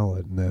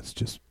talent, and that's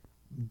just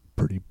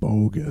pretty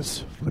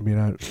bogus. I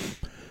mean,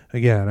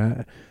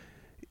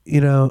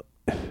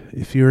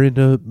 if you're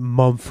into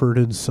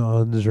Mumford &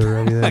 Sons or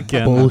any of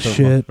that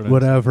bullshit,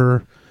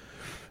 whatever,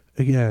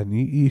 again,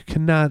 you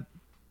cannot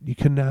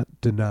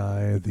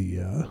deny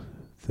the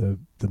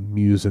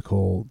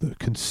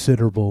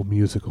considerable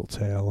musical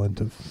talent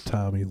of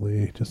Tommy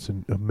Lee. Just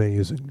an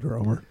amazing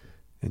drummer.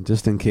 And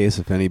just in case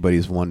if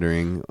anybody's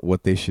wondering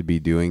what they should be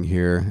doing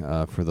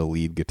here for the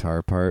lead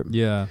guitar part,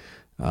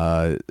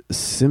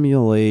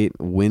 simulate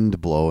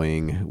wind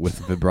blowing with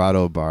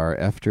vibrato bar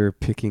after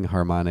picking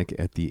harmonic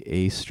at the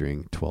A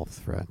string 12th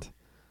fret.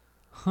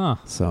 Huh.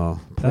 So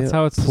that's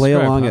how it's play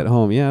along huh? at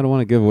home. Yeah, I don't want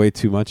to give away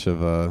too much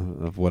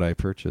of what I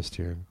purchased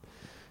here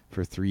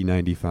for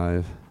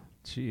 $3.95.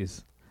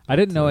 Jeez. I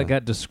didn't know it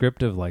got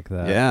descriptive like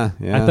that. Yeah.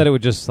 I thought it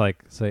would just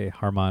like say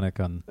harmonic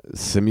on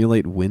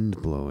simulate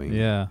wind blowing.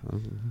 Yeah.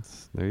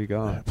 There you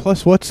go.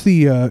 Plus, what's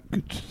the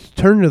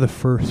turn to the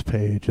first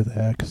page of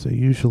that, because they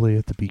usually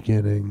at the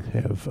beginning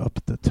have up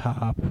at the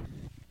top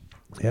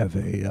have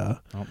a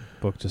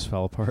book just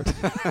fell apart.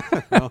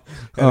 No,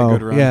 had a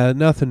good run. Yeah,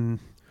 nothing.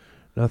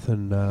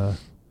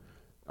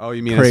 Oh,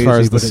 you mean crazy, as far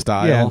as the but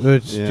style? Yeah,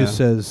 it just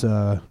says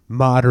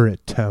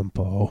moderate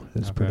tempo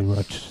is pretty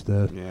much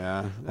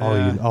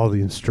all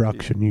the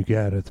instruction you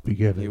get at the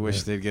beginning. You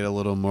wish they'd get a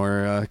little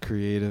more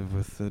creative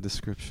with the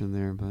description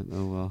there, but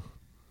oh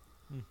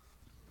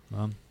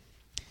well.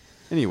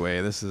 Anyway,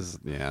 this is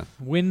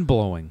wind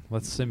blowing.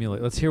 Let's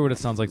simulate. Let's hear what it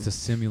sounds like to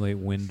simulate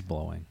wind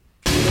blowing.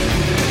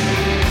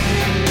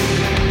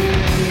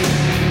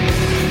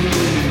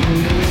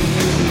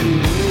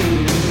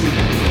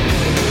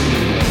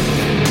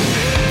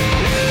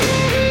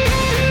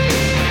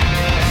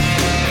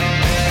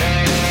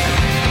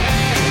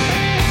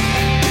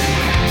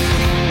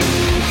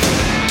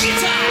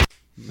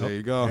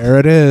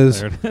 it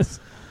is. There it is.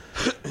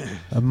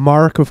 A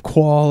mark of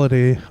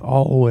quality,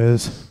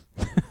 always.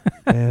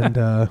 And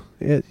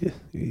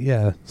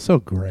so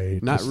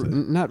great.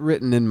 Not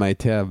written in my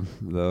tab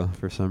though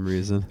for some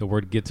reason. The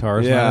word guitar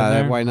is Yeah, not in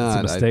there. why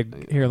not? It's a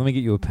mistake. Here, let me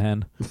get you a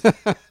pen.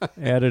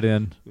 Add it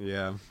in.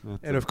 Yeah,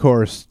 and of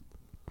course,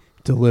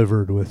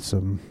 delivered with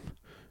some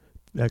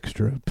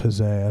extra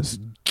pizzazz.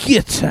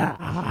 Guitar.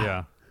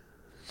 Yeah,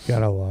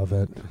 gotta love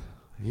it.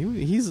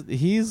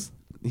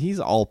 He's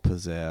all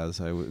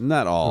pizzazz.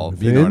 Not all,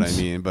 Vince? you know what I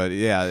mean. But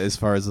yeah, as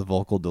far as the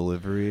vocal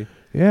delivery,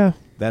 Yeah.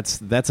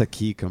 that's a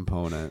key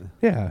component.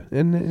 Yeah,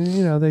 and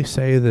they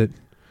say that,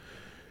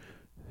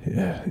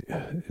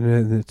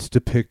 and it's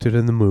depicted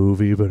in the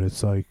movie, but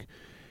it's like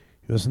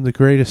he wasn't the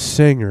greatest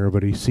singer,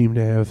 but he seemed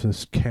to have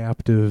this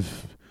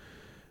captive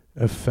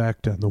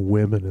effect on the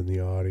women in the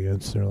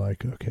audience. They're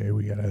like, okay,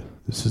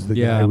 this is the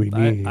guy we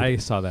need. I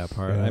saw that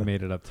part. Yeah. I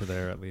made it up to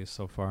there at least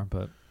so far,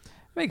 but it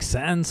makes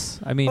sense.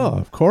 I mean,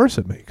 of course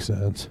it makes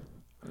sense.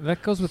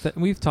 That goes with it.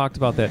 We've talked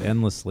about that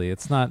endlessly.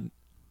 It's not,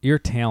 your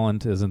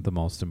talent isn't the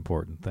most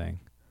important thing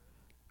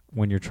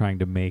when you're trying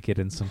to make it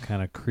in some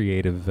kind of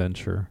creative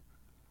venture.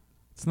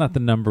 It's not the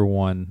number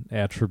one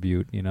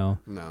attribute, No.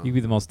 You can be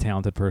the most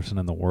talented person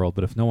in the world,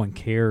 but if no one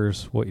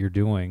cares what you're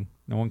doing,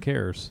 no one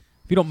cares.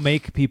 If you don't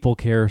make people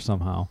care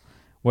somehow,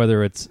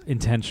 whether it's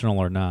intentional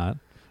or not.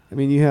 I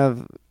mean, you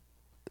have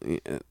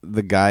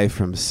the guy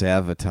from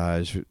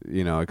Savatage,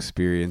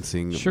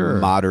 experiencing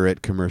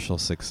moderate commercial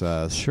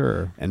success.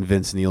 Sure. And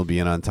Vince Neil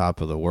being on top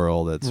of the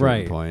world at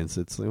certain points.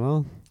 It's like,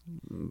 well,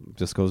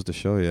 just goes to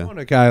show you.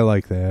 A guy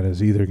like that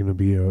is either going to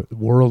be a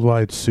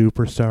worldwide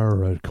superstar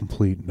or a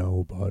complete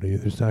nobody.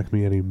 There's not going to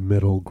be any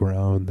middle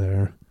ground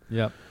there.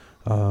 Yep.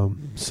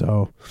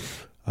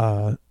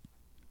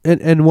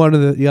 And one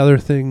of the other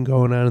thing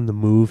going on in the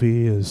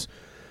movie is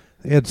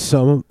they had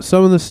some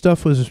of the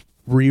stuff was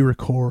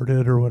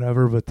re-recorded or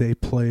whatever, but they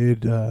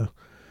played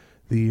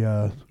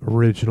the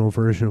original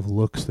version of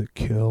 "Looks That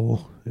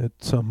Kill" at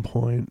some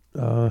point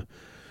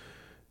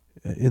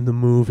in the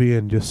movie,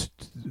 and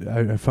just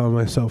I found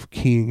myself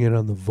keying in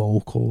on the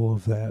vocal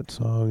of that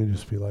song and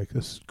just be like,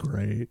 "This is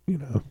great,"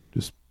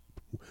 just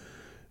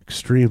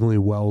extremely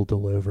well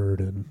delivered,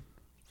 and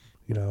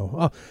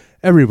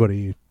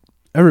everybody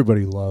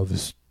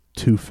loves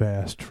 "Too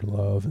Fast for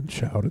Love" and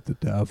 "Shout at the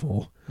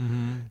Devil."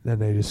 Mm-hmm. Then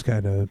they just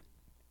kind of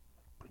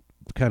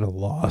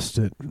lost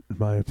it, in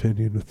my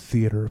opinion, with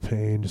Theater of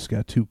Pain. Just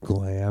got too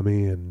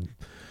glammy, and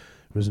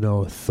there was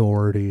no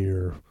authority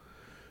or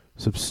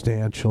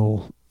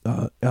substantial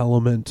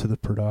element to the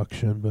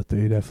production, but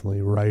they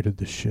definitely righted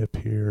the ship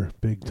here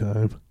big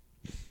time.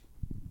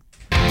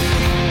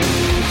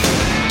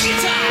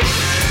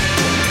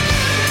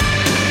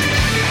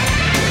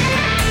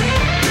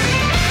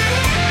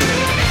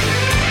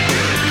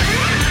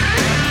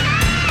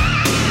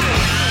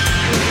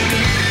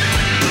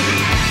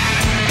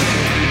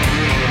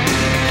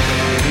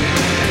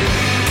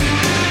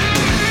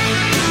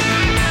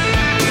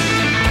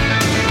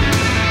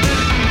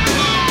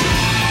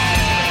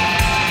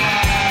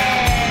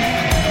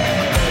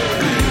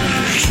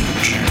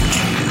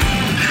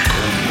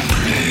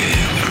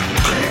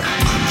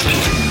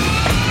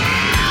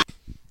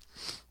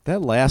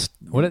 That last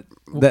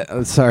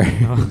sorry.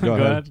 Go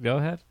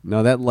ahead.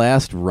 No, that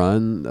last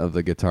run of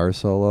the guitar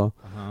solo.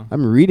 Uh-huh.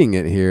 I'm reading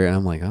it here, and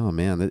I'm like, oh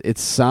man, it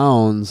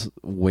sounds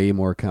way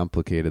more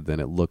complicated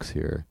than it looks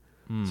here.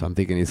 So I'm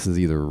thinking this is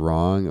either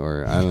wrong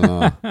or I don't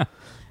know,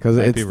 because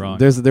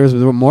there's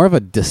more of a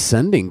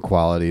descending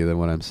quality than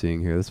what I'm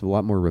seeing here. It's a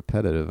lot more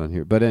repetitive on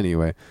here. But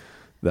anyway,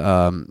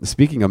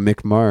 speaking of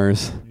Mick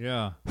Mars,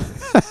 yeah,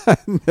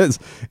 has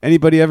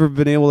anybody ever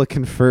been able to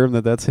confirm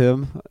that that's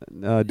him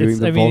doing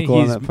the vocal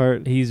on that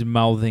part? He's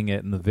mouthing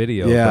it in the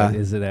video. Yeah, but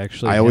is it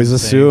actually? I always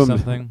assumed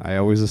something. I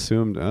always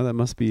assumed, oh, that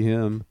must be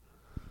him.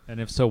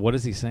 And if so, what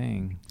is he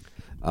saying?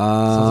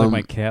 Sounds like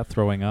my cat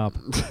throwing up.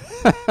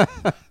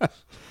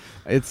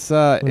 It's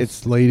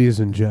ladies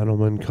and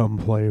gentlemen, come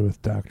play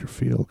with Dr.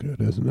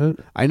 Feelgood, isn't it?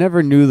 I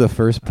never knew the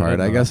first part.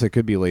 I guess it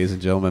could be ladies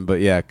and gentlemen, but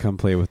yeah, come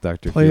play with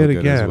Dr. Feelgood. Play it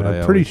again.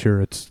 I'm pretty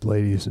sure it's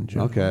ladies and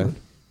gentlemen. Okay.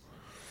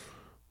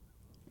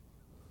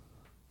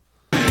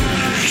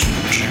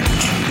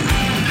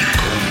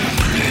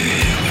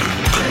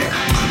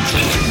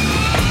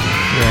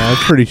 Yeah, I'm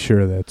pretty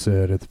sure that's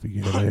it at the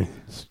beginning.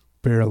 It's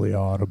barely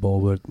audible,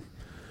 but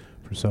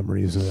for some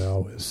reason I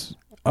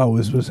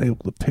always was able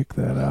to pick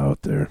that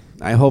out there.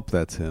 I hope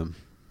that's him.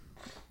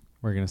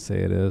 We're going to say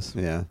it is.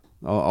 Yeah.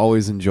 I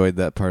always enjoyed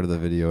that part of the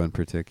video in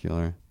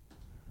particular.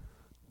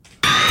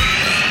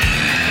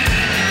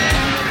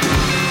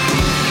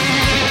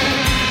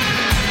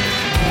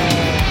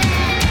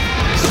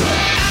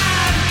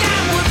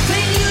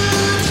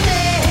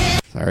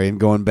 Sorry, and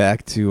going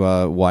back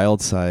to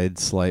Wild Side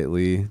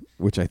slightly,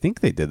 which I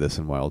think they did this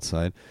in Wild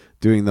Side,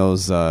 doing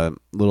those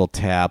little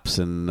taps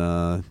and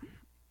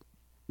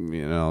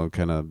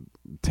kind of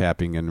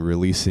tapping and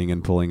releasing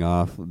and pulling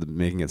off,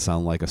 making it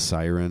sound like a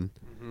siren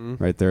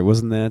right there.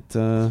 Wasn't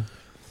that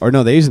Or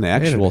no, they used an They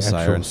had actual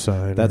siren.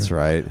 siren. That's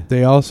right.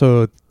 They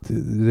also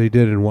they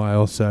did in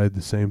Wildside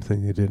the same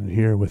thing they did in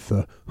here with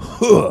the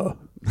huh.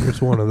 There's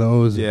one of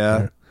those.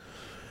 Yeah.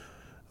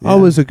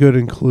 Always a good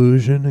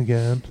inclusion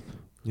again.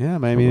 Yeah, I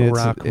From mean, a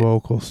rock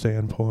vocal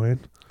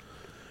standpoint.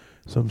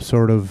 Some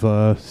sort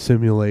of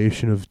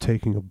simulation of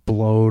taking a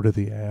blow to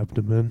the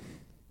abdomen.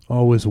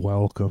 Always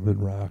welcome in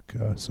rock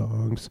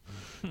songs.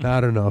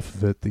 Not enough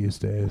of it these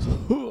days.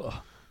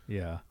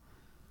 Yeah.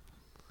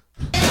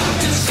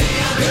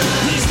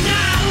 He's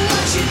not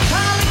what you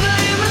call a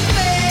glamour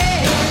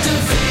thing. Dr.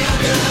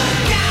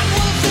 Feelgood. Got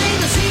one thing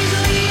that's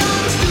easily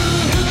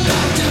understood.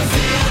 Dr.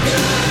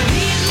 Feelgood.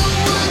 He's the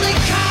one they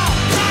call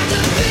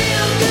Dr.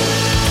 Feelgood.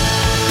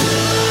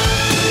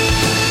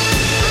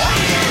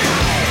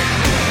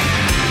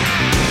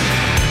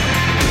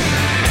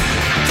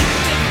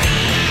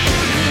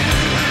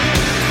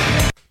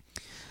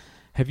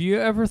 Have you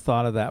ever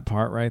thought of that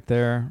part right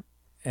there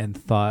and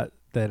thought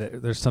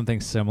that there's something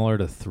similar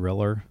to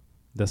Thriller,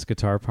 this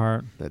guitar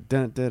part?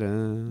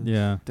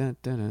 Yeah.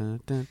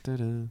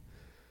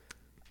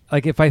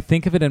 Like if I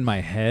think of it in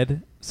my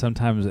head,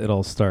 sometimes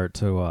it'll start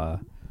to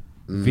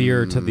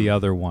veer to the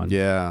other one.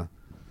 Yeah.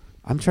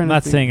 I'm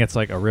not saying it's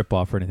like a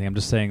ripoff or anything. I'm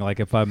just saying like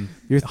if I'm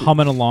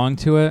humming along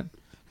to it.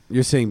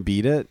 You're saying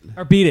Beat It?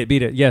 Or Beat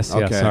It. Yes,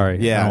 okay. Sorry.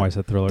 Yeah. I don't know why I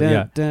said Thriller.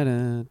 Yeah.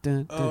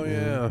 Oh,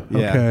 yeah.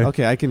 Yeah.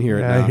 Okay, I can hear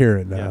it now. I hear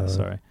it now. Yeah,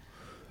 sorry.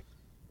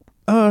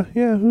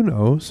 Yeah, who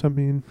knows? I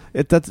mean,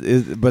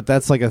 but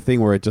that's like a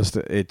thing where it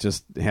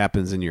just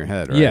happens in your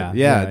head, right?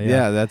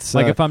 Yeah. That's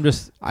like if I'm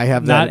just I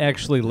have not that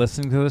actually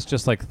listening to this,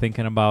 just like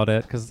thinking about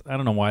it, because I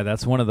don't know why.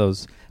 That's one of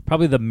those,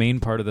 probably the main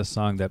part of the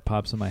song that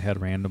pops in my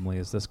head randomly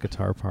is this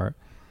guitar part,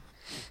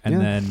 and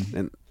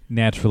then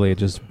naturally it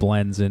just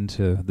blends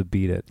into the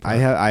Beat It part.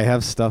 I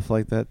have stuff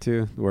like that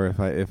too, where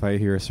if I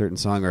hear a certain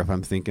song or if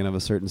I'm thinking of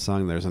a certain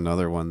song, there's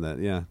another one that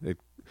it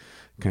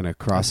kind of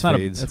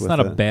crossfades. It's not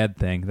a bad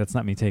thing. That's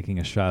not me taking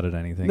a shot at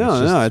anything.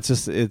 No,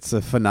 it's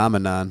a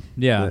phenomenon.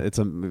 Yeah, it's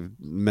a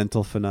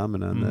mental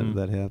phenomenon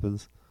that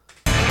happens.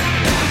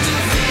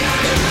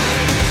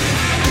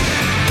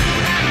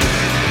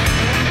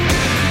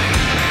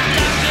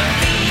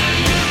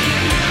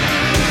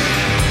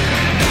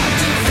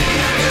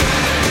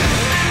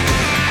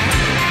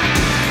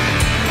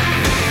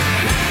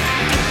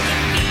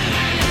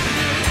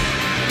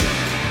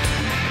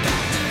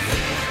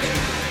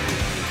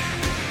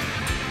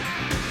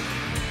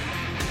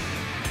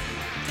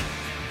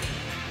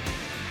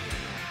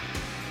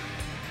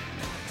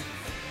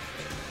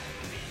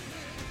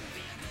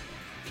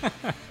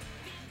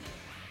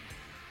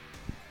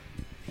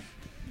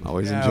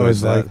 I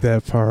always like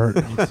that part.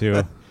 Me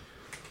too.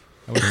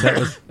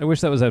 I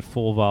wish that was at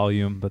full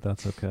volume, but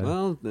that's okay.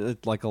 Well,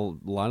 like a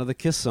lot of the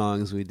Kiss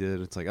songs we did,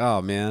 it's like,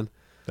 oh man,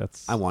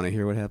 I want to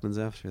hear what happens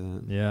after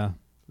that. Yeah,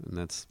 and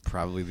that's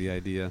probably the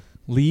idea.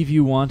 Leave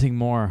you wanting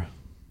more,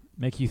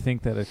 make you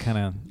think that it kind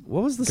of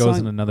goes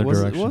in another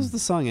direction. What was the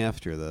song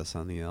after this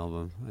on the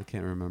album? I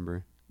can't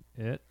remember.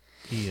 It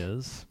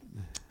is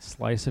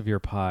Slice of Your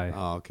Pie.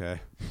 Oh,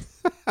 okay.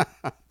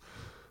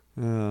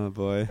 Oh,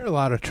 boy. There are a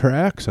lot of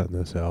tracks on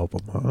this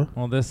album, huh?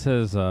 Well, this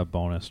is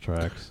bonus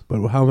tracks.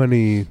 But how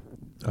many?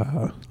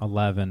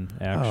 11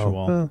 actual. Oh,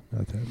 well,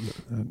 not that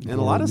and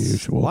a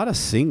lot of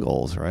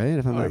singles, right?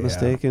 If I'm not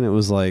mistaken, it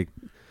was like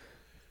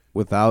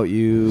Without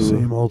You,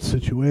 Same Old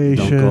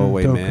Situation, Don't Go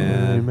Away Don't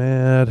Mad. Go Away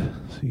Mad.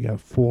 So you got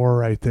 4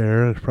 right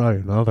there. There's probably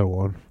another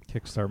one.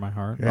 Kickstart My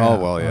Heart. Yeah. Oh,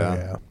 well,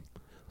 yeah.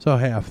 So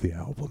half the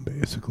album,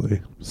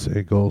 basically.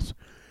 Singles.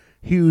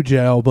 Huge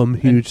album,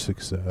 huge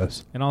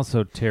success. And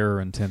also Terror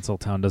in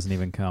Tinseltown doesn't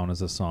even count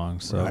as a song.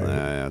 So Right.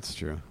 Yeah, that's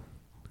true.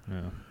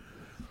 Yeah.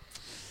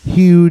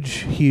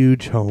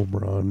 Huge home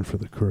run for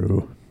the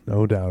Crew.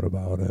 No doubt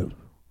about it.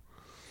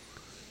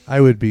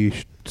 I would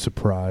be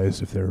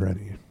surprised if there were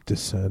any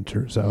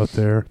dissenters out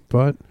there.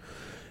 But,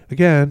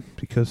 again,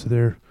 because of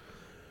their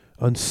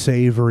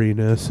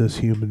unsavoriness as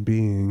human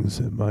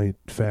beings, it might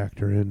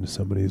factor into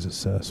somebody's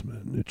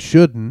assessment. It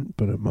shouldn't,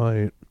 but it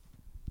might.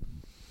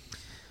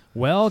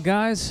 Well,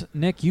 guys,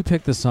 Nick, you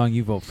pick the song.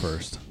 You vote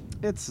first.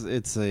 It's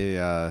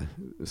a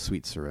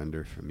Sweet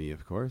Surrender for me,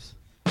 of course.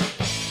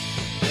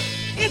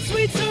 It's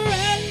Sweet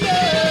Surrender.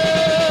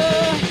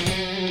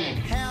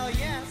 Hell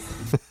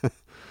yes.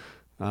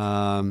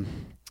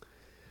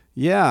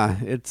 Yeah,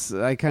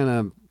 I kind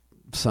of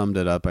summed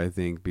it up, I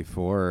think,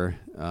 before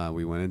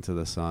we went into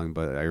the song,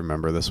 but I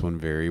remember this one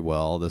very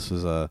well. This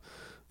was a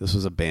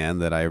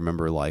band that I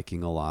remember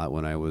liking a lot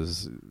when I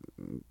was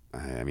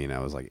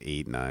like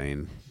 8,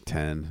 9,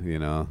 10,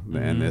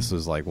 and this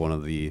was like one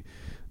of the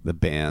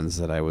bands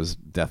that I was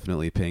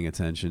definitely paying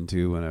attention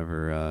to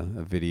whenever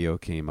a video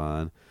came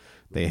on.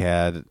 They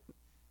had,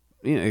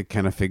 it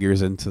kind of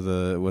figures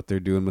into what they're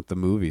doing with the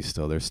movie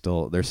still. They're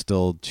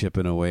still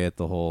chipping away at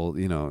the whole,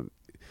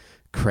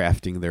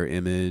 crafting their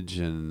image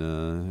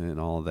and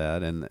all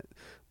that. And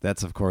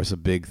that's, of course, a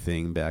big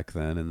thing back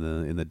then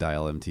in the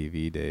Dial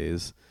MTV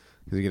days.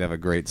 Because you could have a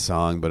great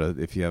song, but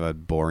if you have a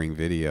boring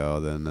video,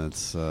 then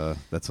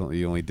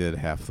you only did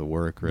half the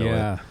work, really.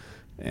 Yeah.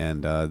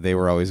 and they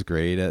were always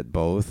great at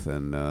both.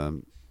 And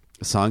the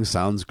song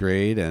sounds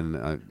great,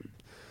 and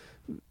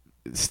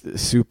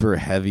super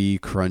heavy,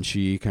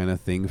 crunchy kind of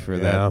thing for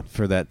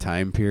that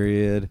time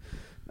period.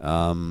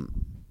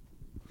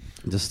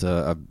 Just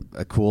a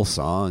cool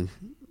song,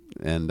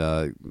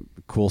 and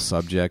cool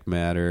subject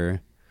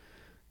matter.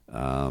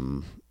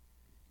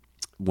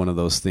 One of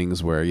those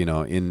things where,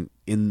 in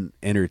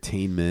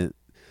entertainment,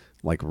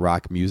 like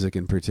rock music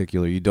in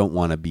particular, you don't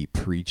want to be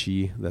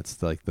preachy.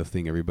 That's like the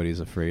thing everybody's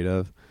afraid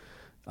of.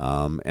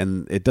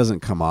 And it doesn't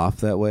come off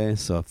that way.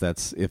 So if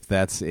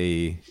that's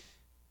a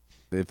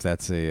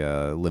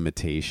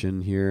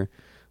limitation here,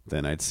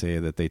 then I'd say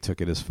that they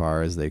took it as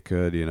far as they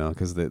could,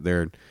 because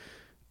they're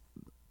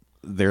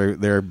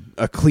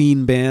a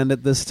clean band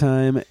at this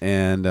time,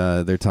 and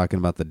they're talking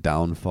about the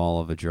downfall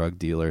of a drug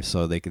dealer,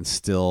 so they can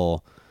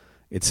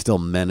it's still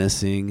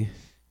menacing,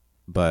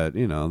 but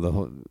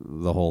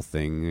the whole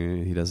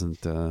thing, he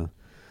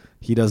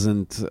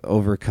doesn't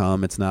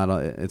overcome. It's not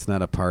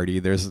a party.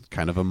 There's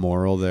kind of a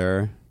moral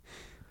there.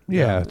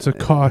 Yeah, it's a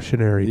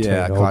cautionary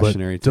tale,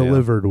 cautionary but tale.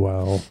 delivered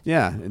well.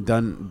 Yeah,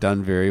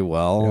 done very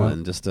well,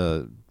 and just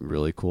a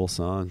really cool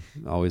song.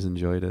 Always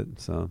enjoyed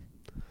it. So,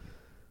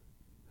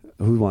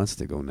 who wants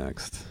to go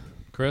next?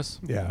 Chris?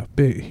 Yeah,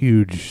 big,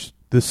 huge,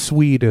 the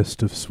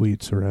sweetest of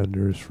sweet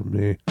surrenders for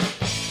me.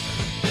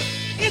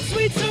 It's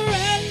sweet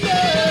surrender.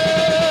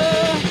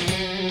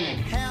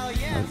 Hell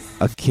yes.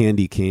 A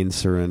candy cane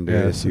surrender,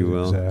 Yes, if you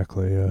will.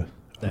 Exactly.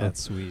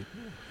 That's sweet.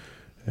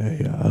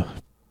 A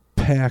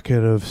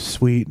packet of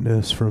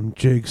sweetness from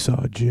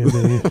Jigsaw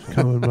Jimmy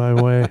coming my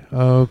way.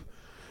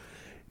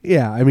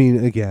 Yeah, I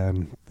mean,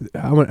 again,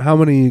 how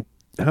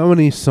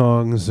many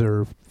songs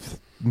or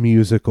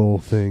musical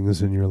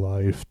things in your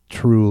life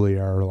truly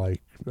are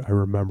like, I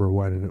remember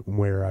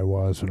where I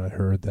was when I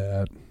heard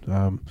that.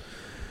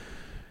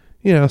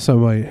 Some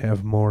might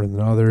have more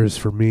than others.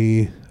 For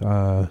me,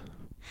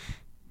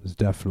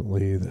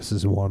 this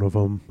is one of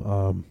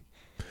them.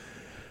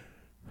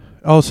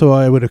 Also,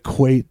 I would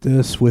equate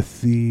this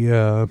with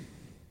the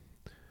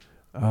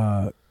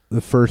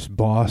first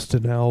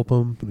Boston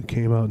album when it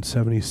came out in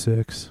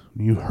 '76.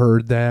 When you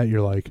heard that,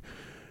 you're like,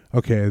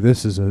 okay,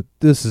 this is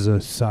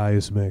a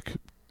seismic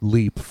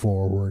leap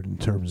forward in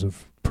terms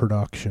of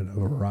production of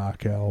a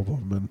rock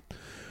album,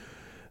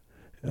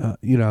 and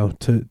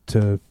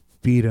to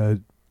beat a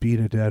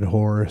dead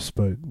horse,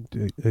 but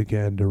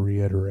again, to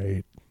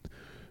reiterate,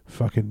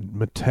 fucking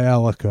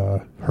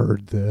Metallica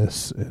heard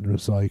this and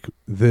was like,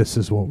 this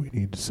is what we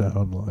need to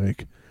sound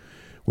like,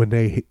 when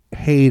they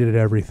hated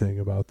everything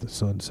about the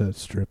Sunset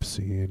Strip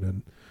scene.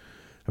 And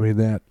I mean,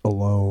 that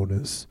alone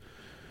is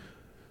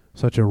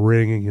such a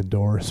ringing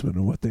endorsement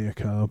of what they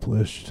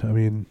accomplished. I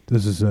mean,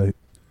 this is a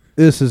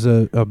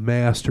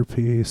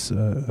masterpiece.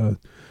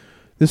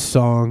 This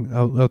song,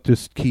 I'll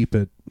just keep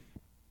it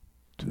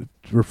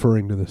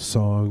referring to this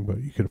song, but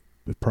you could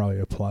probably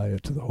apply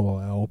it to the whole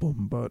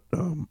album. But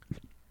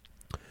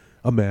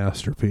a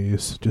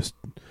masterpiece, just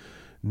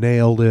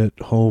nailed it,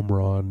 home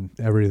run,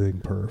 everything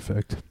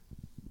perfect.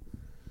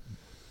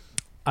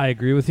 I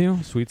agree with you.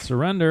 Sweet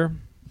surrender.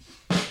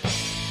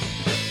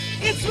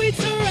 It's sweet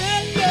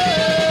surrender.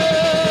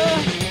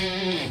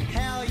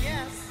 Hell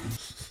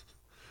yes.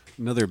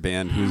 Another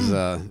band who's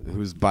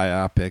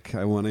biopic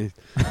I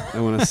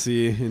want to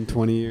see in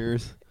 20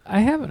 years. I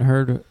haven't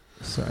heard.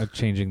 Sorry,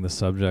 changing the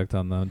subject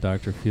on the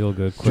Dr.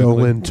 Feelgood quickly. Joe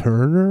Lynn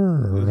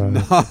Turner or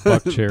No,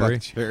 Buck Cherry?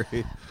 Buck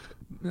Cherry.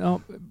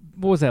 No,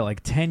 what was that,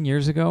 like 10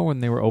 years ago when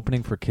they were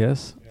opening for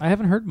Kiss? I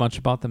haven't heard much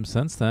about them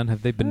since then.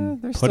 Have they been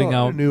putting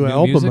out a new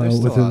album music?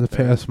 out within the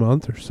past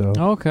month or so?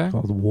 Oh, okay.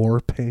 Called War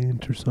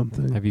Paint or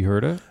something. Have you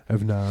heard it?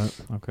 I've not.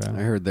 Okay.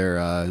 I heard their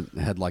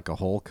Head Like a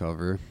Hole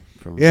cover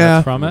from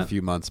from a it?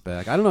 few months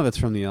back. I don't know if it's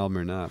from the album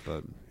or not,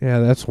 but Yeah,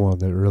 that's one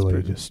that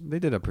really they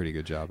did a pretty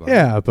good job.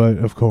 Yeah, but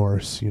of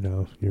course,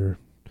 your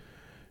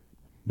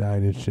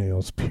 9 Inch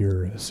Nails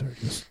purists are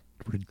just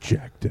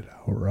reject it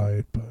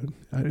outright. But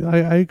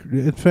I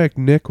in fact,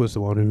 Nick was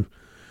the one who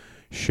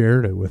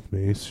shared it with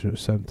me,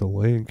 sent the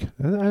link.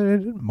 I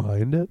didn't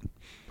mind it.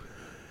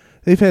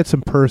 They've had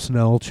some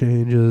personnel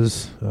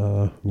changes,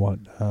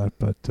 whatnot,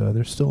 but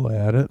they're still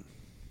at it.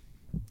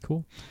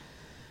 Cool.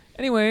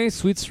 Anyway,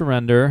 Sweet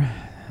Surrender.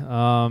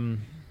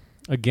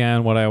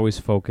 Again, what I always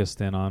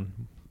focused in on.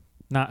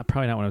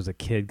 Probably not when I was a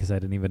kid, because I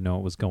didn't even know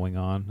what was going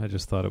on. I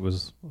just thought it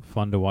was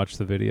fun to watch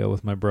the video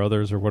with my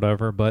brothers or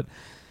whatever. But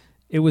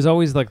it was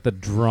always like the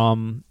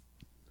drum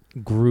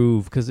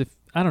groove, because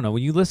I don't know,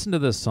 when you listen to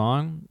this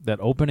song, that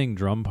opening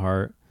drum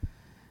part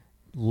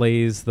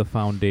lays the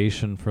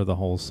foundation for the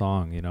whole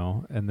song,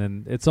 and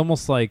then it's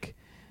almost like,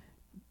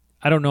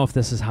 I don't know if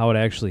this is how it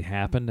actually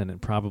happened, and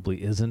it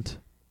probably isn't,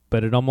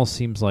 but it almost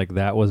seems like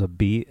that was a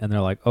beat, and they're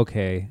like,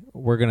 okay,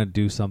 we're going to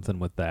do something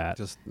with that.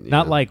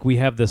 Not like we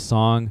have this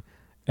song,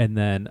 and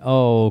then,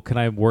 can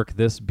I work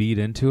this beat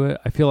into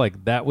it? I feel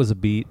like that was a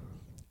beat,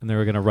 and they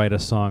were going to write a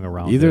song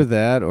around it. Either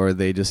that, or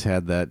they just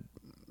had that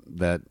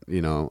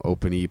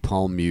open E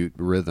palm mute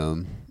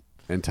rhythm,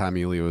 and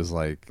Tommy Lee was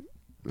like,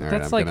 all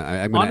right,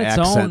 I'm gonna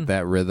accent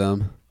that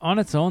rhythm. on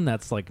its own,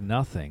 that's like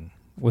nothing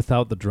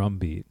without the drum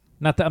beat.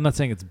 Not that I'm not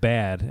saying it's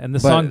bad, and the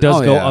song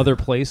does go other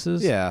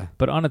places. Yeah,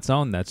 but on its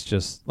own, that's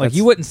just like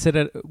you wouldn't sit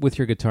with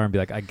your guitar and be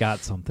like, "I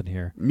got something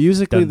here."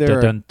 Musically, there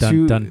are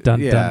two.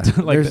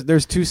 Like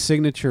there's two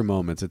signature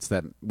moments. It's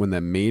that when that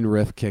main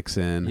riff kicks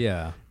in.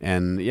 Yeah,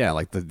 and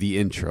like the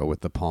intro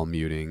with the palm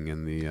muting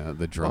and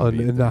the drum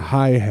beat. And the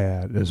hi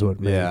hat is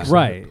what makes it.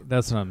 Right.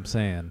 That's what I'm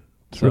saying.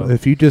 So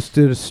if you just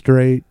did a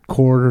straight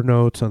quarter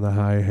notes on the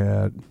hi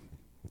hat.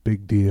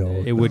 Big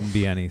deal. It wouldn't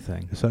be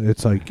anything.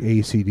 It's like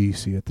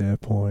AC/DC at that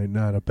point.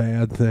 Not a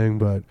bad thing,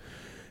 but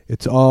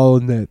it's all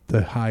in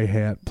the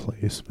hi-hat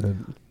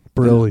placement.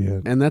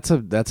 Brilliant. And that's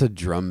a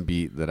drum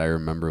beat that I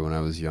remember when I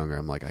was younger.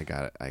 I'm like,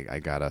 I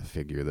gotta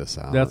figure this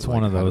out. That's like,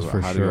 one of those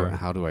for sure.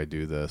 How do I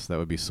do this? That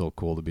would be so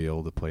cool to be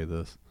able to play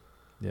this.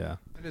 Yeah.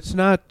 And it's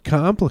not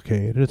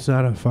complicated. It's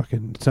not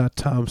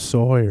Tom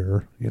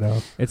Sawyer, you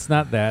know. It's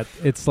not that.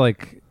 It's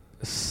like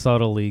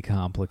subtly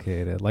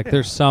complicated. Like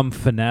there's some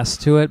finesse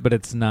to it, but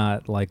it's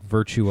not like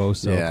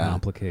virtuoso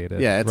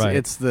complicated. Yeah,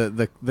 it's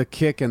the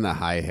kick and the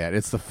hi-hat.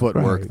 It's the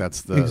footwork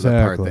that's the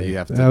part that you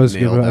have to nail down. I was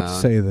about to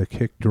say the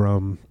kick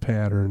drum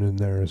pattern in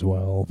there as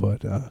well,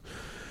 but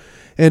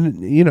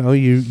and you know,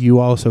 you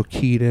also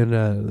keyed in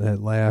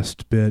that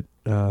last bit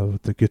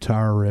with the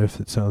guitar riff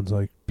that sounds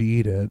like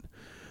Beat It.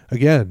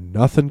 Again,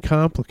 nothing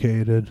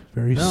complicated,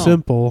 very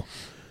simple,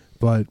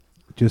 but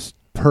just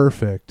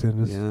perfect.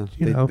 And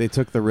they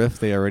took the riff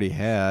they already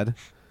had,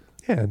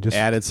 and just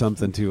added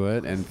something to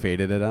it and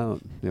faded it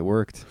out. It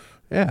worked.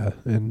 Yeah,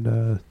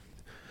 and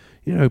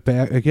you know,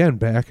 back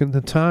in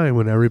the time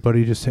when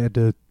everybody just had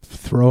to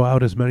throw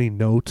out as many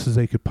notes as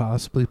they could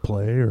possibly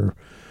play, or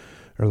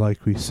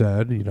like we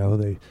said, you know,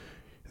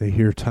 they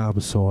hear Tom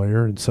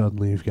Sawyer and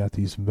suddenly you've got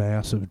these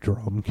massive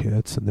drum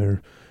kits and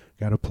they're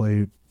got to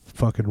play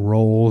fucking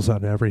rolls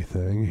on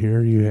everything.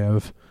 Here you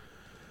have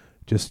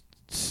just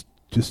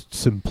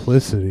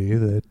simplicity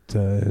that,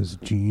 as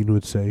Gene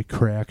would say,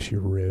 cracks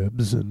your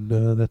ribs, and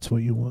that's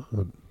what you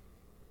want.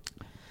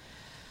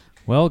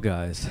 Well,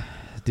 guys,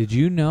 did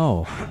you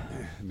know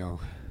no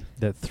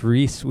that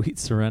 3 Sweet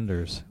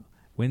Surrenders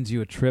wins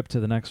you a trip to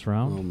the next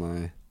round? Oh,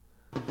 my.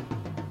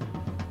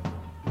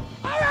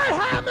 All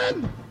right,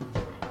 Hammond,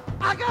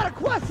 I got a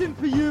question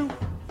for you.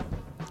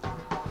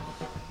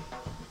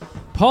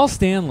 Paul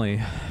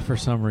Stanley, for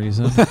some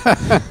reason,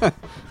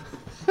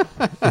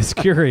 is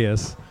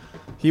curious.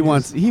 He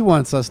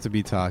wants us to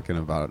be talking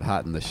about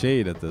Hot in the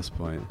Shade at this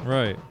point.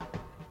 Right.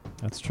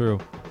 That's true.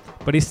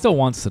 But he still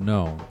wants to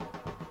know,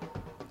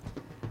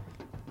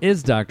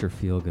 is Dr.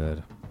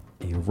 Feelgood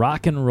a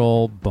rock and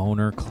roll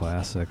boner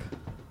classic?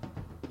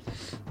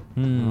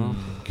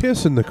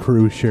 Kiss and the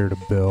Crew shared a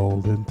bill,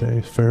 didn't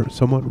they?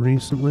 Somewhat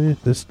recently,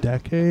 this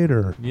decade,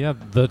 or yeah,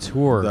 the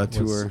tour.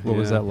 What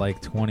was that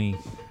like?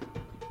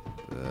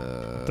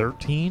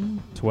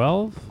 2013,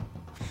 12,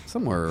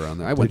 somewhere around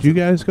there. Did you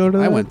guys go to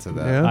that? I went to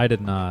that. Yeah? I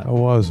did not. How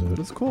was it? It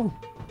was cool.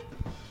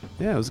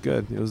 Yeah, it was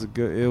good.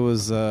 It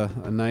was a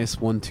nice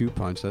 1-2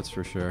 punch. That's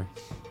for sure.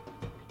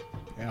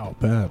 Yeah, I'll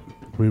bet.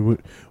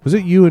 Was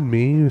it you and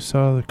me who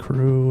saw the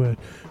Crew?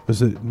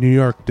 Was it New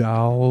York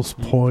Dolls,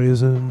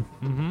 Poison?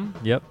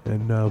 Mm-hmm. Yep.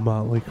 And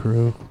Motley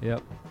Crue?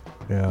 Yep.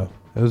 Yeah,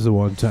 that was the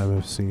one time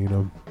I've seen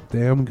them.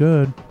 Damn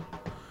good.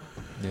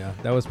 Yeah,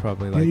 that was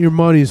probably like get your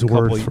money's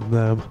worth from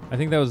them. I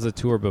think that was the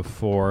tour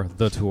before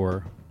the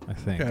tour, I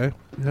think. Okay.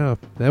 Yeah,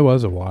 that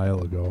was a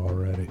while ago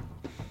already.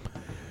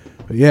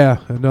 But yeah,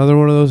 another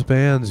one of those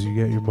bands you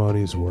get your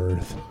money's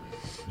worth.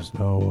 There's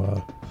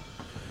no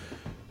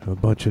a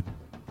bunch of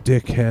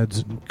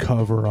dickheads in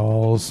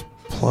coveralls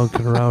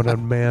plunking around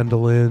on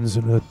mandolins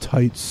in a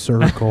tight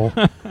circle.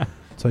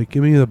 It's like,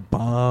 give me the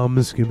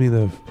bombs, give me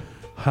the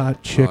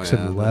hot chicks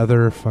in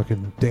leather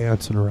fucking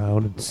dancing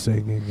around and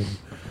singing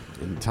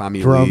and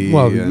Tommy drum, Lee.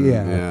 well,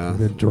 and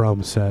the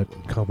drum set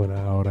coming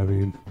out. I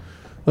mean,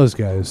 those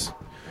guys,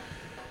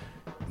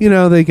 you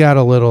know, they got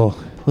a little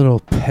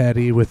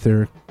petty with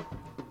their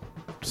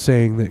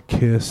saying that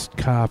Kiss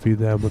copied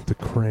them with the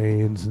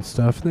cranes and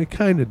stuff, and they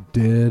kind of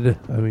did.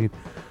 I mean,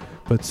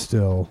 but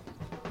still,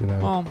 you know.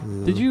 Well,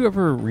 did you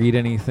ever read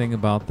anything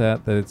about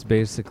that? That it's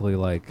basically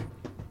like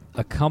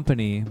a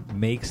company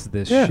makes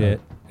this shit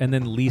and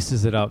then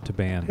leases it out to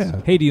bands.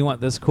 Yeah. Hey, do you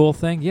want this cool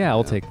thing? Yeah,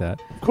 I'll take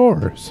that. Of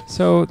course.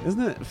 So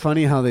isn't it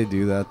funny how they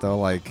do that though?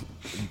 Like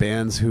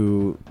bands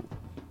who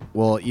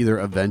will either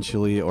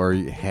eventually or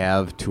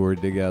have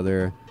toured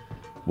together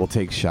will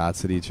take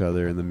shots at each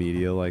other in the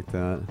media like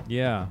that.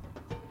 Yeah.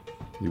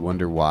 You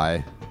wonder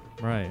why.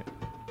 Right.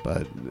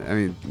 But, I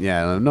mean,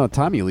 yeah, no,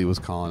 Tommy Lee was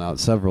calling out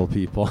several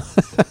people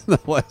the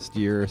last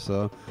year or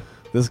so.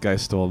 This guy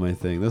stole my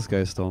thing. This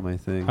guy stole my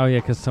thing. Oh, yeah,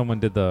 because someone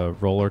did the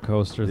roller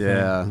coaster thing.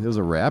 Yeah, it was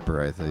a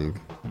rapper, I think.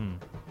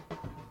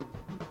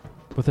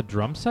 With a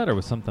drum set or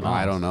with something else?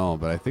 I don't know,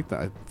 but I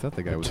thought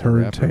the guy was a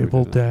rapper.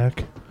 Turntable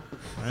deck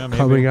yeah,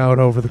 coming out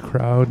over the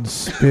crowd and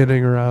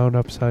spinning around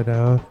upside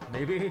down.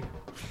 Maybe.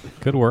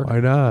 Could work. Why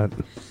not?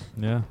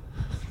 Yeah.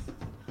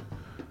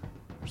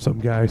 Some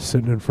guy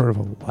sitting in front of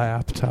a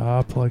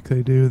laptop like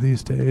they do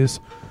these days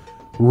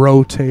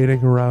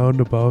rotating around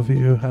above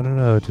you. I don't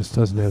know. It just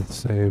doesn't have the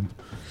same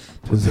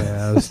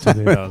pizzazz to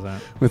me.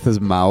 With his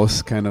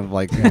mouse kind of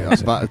like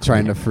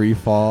trying to free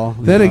fall.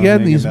 Then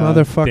again, these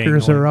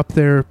motherfuckers are up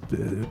there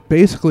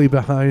basically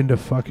behind a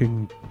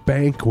fucking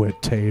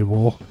banquet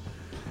table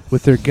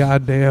with their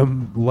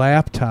goddamn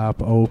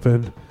laptop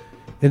open,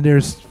 and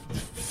there's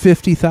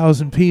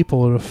 50,000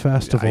 people at a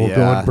festival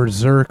going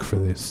berserk for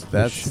this.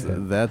 That's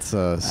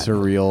a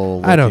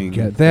surreal. I don't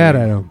get that.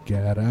 I don't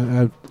get.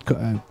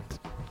 I'm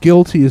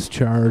guilty as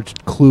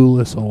charged.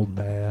 Clueless old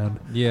man.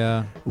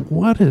 Yeah.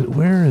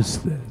 Where is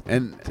the?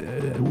 And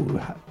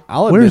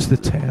where's the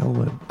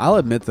talent? I'll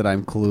admit that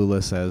I'm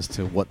clueless as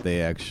to what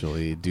they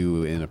actually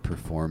do in a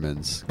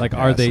performance. Like,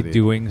 capacity. are they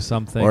doing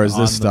something? Or is this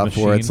on stuff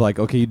the where it's machine? like,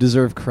 okay, you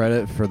deserve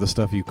credit for the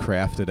stuff you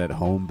crafted at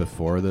home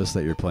before this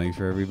that you're playing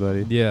for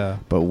everybody? Yeah.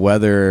 But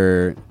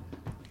whether...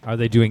 Are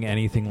they doing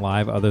anything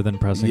live other than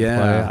pressing play?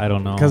 I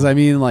don't know. Because, I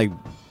mean, like,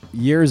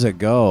 years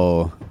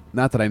ago,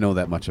 not that I know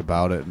that much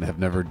about it and have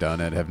never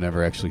done it, have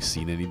never actually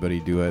seen anybody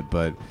do it,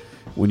 but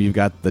when you've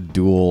got the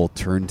dual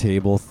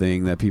turntable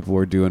thing that people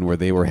were doing where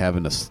they were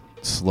having to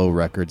slow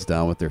records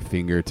down with their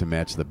finger to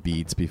match the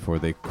beats before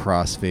they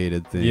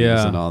cross-faded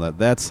things and all that.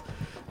 That's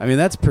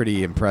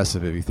pretty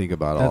impressive if you think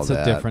about all that.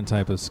 That's a different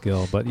type of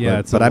skill, but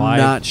yeah, but I'm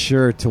not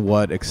sure to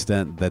what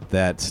extent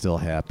that still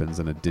happens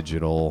in a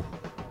digital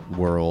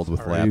world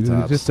with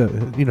laptops. Just a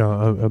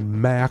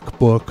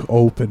MacBook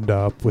opened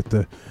up with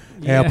the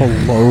Apple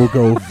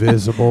logo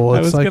visible.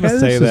 It's like, gonna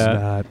say this that.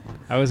 is not.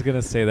 I was going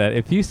to say that.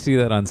 If you see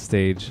that on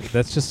stage,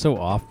 that's just so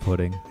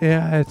off-putting.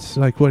 Yeah, it's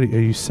like, what are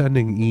you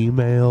sending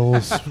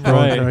emails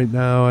right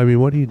now? I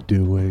mean, what are you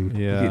doing?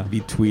 Yeah. He'd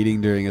be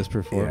tweeting during his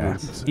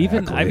performance. Yeah,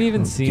 exactly. I've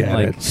even seen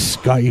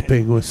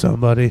Skyping with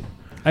somebody.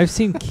 I've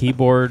seen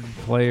keyboard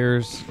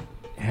players.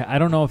 I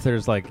don't know if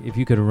there's if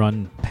you could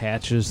run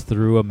patches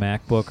through a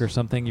MacBook or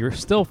something. You're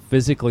still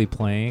physically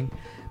playing.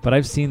 But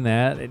I've seen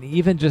that, and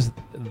even just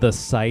the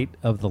sight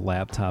of the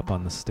laptop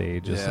on the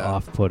stage is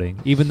off-putting.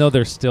 Even though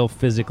they're still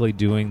physically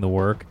doing the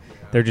work,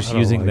 they're just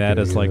using that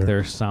as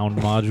their sound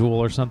module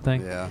or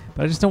something. Yeah.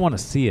 But I just don't want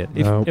to see it.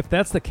 If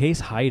that's the case,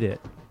 hide it.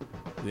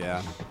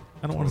 Yeah.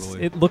 I don't want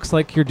to. It looks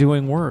like you're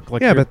doing work.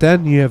 But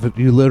then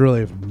you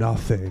literally have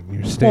nothing.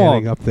 You're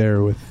standing up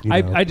there with.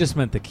 I just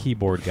meant the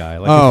keyboard guy.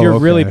 If you're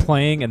really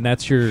playing and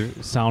that's your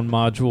sound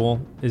module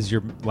is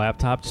your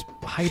laptop, just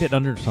hide it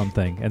under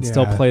something and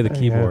still play the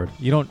keyboard.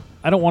 You don't.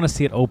 I don't want to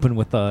see it open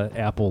with the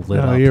Apple lid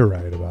up. No, you're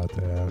right about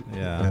that.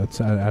 Yeah,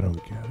 I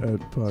don't get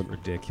it. But it's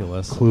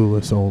ridiculous.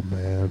 Clueless old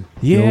man.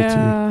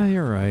 Yeah, Guilty.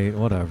 you're right.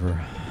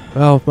 Whatever.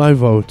 Well, my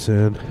vote's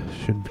in.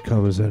 Shouldn't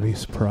come as any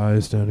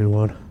surprise to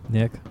anyone.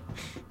 Nick.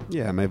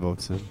 Yeah, my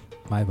vote's in.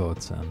 My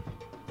vote's in.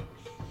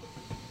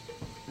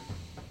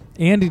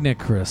 Andy, Nick,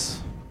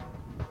 Chris.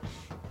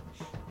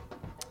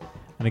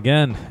 And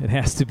again, it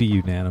has to be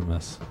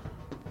unanimous.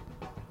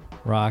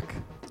 Rock,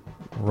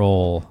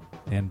 roll,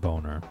 and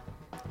boner.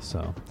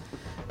 So,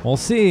 we'll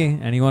see.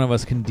 Any one of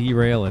us can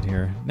derail it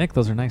here. Nick,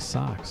 those are nice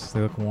socks.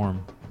 They look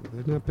warm.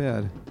 They're not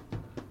bad.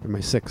 They're my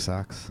sick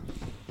socks.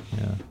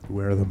 Yeah.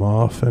 Wear them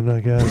often,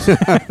 I guess.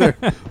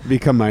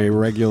 Become my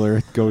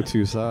regular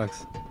go-to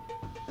socks.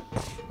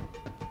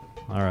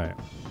 All right.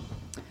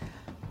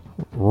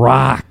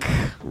 Rock.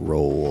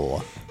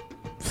 Roll.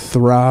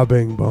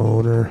 Throbbing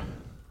boner.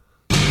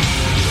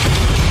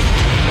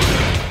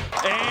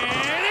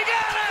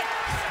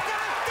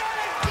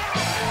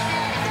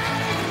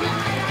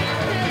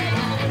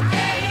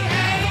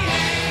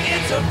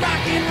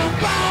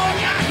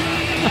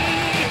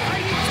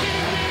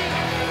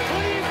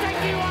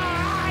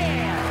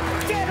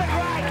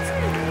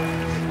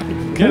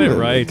 Get it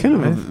right.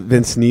 Kind of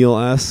Vince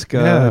Neil-esque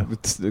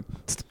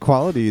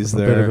qualities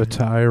there. A bit of a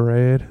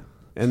tirade.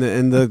 And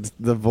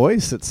the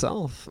voice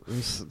itself,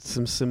 there's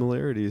some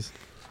similarities.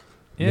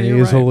 Yeah,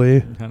 nasally.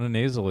 Right. Kind of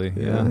nasally.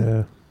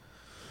 Yeah.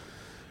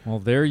 Well,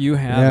 there you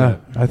have it.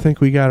 Yeah, I think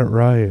we got it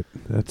right.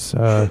 That's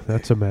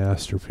a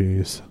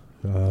masterpiece.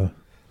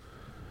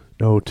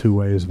 No two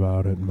ways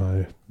about it,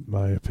 in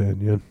my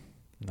opinion.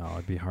 No,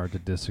 it'd be hard to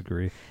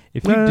disagree.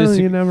 If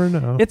you never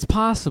know. It's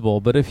possible,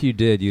 but if you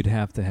did, you'd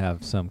have to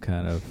have some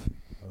kind of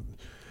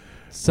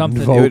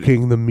something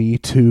invoking the Me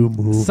Too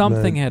movement.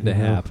 Something had to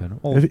happen.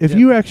 Well, if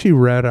you actually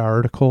read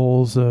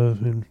articles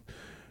and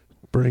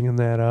bringing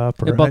that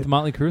up, about the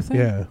Motley Crue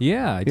thing,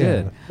 yeah, I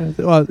did.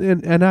 Well,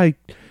 and I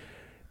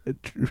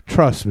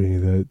trust me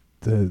that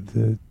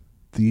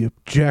the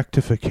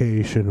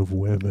objectification of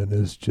women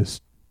is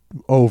just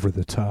over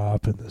the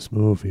top in this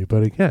movie.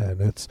 But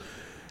again,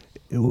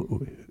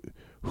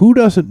 who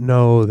doesn't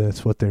know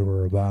that's what they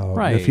were about?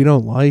 Right. If you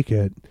don't like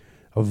it,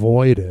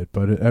 avoid it.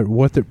 But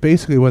what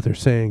they're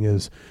saying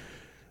is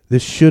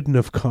this shouldn't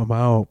have come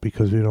out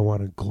because we don't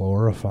want to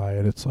glorify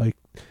it. It's like,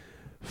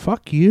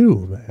 fuck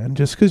you, man.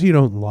 Just because you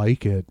don't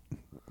like it,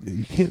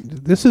 you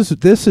can't. This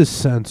is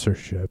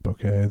censorship.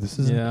 Okay, this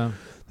is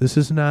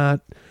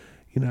not,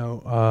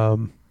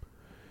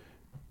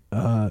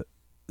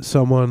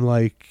 someone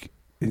like,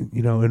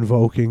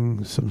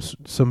 invoking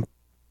some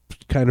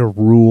kind of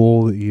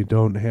rule that you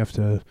don't have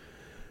to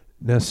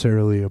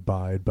necessarily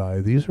abide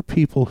by. These are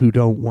people who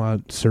don't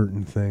want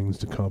certain things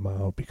to come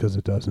out because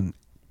it doesn't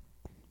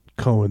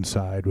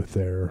coincide with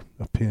their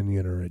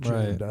opinion or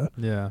agenda.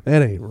 Right. Yeah.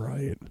 That ain't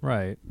right.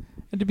 Right.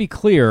 And to be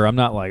clear, I'm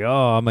not like,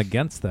 oh, I'm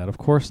against that. Of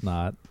course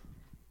not.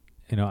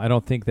 You know, I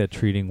don't think that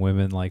treating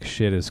women like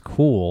shit is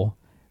cool.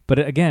 But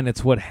again,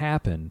 it's what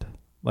happened.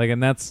 Like,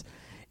 and that's,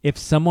 if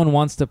someone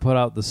wants to put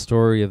out the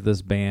story of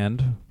this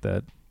band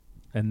that,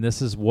 and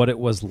this is what it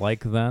was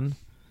like then,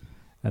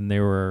 and they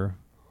were,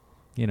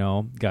 you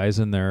know, guys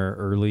in their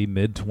early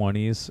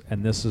mid-20s,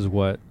 and this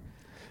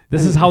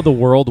is how the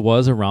world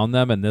was around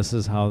them, and this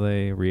is how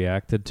they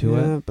reacted to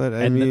it. Yeah, but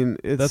I mean,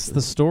 that's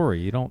the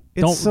story. You don't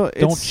it's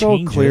change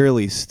so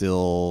clearly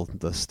still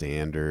the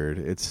standard.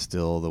 It's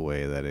still the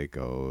way that it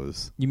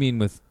goes. You mean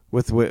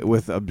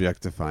with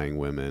objectifying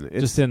women?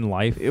 It's, just in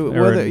life,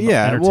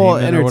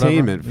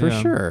 entertainment for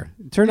sure.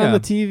 Turn on the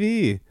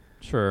TV.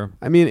 Sure.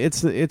 I mean,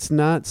 it's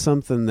not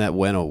something that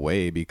went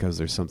away because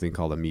there's something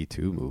called a Me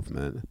Too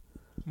movement.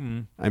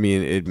 I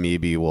mean, it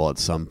maybe will at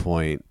some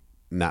point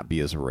not be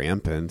as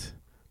rampant,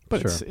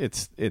 but sure.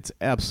 it's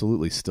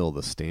absolutely still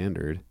the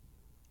standard.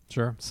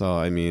 Sure. So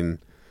I mean,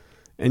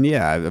 and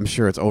yeah, I'm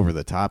sure it's over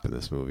the top in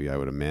this movie. I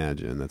would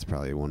imagine that's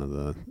probably one of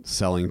the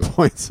selling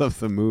points of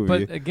the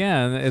movie. But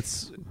again,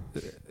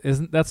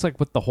 that's like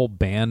what the whole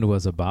band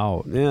was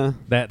about. Yeah,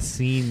 that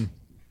scene.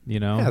 You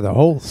know? Yeah, the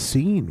whole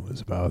scene was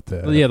about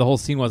that. Well, yeah, the whole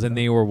scene was, and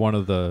they were one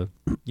of the,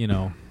 you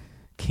know,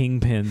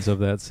 kingpins of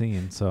that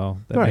scene. So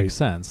that makes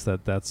sense.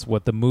 That's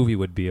what the movie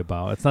would be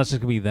about. It's not just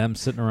going to be them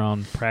sitting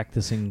around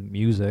practicing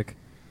music.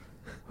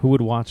 Who would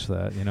watch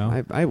that, you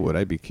know? I would.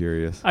 I'd be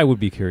curious. I would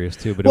be curious,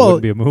 too, but it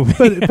wouldn't be a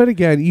movie. but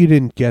again, you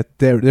didn't get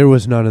there. There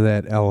was none of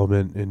that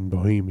element in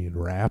Bohemian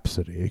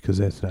Rhapsody because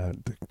that's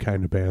not the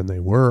kind of band they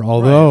were.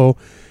 Although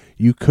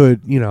you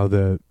could, you know,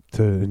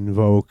 to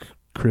invoke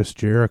Chris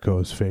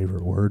Jericho's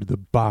favorite word, the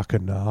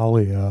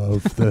bacchanalia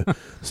of the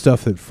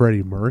stuff that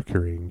Freddie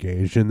Mercury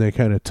engaged in. They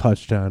kind of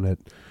touched on it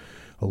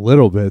a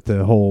little bit.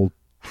 The whole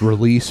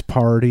release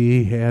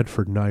party he had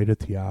for Night at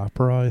the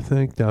Opera, I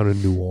think, down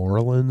in New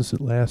Orleans.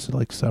 It lasted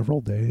like several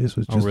days. It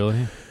was just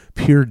really?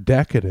 Pure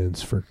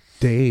decadence for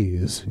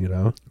days, you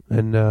know.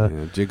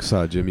 And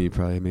Jigsaw Jimmy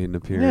probably made an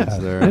appearance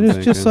there. And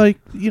it's just like,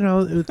 you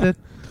know, that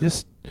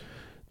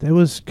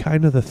was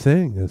kind of the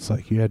thing. It's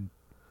like you had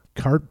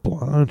carte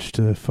blanche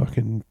to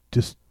fucking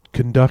just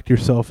conduct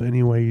yourself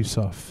any way you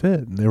saw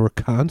fit, and there were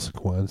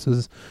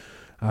consequences,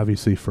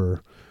 obviously,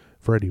 for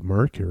Freddie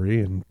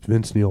Mercury, and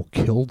Vince Neil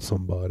killed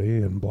somebody,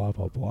 and blah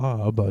blah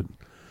blah. But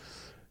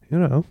you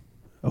know,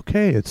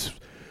 okay, it's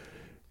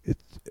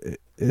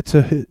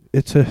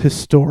a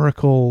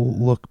historical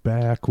look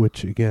back,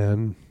 which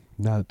again,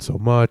 not so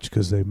much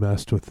because they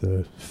messed with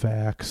the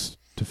facts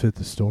to fit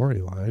the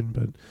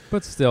storyline,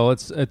 but still,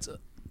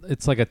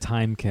 it's like a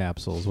time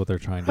capsule is what they're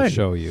trying to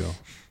show you.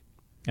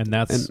 And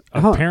that's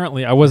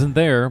apparently, I wasn't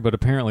there, but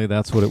apparently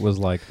that's what it was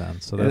like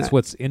then. So that's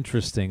what's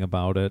interesting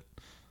about it.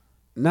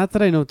 Not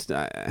that I know.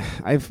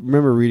 I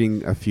remember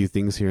reading a few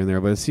things here and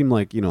there, but it seemed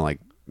like, you know, like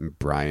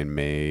Brian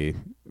May,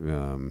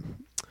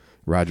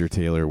 Roger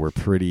Taylor were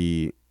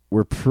pretty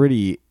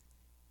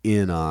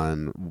in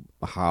on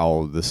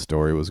how the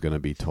story was going to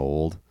be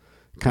told.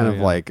 Kind of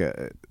like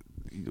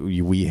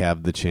we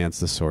have the chance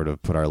to sort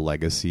of put our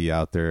legacy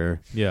out there.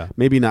 Yeah.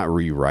 Maybe not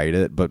rewrite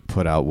it, but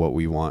put out what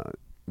we want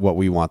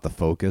the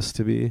focus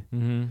to be.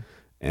 Mm-hmm.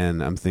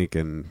 And I'm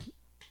thinking,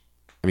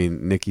 I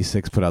mean, Nikki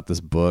Sixx put out this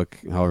book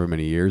however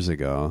many years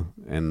ago,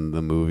 and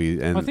the movie.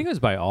 And I think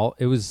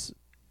it was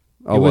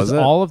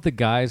all of the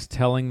guys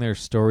telling their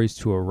stories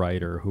to a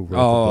writer who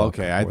wrote the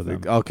book for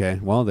them. Okay.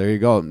 Well, there you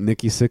go.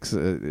 Nikki Sixx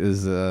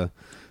is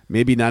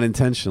maybe not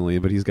intentionally,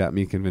 but he's got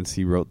me convinced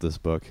he wrote this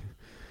book.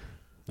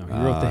 No, he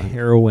wrote the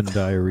Heroin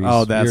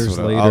Diaries. Years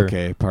later.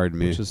 Okay, pardon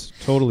me. Which is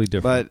totally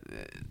different. But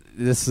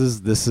this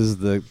is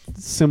the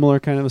similar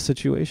kind of a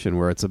situation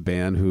where it's a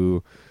band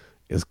who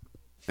is,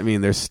 I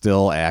mean, they're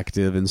still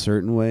active in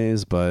certain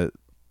ways, but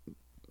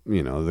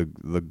you know,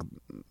 the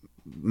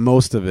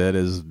most of it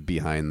is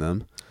behind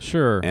them.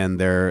 Sure.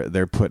 And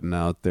they're putting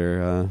out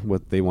their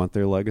what they want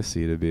their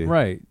legacy to be.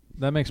 Right.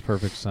 That makes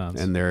perfect sense.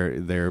 And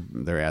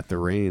they're at the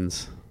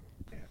reins.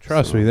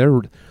 Trust me,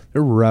 they're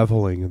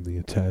reveling in the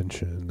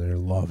attention. They're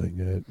loving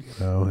it,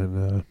 you know.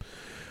 And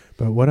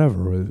but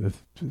whatever,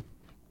 if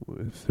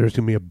there's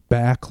gonna be a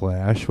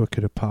backlash, what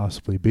could it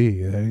possibly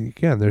be?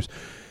 Again,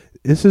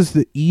 this is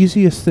the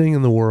easiest thing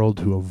in the world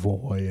to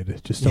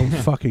avoid. Just don't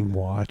fucking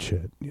watch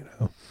it, you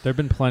know. There've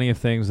been plenty of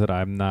things that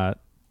I'm not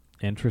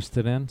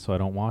interested in, so I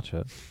don't watch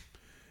it.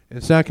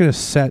 It's not going to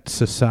set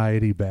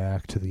society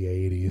back to the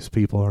 80s.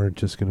 People aren't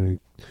just going to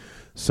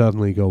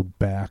suddenly go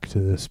back to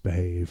this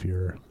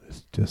behavior.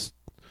 It's just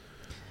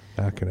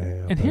not going to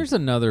happen. And here's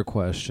another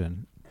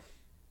question.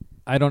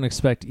 I don't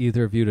expect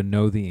either of you to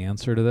know the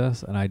answer to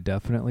this, and I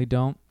definitely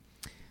don't.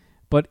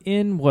 But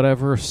in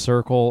whatever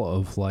circle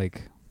of,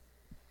 like,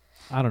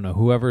 I don't know,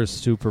 whoever is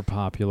super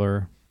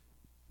popular,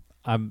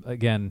 I'm,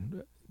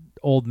 again,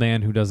 old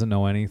man who doesn't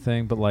know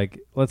anything, but, like,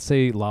 let's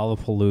say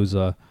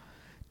Lollapalooza,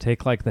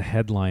 take, like, the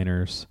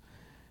headliners,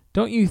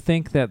 Don't you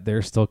think that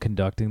they're still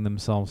conducting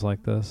themselves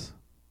like this?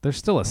 There's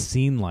still a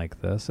scene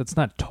like this. It's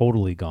not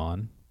totally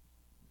gone.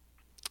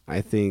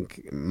 I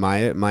think my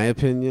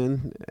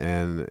opinion,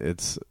 and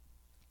it's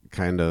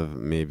kind of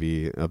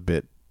maybe a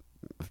bit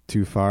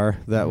too far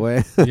that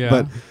way, Yeah.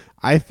 but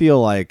I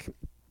feel like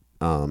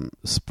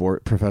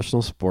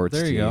professional sports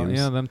There you teams,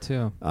 go. Yeah, them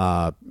too.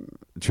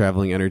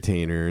 traveling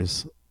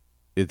entertainers,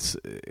 it's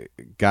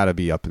got to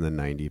be up in the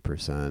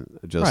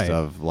 90% just Right.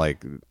 of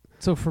like.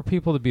 So for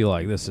people to be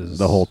like, this is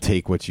The whole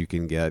take what you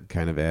can get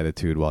kind of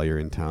attitude while you're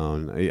in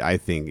town. I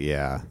think,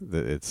 yeah,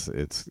 it's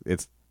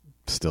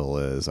still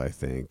is. I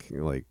think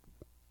like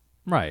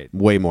right.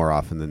 way more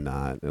often than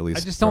not. At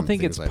least I just don't from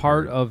think things it's I've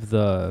part heard. of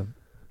the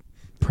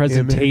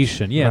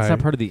presentation. Image? Yeah, it's not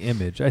Right. part of the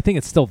image. I think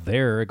it's still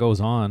there. It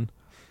goes on.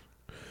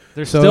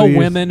 There's So still you-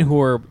 women who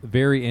are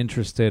very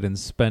interested in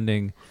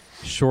spending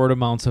short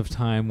amounts of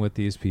time with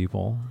these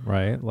people,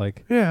 right?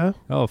 Like, Yeah.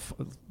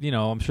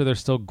 I'm sure there's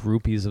still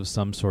groupies of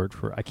some sort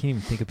for, I can't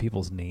even think of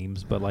people's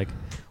names, but like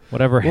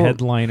whatever Well,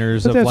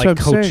 headliners But of that's like what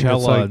I'm saying. It's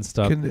Coachella like, and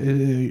stuff.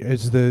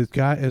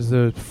 Is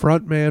the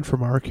front man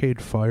from Arcade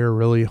Fire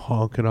really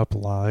honking up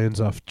lines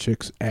off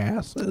chicks'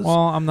 asses? Well,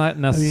 I'm not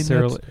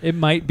necessarily. that's- It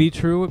might be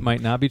true. It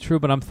might not be true.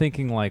 But I'm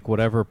thinking like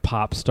whatever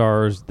pop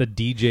stars, the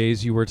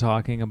DJs you were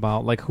talking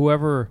about, like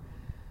whoever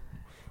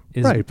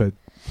is right, but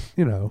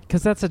you know,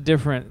 because that's a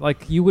different.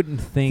 Like you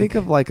wouldn't think. Think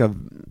of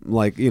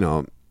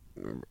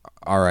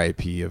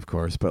R.I.P. of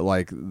course, but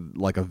like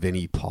a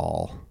Vinnie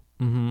Paul.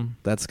 Mm-hmm.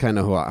 That's kind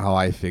of how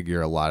I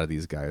figure a lot of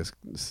these guys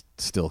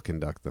still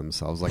conduct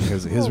themselves. Like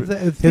his Well,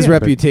 his yeah,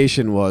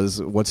 reputation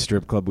was what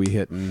strip club we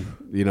hit in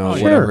whatever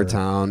Sure.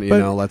 town.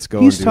 But Let's go.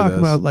 he's and do talking this.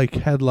 about like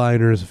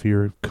headliners for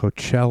your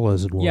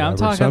Coachellas and whatever. Yeah, I'm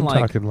so talking I'm like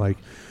talking like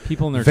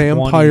people in their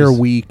Vampire 20s.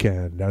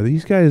 Weekend. Are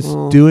these guys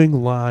Well- doing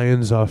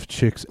lines off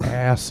chicks'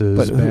 asses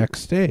But who-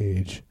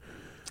 backstage?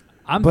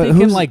 I'm But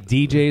thinking who's- like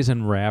DJs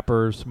and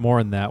rappers more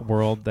in that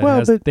world. That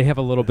Well, but- they have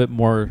a little bit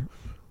more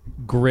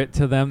grit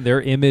to them.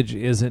 Their image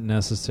isn't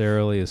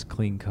necessarily as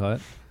clean cut.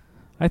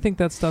 I think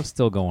that stuff's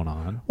still going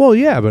on. Well,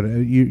 yeah, but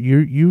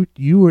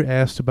you were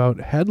asked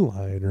about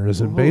headliners,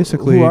 and Who-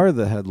 basically, who are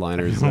the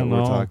headliners I that don't we're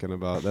know. talking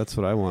about? That's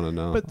what I want to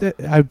know.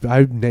 But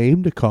I've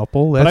named a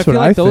couple. That's But I feel what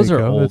like I those think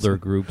are of. older It's-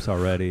 groups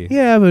already.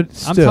 Yeah, but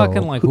still, I'm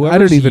talking like I don't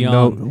whoever's even know.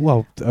 young.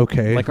 Well,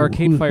 okay, Like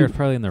Arcade who- Fire is who-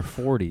 probably in their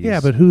 40s.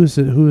 Yeah, but who is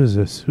it? Who is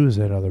this? Who is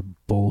that other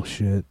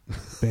bullshit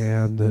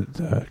band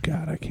that?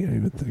 God, I can't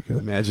even think of.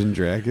 Imagine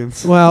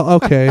Dragons. Well,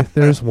 okay,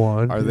 there's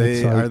one. Are It's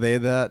they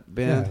like, that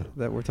band Yeah.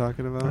 that we're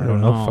talking about? I don't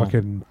know. know.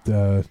 Fucking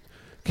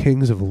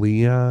Kings of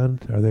Leon.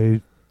 Are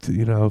they?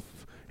 Having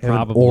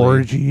Probably.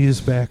 orgies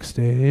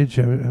backstage.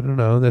 I don't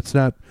know. That's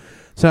not.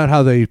 It's not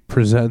how they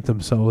present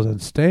themselves on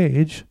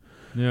stage.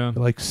 Yeah.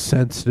 They're like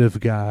sensitive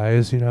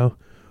guys. What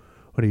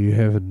are you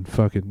having?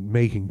 Fucking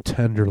making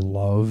tender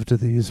love to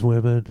these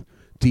women.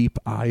 Deep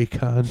eye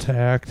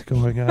contact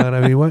going on.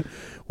 I mean,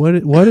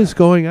 what is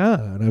going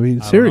on? I mean, I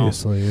don't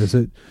seriously,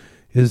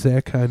 is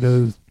that kind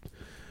of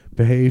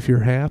behavior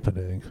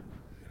happening?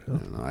 I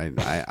don't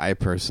know. I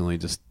personally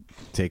just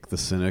take the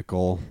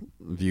cynical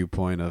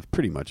viewpoint of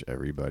pretty much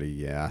everybody.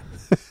 Yeah.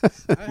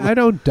 I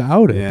don't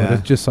doubt it, Yeah. but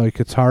it's just like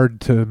it's hard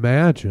to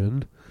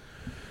imagine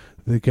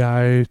the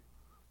guy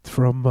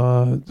from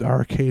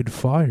Arcade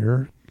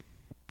Fire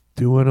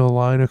doing a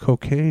line of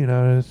cocaine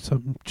out of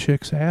some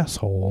chick's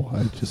asshole.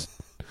 I just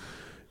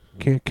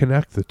can't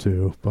connect the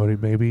two, but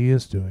maybe he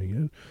is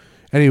doing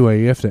it.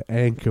 Anyway, you have to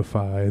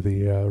ankify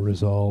the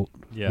result.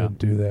 Yeah. Didn't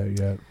do that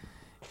yet.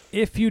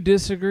 If you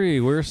disagree,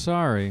 we're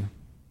sorry.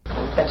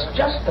 That's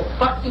just the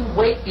fucking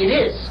way it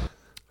is.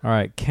 All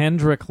right,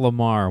 Kendrick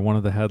Lamar, one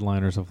of the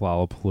headliners of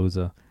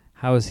Lollapalooza.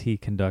 How is he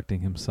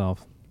conducting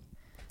himself?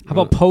 How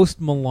about Post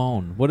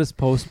Malone? What is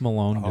Post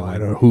Malone doing? I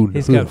don't know who.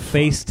 He's who got the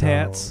face fuck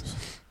tats.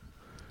 knows?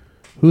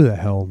 Who the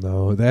hell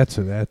knows?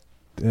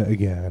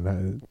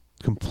 Again.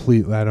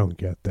 Completely, I don't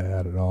get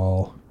that at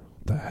all.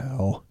 What the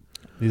hell?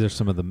 These are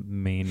some of the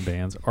main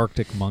bands.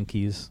 Arctic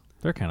Monkeys.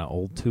 They're kind of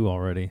old too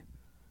already.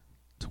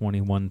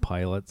 21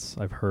 Pilots.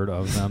 I've heard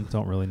of them.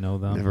 Don't really know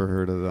them. Never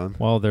heard of them.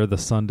 Well, they're the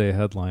Sunday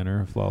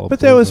headliner of Lollapalooza. But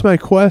that was my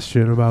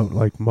question about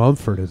like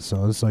Mumford and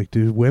Sons. Like,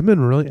 do women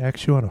really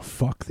actually want to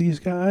fuck these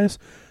guys?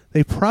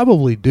 They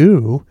probably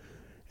do,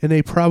 and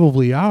they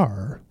probably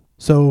are.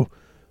 So,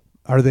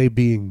 are they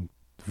being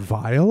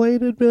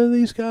violated by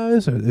these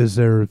guys? Or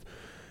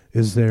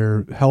is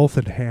their health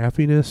and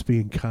happiness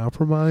being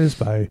compromised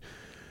by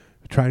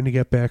trying to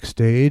get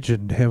backstage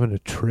and having a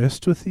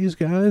tryst with these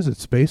guys?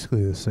 It's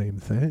basically the same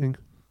thing.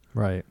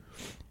 Right.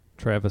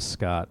 Travis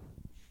Scott.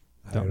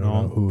 I don't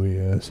know who he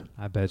is.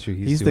 I bet you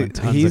he's doing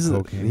tons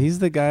of cocaine. He's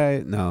the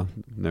guy. No,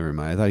 never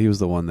mind. I thought he was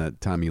the one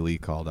that Tommy Lee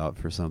called out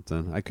for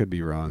something. I could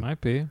be wrong.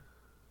 Might be.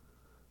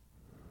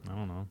 I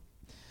don't know.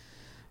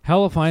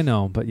 Hell if I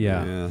know, but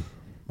yeah.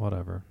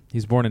 Whatever.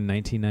 He's born in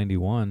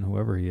 1991,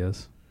 whoever he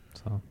is.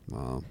 So.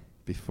 Wow.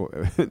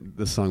 Before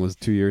the song was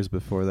 2 years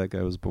before that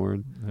guy was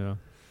born. Yeah.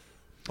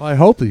 Well, I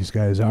hope these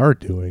guys are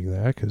doing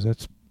that because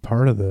that's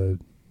part of the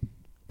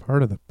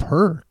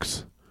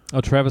perks.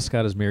 Oh, Travis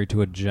Scott is married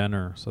to a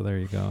Jenner, so there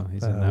you go.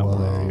 He's in that one.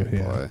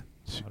 Boy.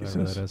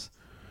 Whatever that is.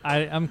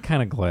 I'm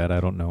kind of glad I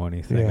don't know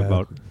anything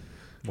about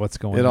what's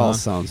going on. It all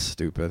sounds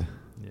stupid.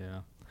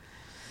 Yeah.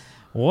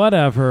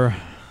 Whatever.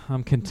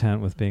 I'm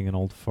content with being an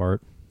old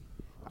fart.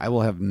 I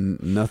will have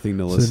nothing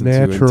to listen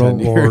to in 10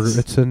 years.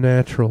 It's a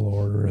natural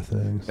order of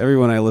things.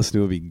 Everyone I listen to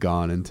will be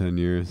gone in 10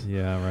 years.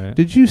 Yeah, right.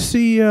 Did you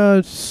see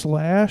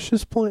Slash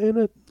is playing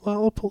at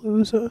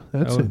Lollapalooza?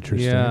 That's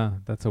interesting. Yeah,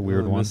 that's a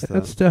weird one.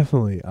 That's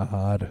definitely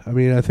odd. I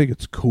mean, I think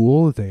it's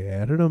cool that they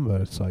added him,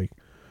 but it's like,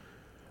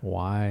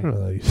 why? I don't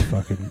know, these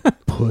fucking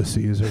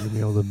pussies are going to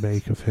be able to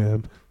make of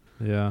him.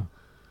 Yeah.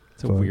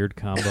 It's a weird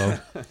combo.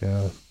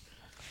 Yeah.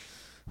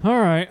 All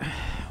right.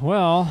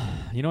 Well,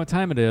 you know what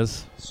time it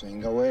is.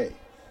 Sing away.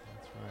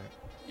 That's right.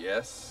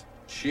 Yes,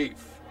 Chief.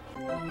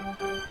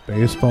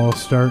 Baseball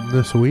starting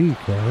this week,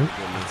 right?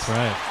 That's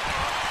right.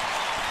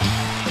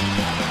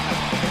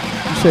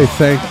 You say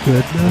thank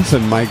goodness? I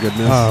said my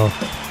goodness. Oh.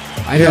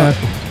 I know.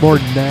 More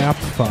nap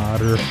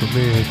fodder for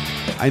me.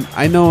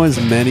 I know as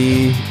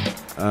many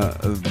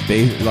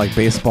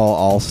baseball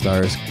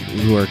all-stars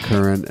who are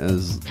current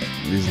as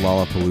these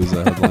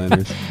Lollapalooza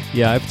headliners.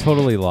 Yeah, I've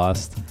totally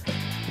lost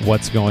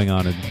what's going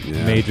on in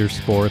major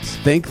sports.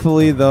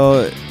 Thankfully,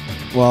 though,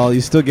 well,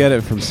 you still get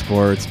it from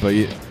sports, but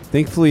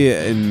thankfully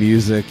in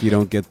music, you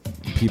don't get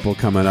people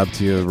coming up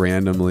to you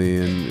randomly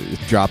and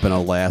dropping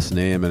a last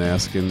name and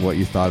asking what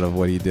you thought of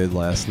what he did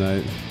last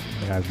night.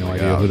 I have no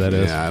idea who that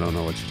is. Yeah, I don't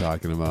know what you're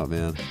talking about,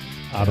 man.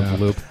 Out of the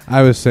loop.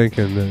 I was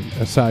thinking that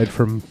aside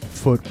from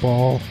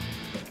football,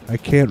 I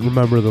can't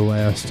remember the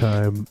last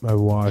time I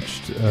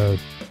watched a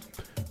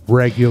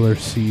regular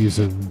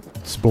season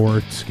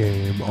sports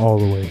game all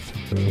the way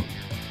through.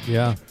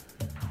 Yeah.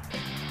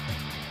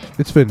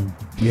 It's been,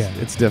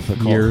 it's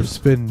difficult. Years. It's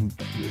been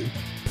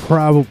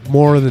probably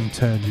more than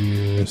 10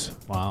 years.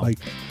 Wow. Like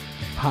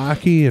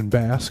hockey and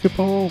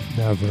basketball,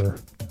 never.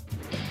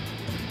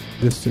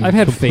 I've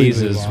had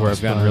phases where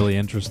I've gotten really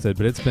interested,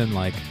 but it's been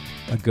like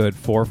a good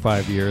 4 or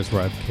 5 years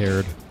where I've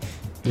cared.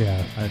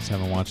 Yeah. I just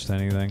haven't watched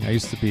anything. I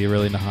used to be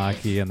really into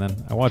hockey, and then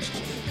I watched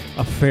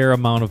a fair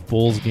amount of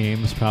Bulls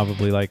games,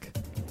 probably like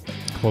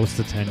close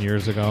to 10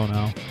 years ago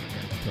now.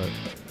 But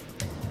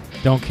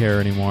don't care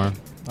anymore.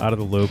 Out of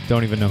the loop.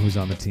 Don't even know who's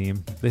on the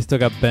team. They still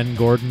got Ben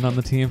Gordon on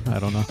the team? I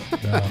don't know.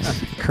 No.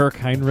 Kirk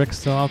Heinrich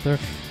still out there?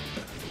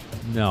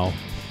 No.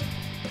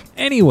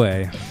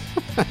 Anyway.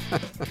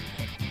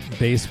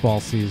 Baseball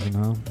season,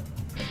 huh?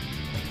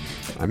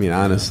 I mean,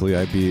 honestly,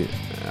 I'd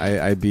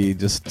be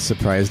just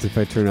surprised if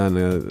I turn on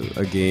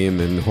a game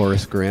and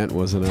Horace Grant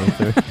wasn't out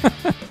there.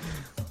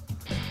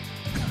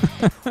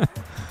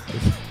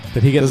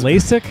 Did he get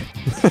LASIK?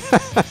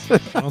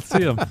 I don't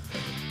see him.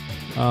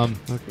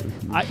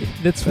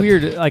 That's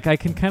weird. Like, I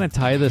can kind of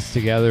tie this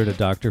together to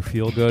Dr.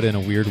 Feelgood in a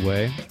weird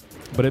way,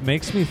 but it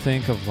makes me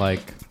think of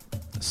like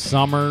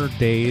summer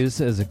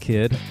days as a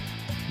kid.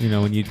 You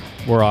know, when you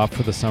were off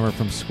for the summer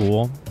from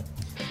school,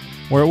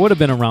 where it would have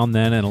been around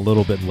then and a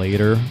little bit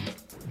later,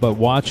 but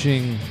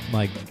watching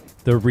like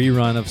the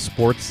rerun of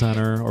Sports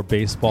Center or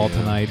Baseball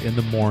Tonight in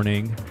the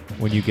morning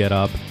when you get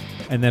up,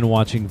 and then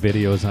watching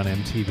videos on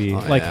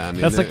MTV.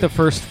 That's like the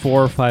first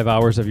 4 or 5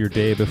 hours of your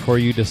day before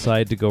you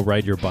decide to go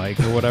ride your bike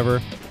or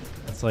whatever.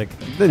 It's like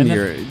then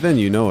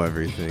you know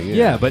everything.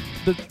 Yeah, but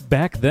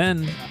back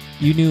then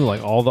you knew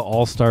like all the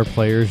all-star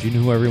players. You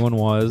knew who everyone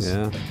was.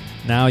 Yeah.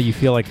 Now you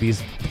feel like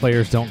these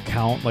players don't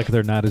count, like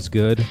they're not as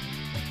good.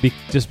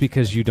 Just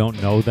because you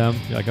don't know them.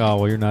 You're like, oh,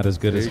 well, you're not as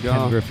good as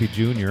Ken Griffey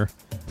Jr.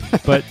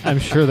 But I'm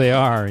sure they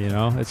are, you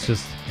know. It's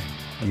just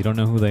you don't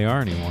know who they are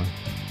anymore.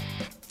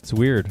 It's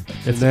weird.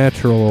 It's a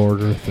natural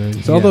order of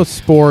things. Yeah. All those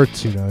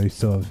sports, you know, you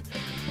still have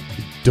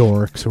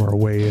dorks who are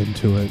way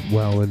into it,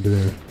 well into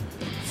their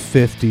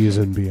 50s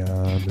and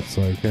beyond. It's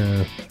like,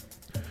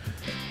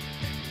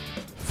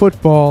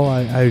 football,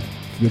 I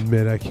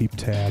admit I keep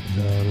tabs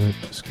on it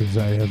just because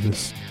I have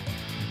this.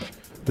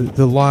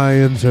 The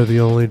Lions are the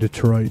only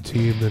Detroit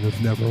team that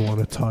have never won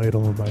a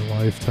title in my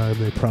lifetime.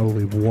 They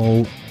probably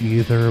won't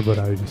either, but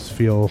I just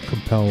feel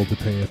compelled to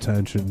pay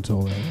attention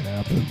until that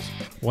happens.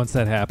 Once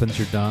that happens,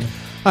 you're done?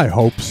 I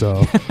hope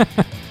so.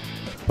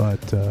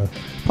 But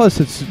plus,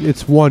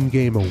 it's one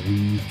game a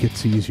week.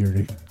 It's easier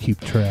to keep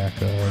track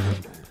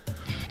of.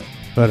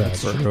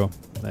 Whatever.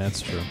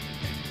 That's true.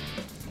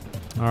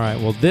 All right.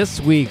 Well,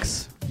 this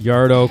week's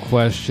Yardo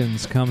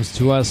Questions comes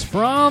to us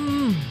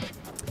from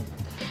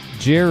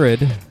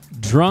Jared,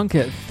 drunk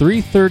at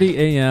 3:30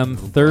 a.m.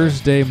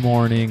 Thursday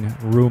morning,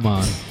 room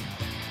on.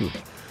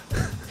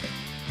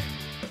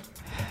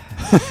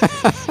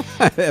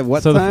 At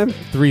what time?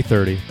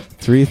 3:30.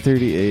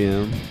 3:30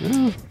 a.m.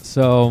 Oh.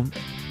 So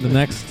the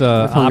next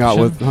hung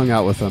option.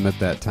 out with them at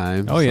that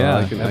time. Oh, so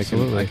yeah,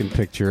 absolutely. I can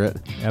picture it.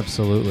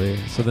 Absolutely.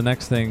 So the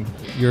next thing,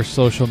 your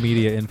social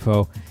media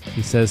info.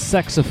 He says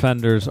sex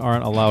offenders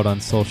aren't allowed on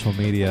social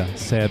media.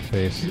 Sad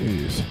face.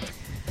 Jeez.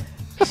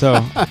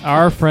 So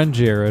our friend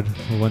Jared,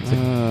 who went to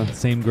the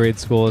same grade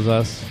school as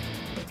us,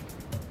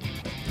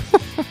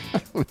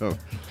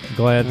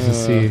 glad to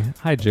see.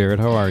 Hi, Jared.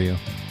 How are you?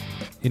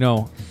 You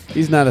know,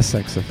 He's not a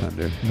sex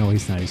offender. No,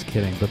 he's not. He's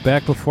kidding. But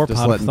back before Just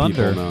Pot of letting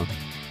Thunder, people know.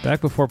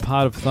 back before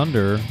Pot of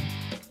Thunder,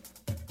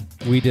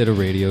 we did a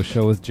radio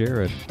show with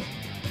Jared.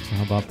 So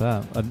how about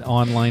that? An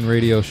online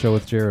radio show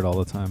with Jared all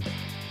the time.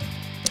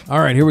 All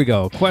right, here we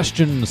go.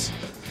 Questions.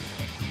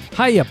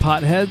 Hiya,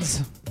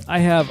 potheads. I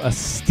have a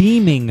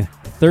steaming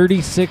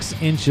 36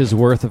 inches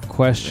worth of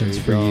questions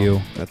for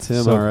you. That's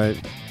him, all right.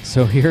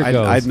 So here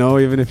goes. I'd know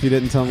even if you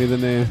didn't tell me the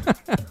name.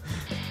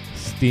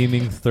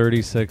 Steaming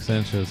 36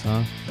 inches,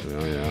 huh?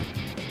 Oh, yeah.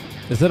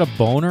 Is that a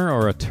boner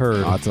or a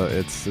turd? Oh,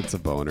 it's a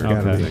boner.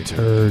 Okay. Gotta be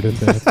turd at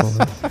that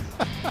point.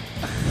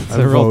 It's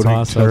a real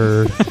toss-up.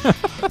 Turd.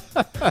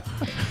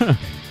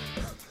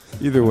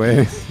 Either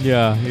way.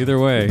 Yeah, either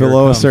way.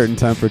 Below a certain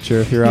temperature.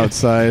 If you're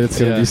outside, it's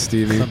going to be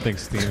steaming. Something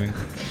steaming.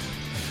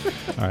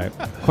 All right.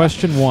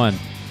 Question 1.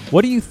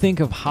 What do you think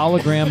of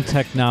hologram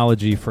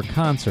technology for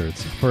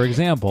concerts? For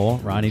example,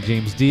 Ronnie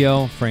James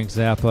Dio, Frank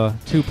Zappa,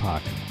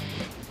 Tupac.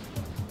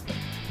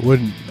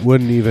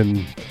 Wouldn't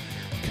even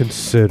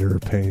consider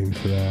paying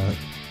for that.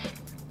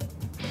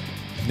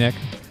 Nick?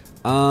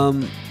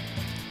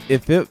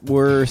 If it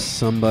were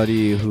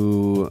somebody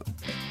who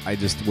I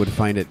just would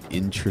find it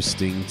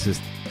interesting to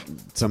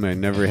somebody I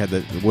never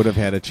would have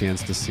had a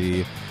chance to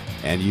see,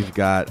 and you've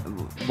got,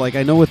 like,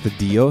 I know with the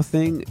Dio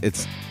thing,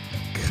 it's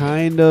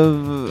kind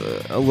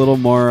of a little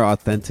more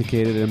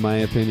authenticated in my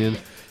opinion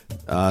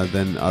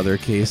than other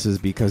cases,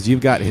 because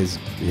you've got his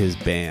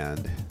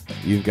band.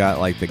 You've got,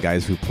 like, the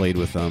guys who played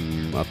with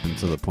him up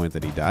until the point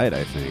that he died,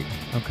 I think.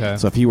 Okay.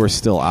 So if he were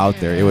still out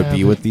there, it would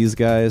be with these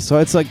guys. So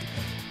it's like,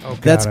 God,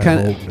 that's I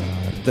kind hope not.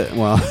 of,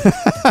 well,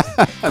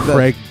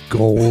 Craig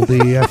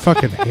Goldie. I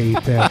fucking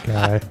hate that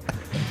guy.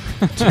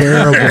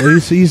 Terrible.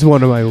 He's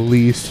one of my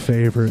least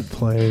favorite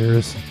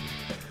players.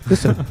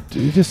 Just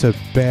a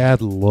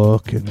bad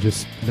look and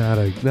just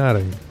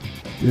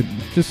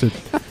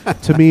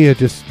to me a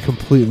just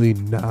completely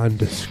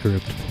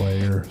nondescript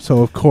player.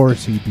 So of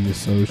course he'd be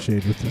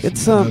associated with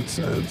this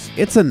nonsense.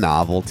 It's a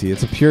novelty.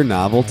 It's a pure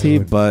novelty,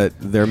 but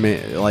they're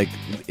like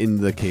in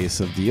the case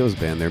of Dio's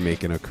band, they're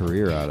making a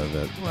career out of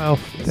it. Well,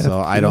 so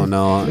I don't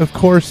know. Of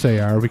course they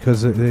are,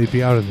 because they'd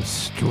be out in the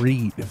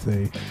street if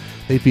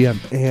they'd be on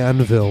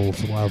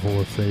Anvil's level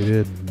if they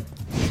didn't.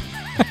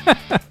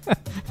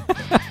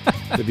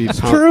 It's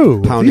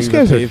true. These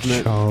guys are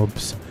pavement.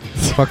 chumps.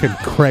 Fucking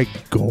Craig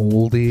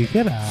Goldie,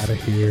 get out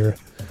of here.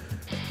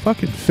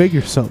 Fucking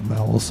figure something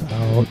else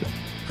out.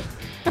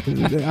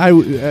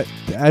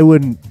 I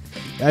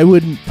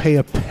wouldn't pay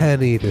a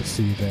penny to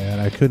see that.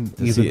 I couldn't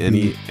to even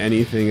see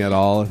anything at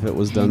all if it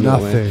was done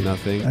nothing.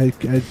 that way.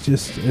 Nothing.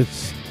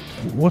 It's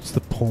what's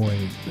the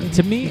point?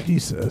 To me,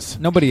 Jesus.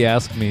 Nobody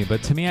asked me,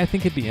 but to me, I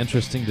think it'd be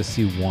interesting to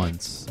see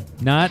once.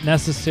 Not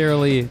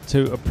necessarily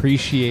to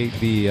appreciate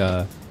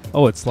the,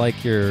 it's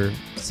like you're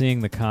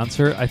seeing the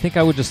concert. I think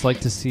I would just like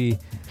to see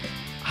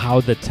how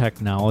the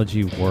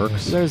technology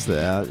works. There's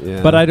that,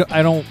 yeah. But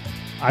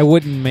I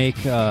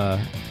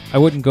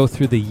wouldn't go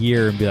through the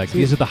year and be like,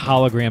 these are the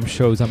hologram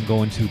shows I'm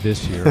going to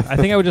this year. I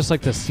think I would just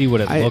like to see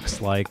what it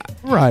looks like.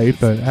 Right,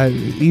 but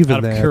even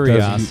out of that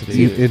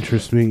curiosity doesn't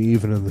interest me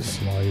even in the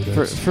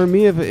slightest. For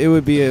me, if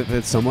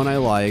it's someone I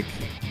like,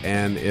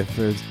 and if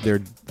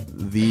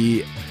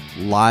the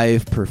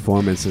live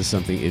performance is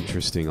something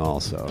interesting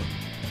also.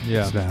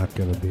 Yeah. It's not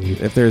going to be.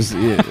 If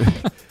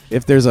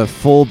there's a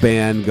full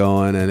band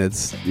going and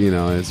it's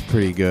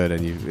pretty good,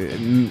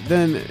 and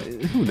then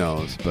who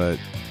knows? But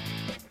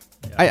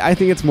I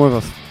think it's more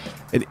of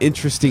an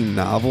interesting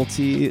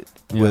novelty.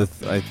 Yeah.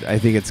 With I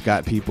think it's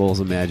got people's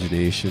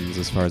imaginations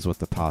as far as what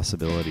the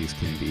possibilities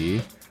can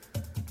be.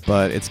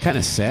 But it's kind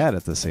of sad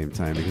at the same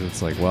time, because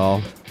it's like,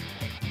 well,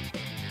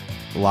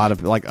 a lot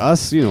of, like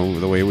us,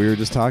 the way we were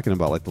just talking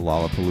about, like the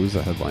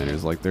Lollapalooza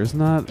headliners, like there's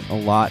not a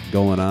lot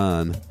going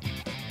on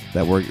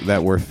that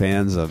we're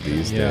fans of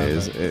these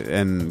days, right.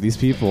 And these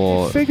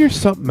people figure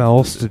something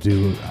else to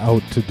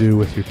do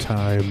with your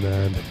time.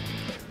 Then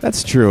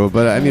that's true,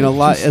 but I mean, a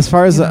lot as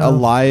far as a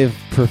live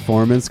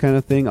performance kind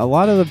of thing. A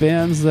lot of the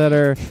bands that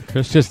are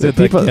Chris just did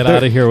get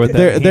out of here with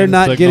that. They're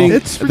not signal.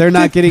 they're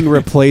not getting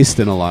replaced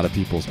in a lot of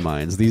people's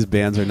minds. These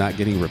bands are not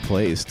getting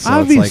replaced. So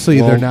obviously,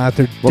 it's like, they're not.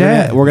 They're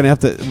dead. We're gonna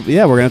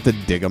have to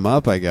dig them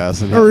up, I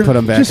guess, and or put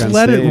them back just on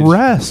let stage. it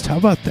rest. How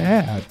about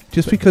that?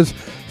 Just because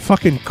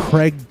fucking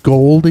Craig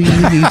Goldie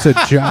needs a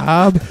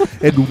job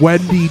and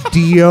Wendy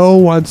Dio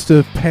wants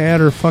to pad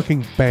her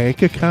fucking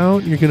bank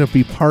account, you're gonna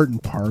be part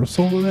and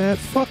parcel of that?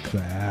 Fuck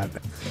that.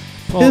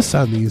 Piss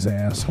on these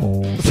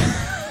assholes.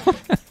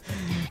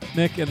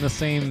 Nick, in the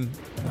same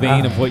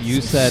vein of what you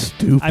said,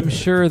 stupid. I'm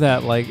sure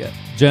that like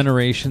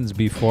generations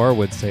before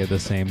would say the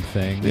same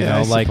thing. Yeah,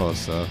 I like suppose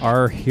so.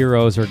 Our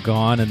heroes are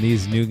gone and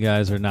these new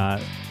guys are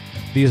not.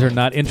 These are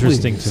not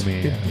interesting Please. to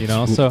me,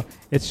 Yeah, So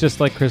it's just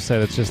like Chris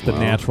said. It's just the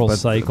natural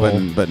cycle.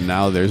 But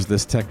now there's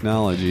this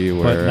technology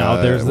where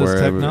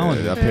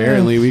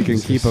apparently we can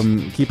keep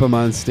them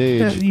on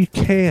stage. Yeah, you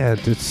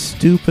can't. It's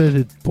stupid.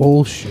 It's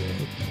bullshit.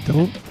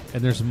 Don't.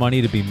 And there's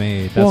money to be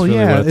made. That's Well, really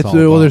yeah. what it's all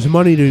about. There's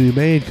money to be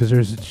made because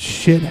there's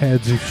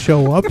shitheads who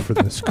show up for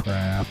this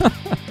crap.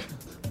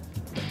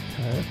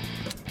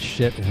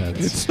 shitheads.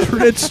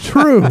 It's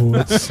true.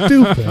 It's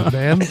stupid,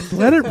 man.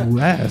 Let it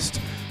rest.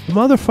 The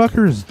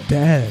motherfucker is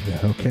dead,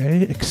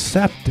 okay?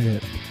 Accept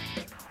it.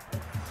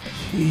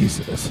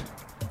 Jesus.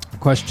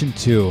 Question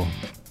 2.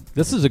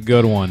 This is a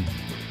good one.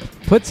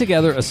 Put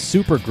together a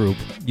supergroup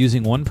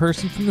using one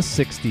person from the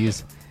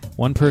 60s,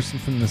 one person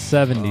from the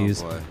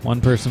 70s,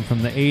 one person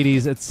from the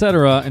 80s,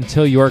 etc.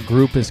 until your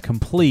group is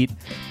complete.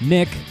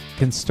 Nick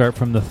can start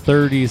from the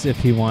 30s if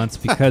he wants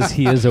because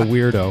he is a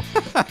weirdo.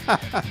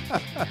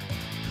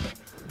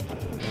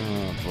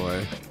 Oh,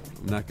 boy.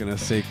 I'm not going to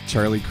say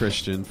Charlie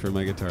Christian for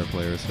my guitar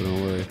player, so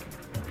don't worry.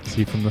 Is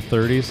he from the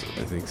 30s?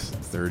 I think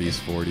 30s,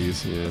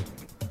 40s, yeah.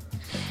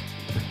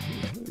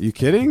 You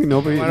kidding?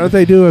 Nobody. Why don't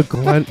they do a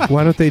Glenn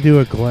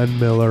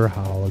Miller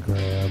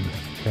hologram?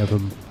 Have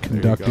him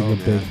conducting a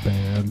big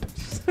band.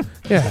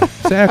 Yeah,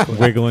 exactly.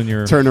 Wiggling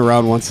your... Turn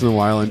around once in a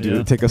while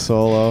and take a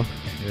solo.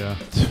 Yeah.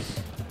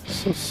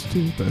 So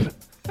stupid.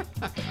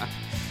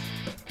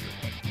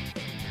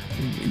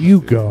 You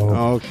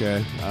go.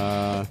 Okay.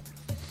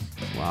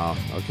 Wow.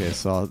 Okay,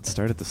 so I'll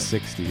start at the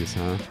 60s,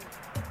 huh?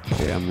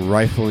 Okay, I'm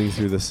rifling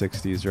through the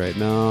 60s right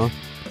now.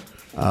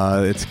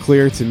 It's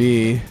clear to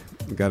me.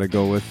 Got to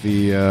go with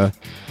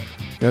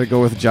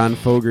John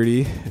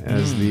Fogerty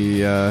as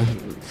the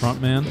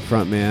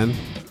frontman.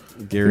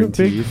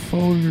 Guaranteed. You're a big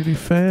Fogerty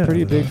fan.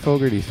 Pretty big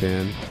Fogerty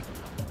fan.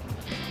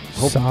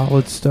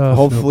 Solid stuff.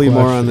 Hopefully no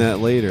more on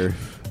that later.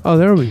 Oh,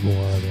 there will be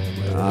more on that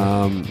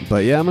later.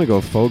 But yeah, I'm gonna go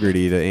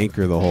Fogerty to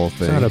anchor the whole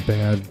thing. It's not a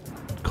bad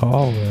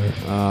call there.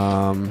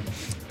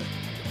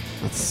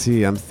 Let's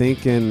see. I'm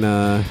thinking.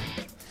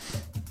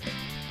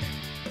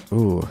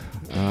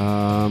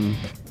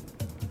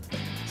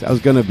 I was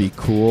gonna be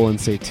cool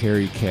and say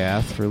Terry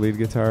Kath for lead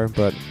guitar,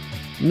 but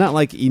I'm not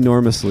like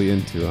enormously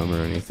into him or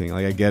anything.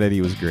 Like I get it,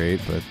 he was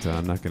great, but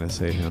I'm not gonna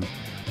say him.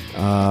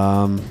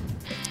 Let's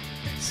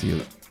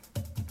see.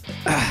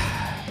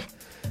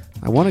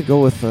 I want to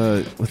go with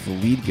the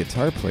lead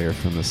guitar player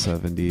from the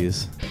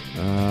 70s.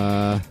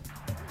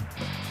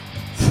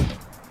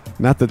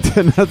 Not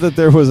that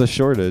there was a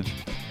shortage.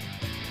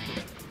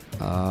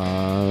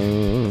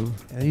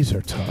 These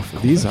are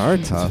tough. These are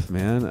tough,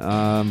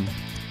 man.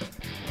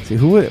 See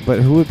who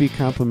would be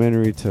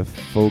complimentary to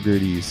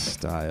Fogerty's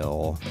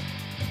style?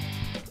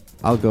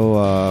 I'll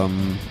go.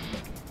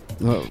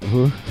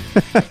 Who?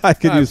 I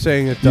could use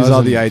saying it use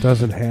all the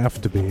doesn't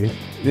have to be.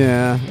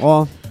 Yeah.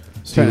 Well,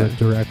 see what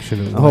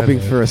direction. I'm hoping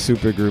for a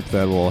super group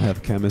that will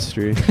have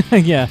chemistry.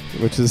 Yeah,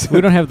 which is we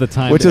don't have the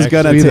time. Which is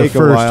gonna be take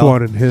the a while. first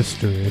one in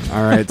history.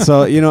 All right,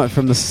 so you know what?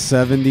 From the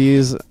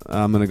 70s,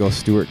 I'm gonna go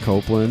Stuart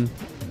Copeland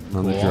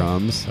on the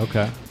drums.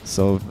 Okay.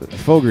 So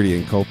Fogerty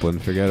and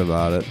Copeland, forget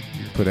about it.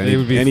 Put they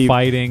would be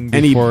fighting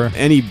before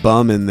any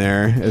bum in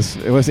there.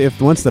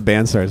 If once the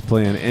band starts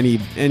playing,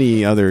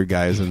 any other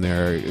guys in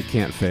there, it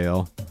can't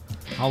fail.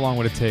 How long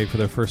would it take for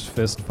their first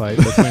fist fight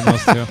between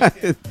those two?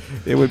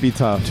 It would be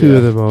tough. Two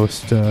of the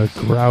most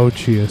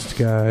grouchiest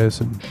guys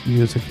in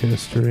music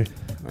history.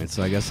 All right,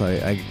 so I guess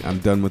I'm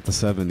done with the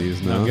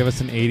 70s now. Now give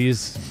us an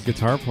 80s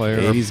guitar player.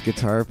 80s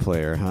guitar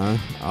player, huh?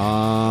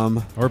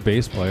 Or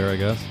bass player, I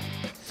guess.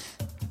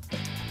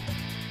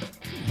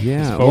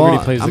 Yeah,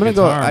 Fogerty plays I'm the gonna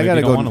guitar. go. I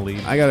gotta go.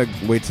 Lead. I gotta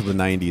wait till the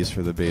 90s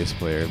for the bass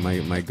player.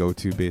 My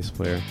go-to bass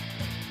player.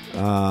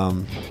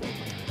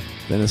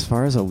 Then, as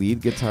far as a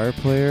lead guitar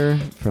player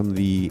from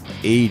the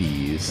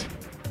 80s,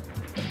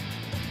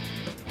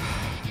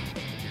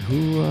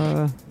 who?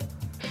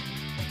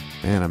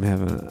 Man, I'm.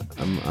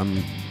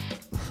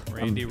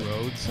 Randy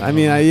Rhoads. I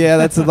mean, yeah,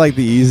 that's like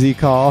the easy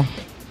call.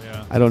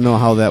 Yeah. I don't know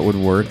how that would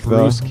work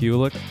Bruce though.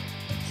 Kulick.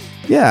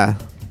 Yeah.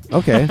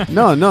 Okay.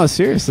 No,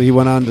 seriously. He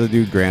went on to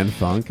do Grand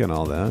Funk and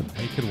all that.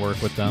 He could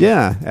work with them.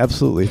 Yeah,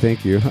 absolutely.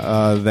 Thank you.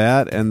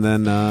 That, and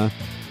then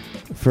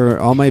for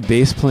all my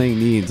bass playing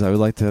needs, I would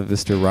like to have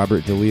Mr.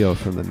 Robert DeLeo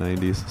from the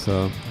 90s.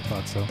 So I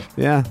thought so.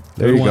 Yeah,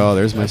 there you go.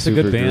 There's my That's a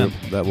super good band.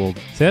 group that will.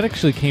 So that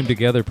actually came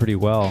together pretty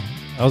well.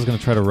 I was going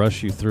to try to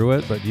rush you through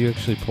it, but you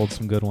actually pulled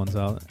some good ones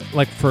out.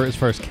 Like as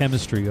far as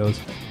chemistry goes,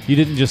 you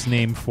didn't just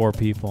name 4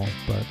 people,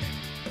 but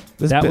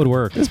that would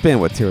work. This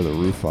band would tear the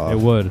roof off. It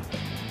would.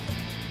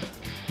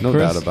 No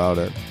Chris? doubt about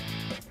it.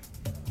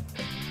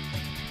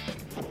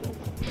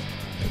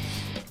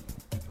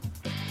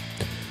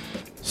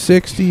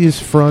 '60s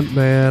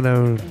frontman,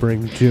 I would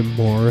bring Jim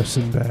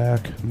Morrison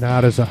back,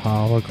 not as a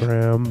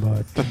hologram,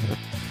 but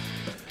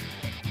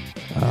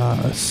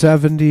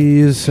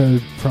 70s,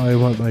 I'd probably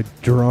want my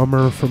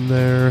drummer from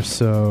there.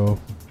 So,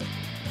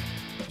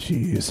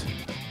 jeez,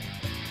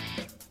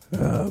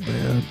 oh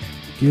man,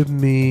 give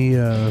me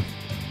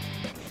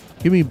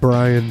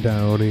Brian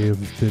Downey of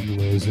Thin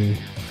Lizzy.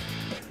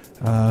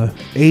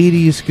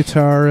 80s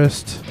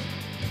guitarist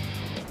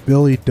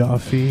Billy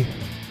Duffy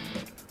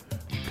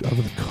of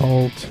the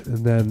Cult,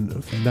 and then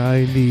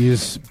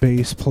 90s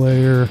bass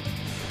player,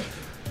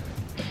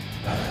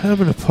 I'm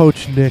gonna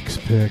poach Nick's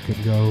pick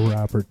and go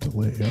Robert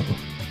DeLeo.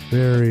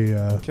 Very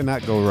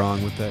Cannot go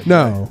wrong with that.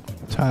 no,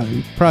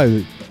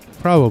 probably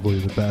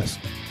the best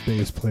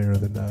bass player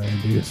of the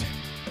 90s.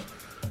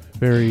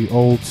 Very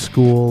old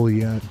school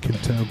yet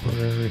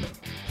contemporary.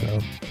 So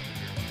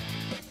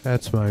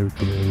that's my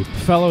group.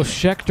 Fellow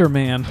Schecter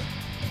man.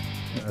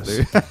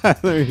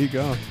 Yes. There you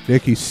go.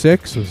 Nikki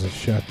Sixx was a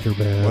Schecter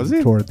man. Was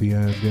he? Toward the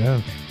end,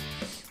 yeah.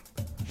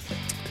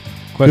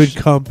 Question.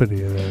 Good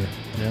company there.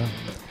 Yeah.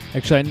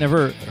 Actually, I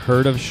never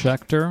heard of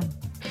Schecter,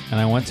 and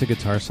I went to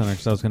Guitar Center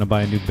because I was going to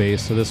buy a new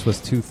bass. So this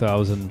was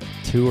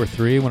 2002 or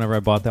 3 whenever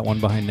I bought that one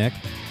behind Nick.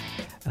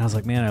 And I was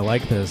like, man, I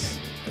like this.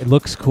 It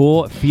looks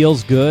cool. It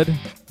feels good.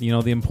 You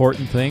know, the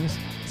important things.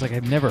 It's like,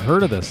 I've never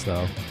heard of this,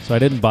 though. So I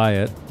didn't buy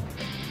it.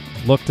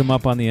 Looked him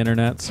up on the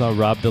internet. Saw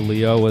Rob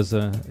DeLeo was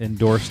an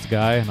endorsed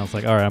guy. And I was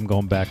like, all right, I'm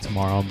going back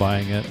tomorrow. I'm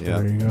buying it. Yeah.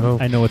 There you go.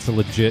 I know it's a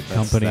legit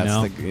company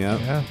now.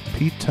 Yeah.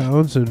 Pete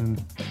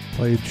Townsend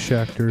played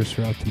Schecters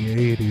throughout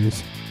the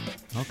 80s.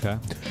 Okay.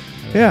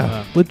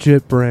 Yeah,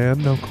 legit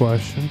brand, no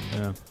question.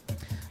 Yeah. All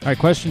right,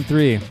 question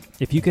 3.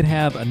 If you could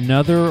have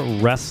another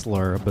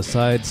wrestler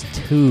besides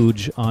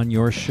Tooge on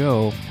your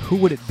show, who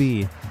would it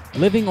be?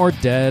 Living or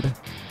dead?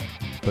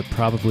 But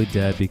probably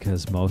dead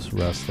because most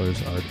wrestlers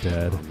are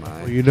dead.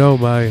 Well, you know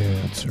my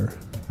answer.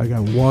 I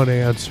got one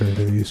answer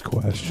to these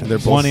questions. They're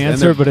both, one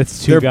answer, but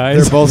it's two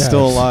guys. They're both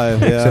still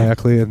alive. Yeah.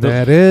 Exactly, and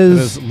that It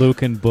is is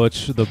Luke and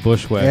Butch, the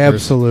Bushwhackers.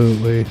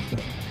 absolutely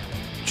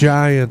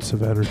giants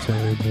of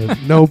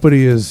entertainment.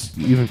 Nobody has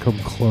even come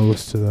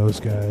close to those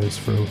guys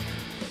for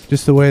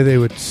just the way they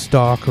would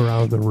stalk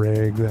around the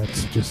ring.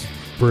 That's just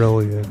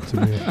brilliant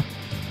to me.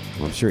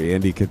 Well, I'm sure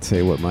Andy could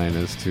say what mine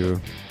is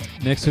too.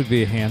 Next would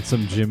be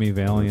handsome Jimmy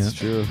Valiant. That's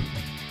true.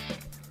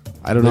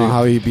 I don't know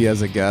how he'd be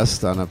as a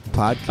guest on a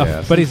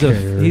podcast. But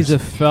he's a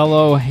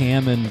fellow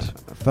Hammond,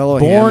 fellow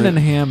born in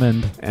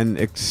Hammond, and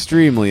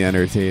extremely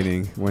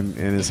entertaining when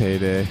in his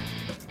heyday.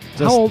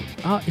 How old?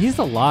 He's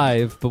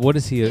alive, but what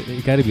is he?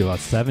 He got to be about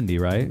 70,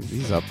 right?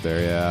 He's up there,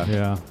 yeah.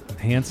 Yeah.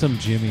 Handsome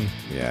Jimmy.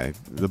 Yeah,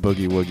 the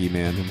Boogie Woogie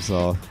Man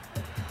himself.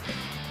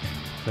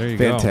 There you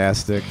go.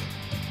 Fantastic.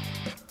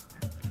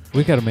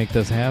 We got to make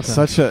this happen.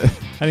 I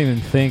didn't even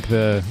think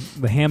the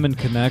Hammond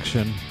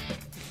connection.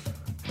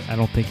 I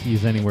don't think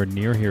he's anywhere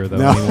near here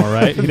though anymore,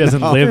 right? He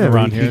doesn't live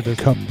around here. He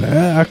come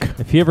back.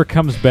 If he ever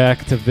comes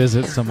back to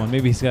visit someone,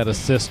 maybe he's got a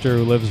sister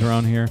who lives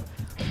around here.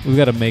 We've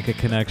got to make a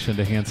connection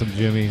to handsome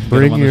Jimmy.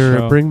 Bring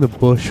the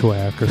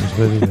Bushwhackers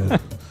with you.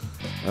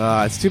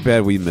 It's too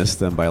bad we missed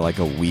them by like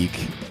a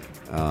week.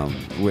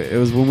 It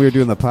was when we were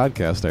doing the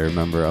podcast. I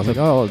remember I was like,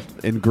 oh,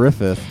 in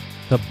Griffith.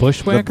 The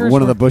Bushwhackers?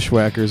 One of the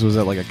Bushwhackers was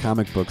at like a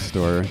comic book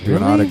store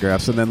doing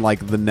autographs, and then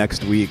like the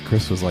next week,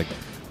 Chris was like,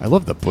 "I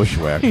love the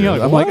Bushwhackers." Like,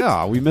 I'm what? like,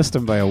 "Oh, we missed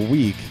them by a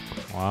week."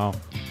 Wow.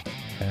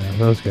 Yeah,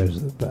 those guys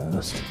are the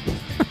best.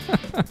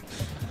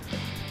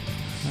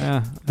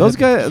 Yeah, those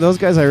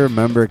guys I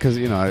remember because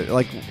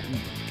like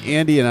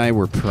Andy and I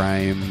were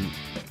prime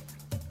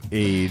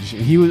age.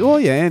 He was,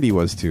 Andy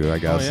was too, I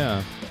guess. Oh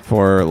yeah.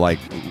 For like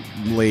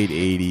late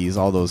 80s,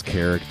 all those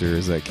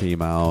characters that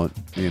came out,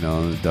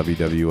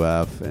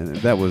 WWF, and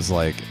that was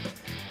like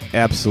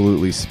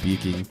absolutely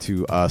speaking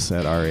to us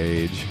at our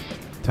age.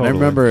 Totally. And I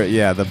remember,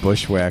 the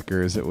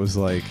Bushwhackers, it was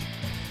like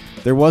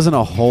there wasn't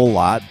a whole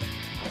lot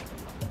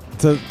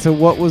to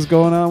what was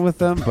going on with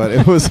them, but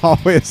it was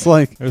always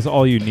like it was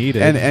all you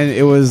needed. And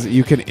it was,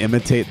 you can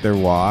imitate their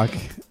walk.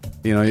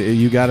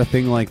 You got a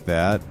thing like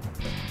that.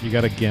 You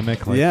got a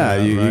gimmick like that.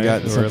 Right? You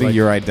got something like,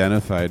 you're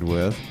identified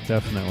with.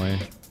 Definitely.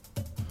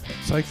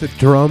 It's like the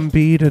drum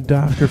beat of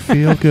Dr.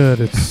 Feelgood.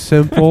 It's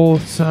simple.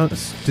 It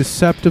sounds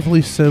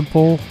deceptively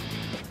simple.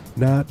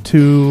 Not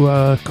too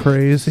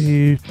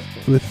crazy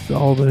with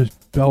all the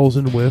bells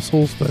and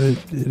whistles, but it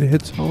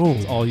hits home.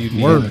 It's all you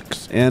need.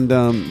 Works. And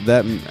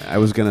that I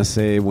was gonna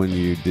say when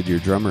you did your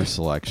drummer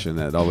selection,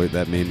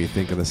 that made me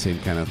think of the same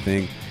kind of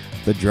thing.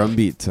 The drum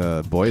beat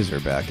to Boys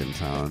Are Back in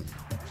Town.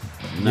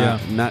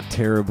 Not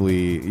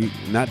terribly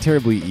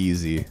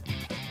easy.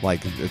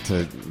 Like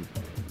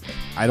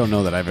I don't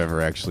know that I've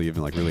ever actually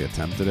even like really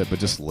attempted it, but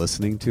just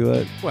listening to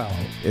it, well,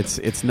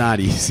 it's not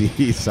easy.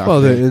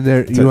 Well,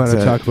 you want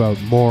to talk about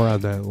more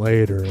on that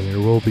later. There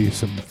will be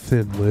some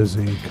Thin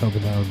Lizzy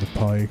coming down the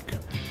pike,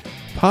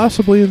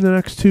 possibly in the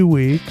next 2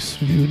 weeks.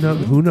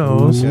 Who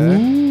knows?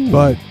 Okay.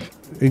 But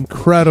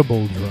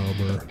incredible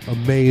drummer,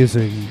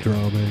 amazing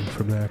drumming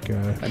from that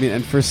guy. I mean,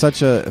 and for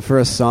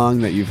a song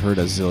that you've heard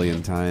a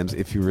zillion times,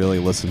 if you really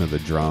listen to the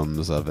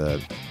drums of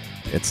it,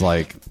 it's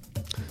like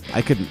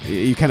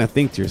you kind of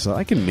think to yourself,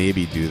 I can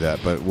maybe do that,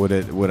 but would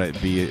it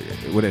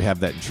have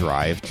that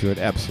drive to it?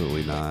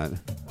 Absolutely not.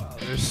 Well,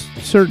 there's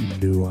certain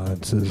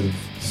nuances of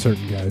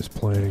certain guys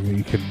playing that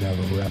you can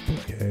never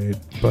replicate,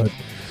 but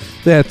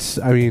there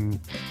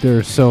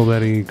are so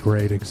many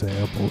great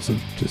examples of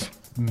just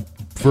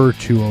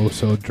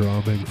virtuoso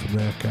drumming from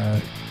that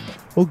guy.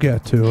 We'll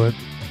get to it.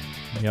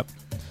 Yep.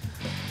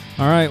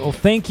 All right. Well,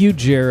 thank you,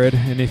 Jared.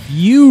 And if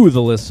you,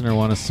 the listener,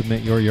 want to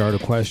submit your yard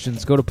of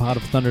questions, go to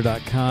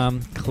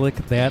potofthunder.com, click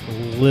that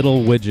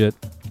little widget,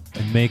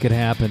 and make it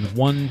happen.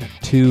 1,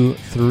 2,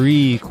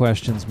 3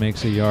 questions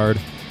makes a yard.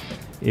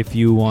 If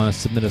you want to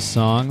submit a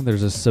song,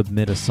 there's a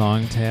Submit a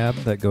Song tab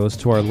that goes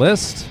to our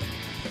list.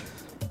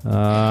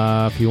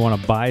 If you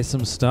want to buy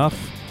some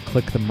stuff,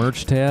 click the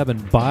merch tab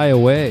and buy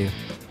away.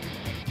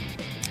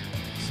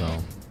 So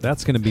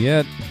that's going to be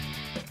it.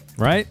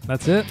 Right?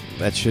 That's it?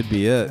 That should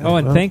be it. Oh,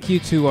 and thank you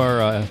to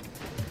our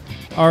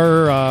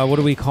what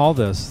do we call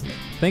this?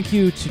 Thank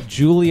you to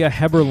Julia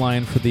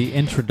Heberlein for the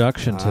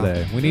introduction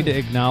today. We need to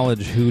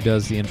acknowledge who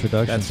does the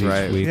introductions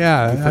each week.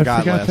 Yeah, I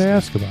forgot to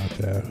ask about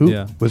that.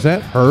 Who was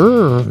that?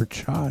 Her or her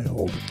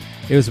child?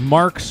 It was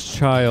Mark's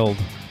child.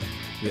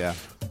 Yeah.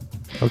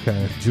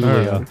 Okay.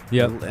 Julia. Right.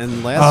 Yep.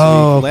 And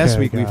last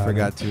week we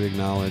forgot to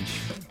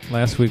acknowledge.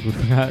 Last week we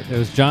forgot it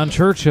was John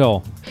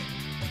Churchill.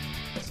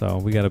 So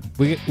we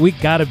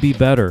gotta be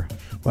better.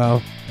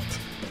 Well,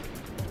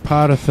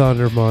 Pot of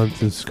Thunder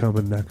month is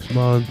coming next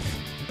month.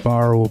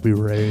 Bar will be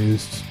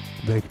raised.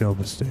 Make no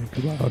mistake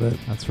about it.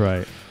 That's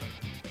right.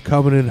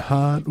 Coming in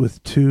hot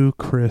with 2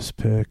 Chris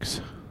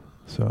picks.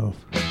 So.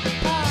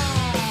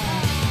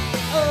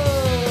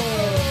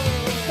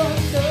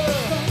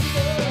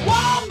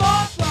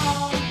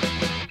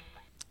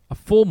 A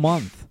full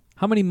month.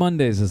 How many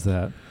Mondays is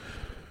that?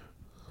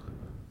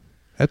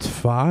 That's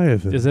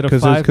 5. Is it a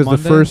 5 Monday? Because the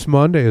first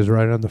Monday is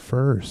right on the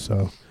 1st,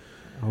 so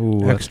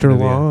extra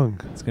long.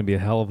 It's going to be a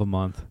hell of a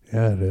month.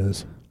 Yeah, it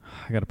is.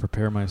 I got to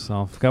prepare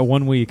myself. Got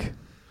 1 week.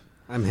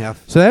 I'm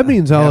half. So that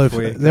means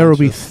there will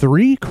be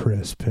 3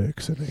 Chris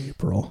picks in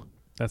April.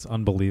 That's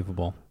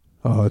unbelievable.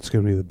 Oh, it's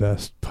going to be the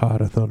best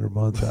Pot of Thunder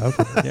month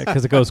ever. Yeah,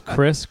 because it goes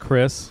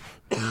Chris,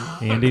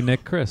 Andy,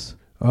 Nick, Chris.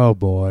 Oh,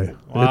 boy.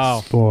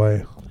 Wow.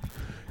 Boy.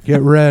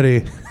 Get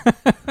ready.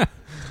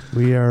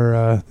 We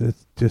are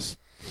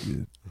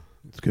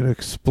it's going to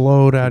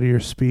explode out of your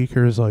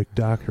speakers like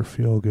Dr.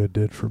 Feelgood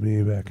did for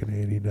me back in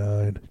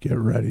 '89. Get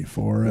ready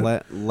for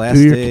it. Do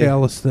your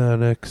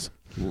calisthenics.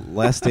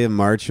 Last day of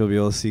March, you'll be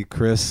able to see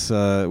Chris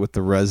with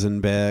the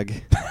resin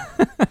bag,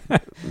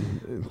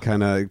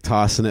 kind of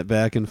tossing it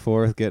back and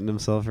forth, getting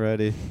himself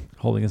ready.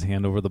 Holding his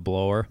hand over the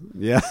blower.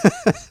 Yeah.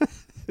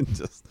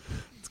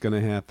 It's going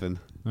to happen.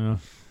 Yeah.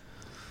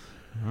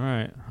 All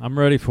right. I'm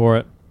ready for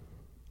it.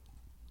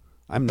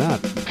 I'm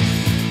not.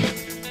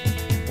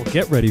 Well,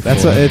 get ready for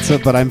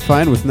it. But I'm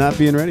fine with not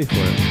being ready for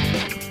it.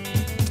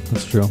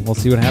 That's true. We'll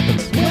see what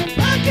happens. I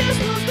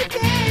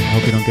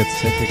hope you don't get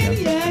sick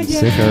again. I'm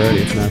sick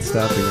already. It's not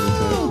stopping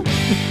anytime soon.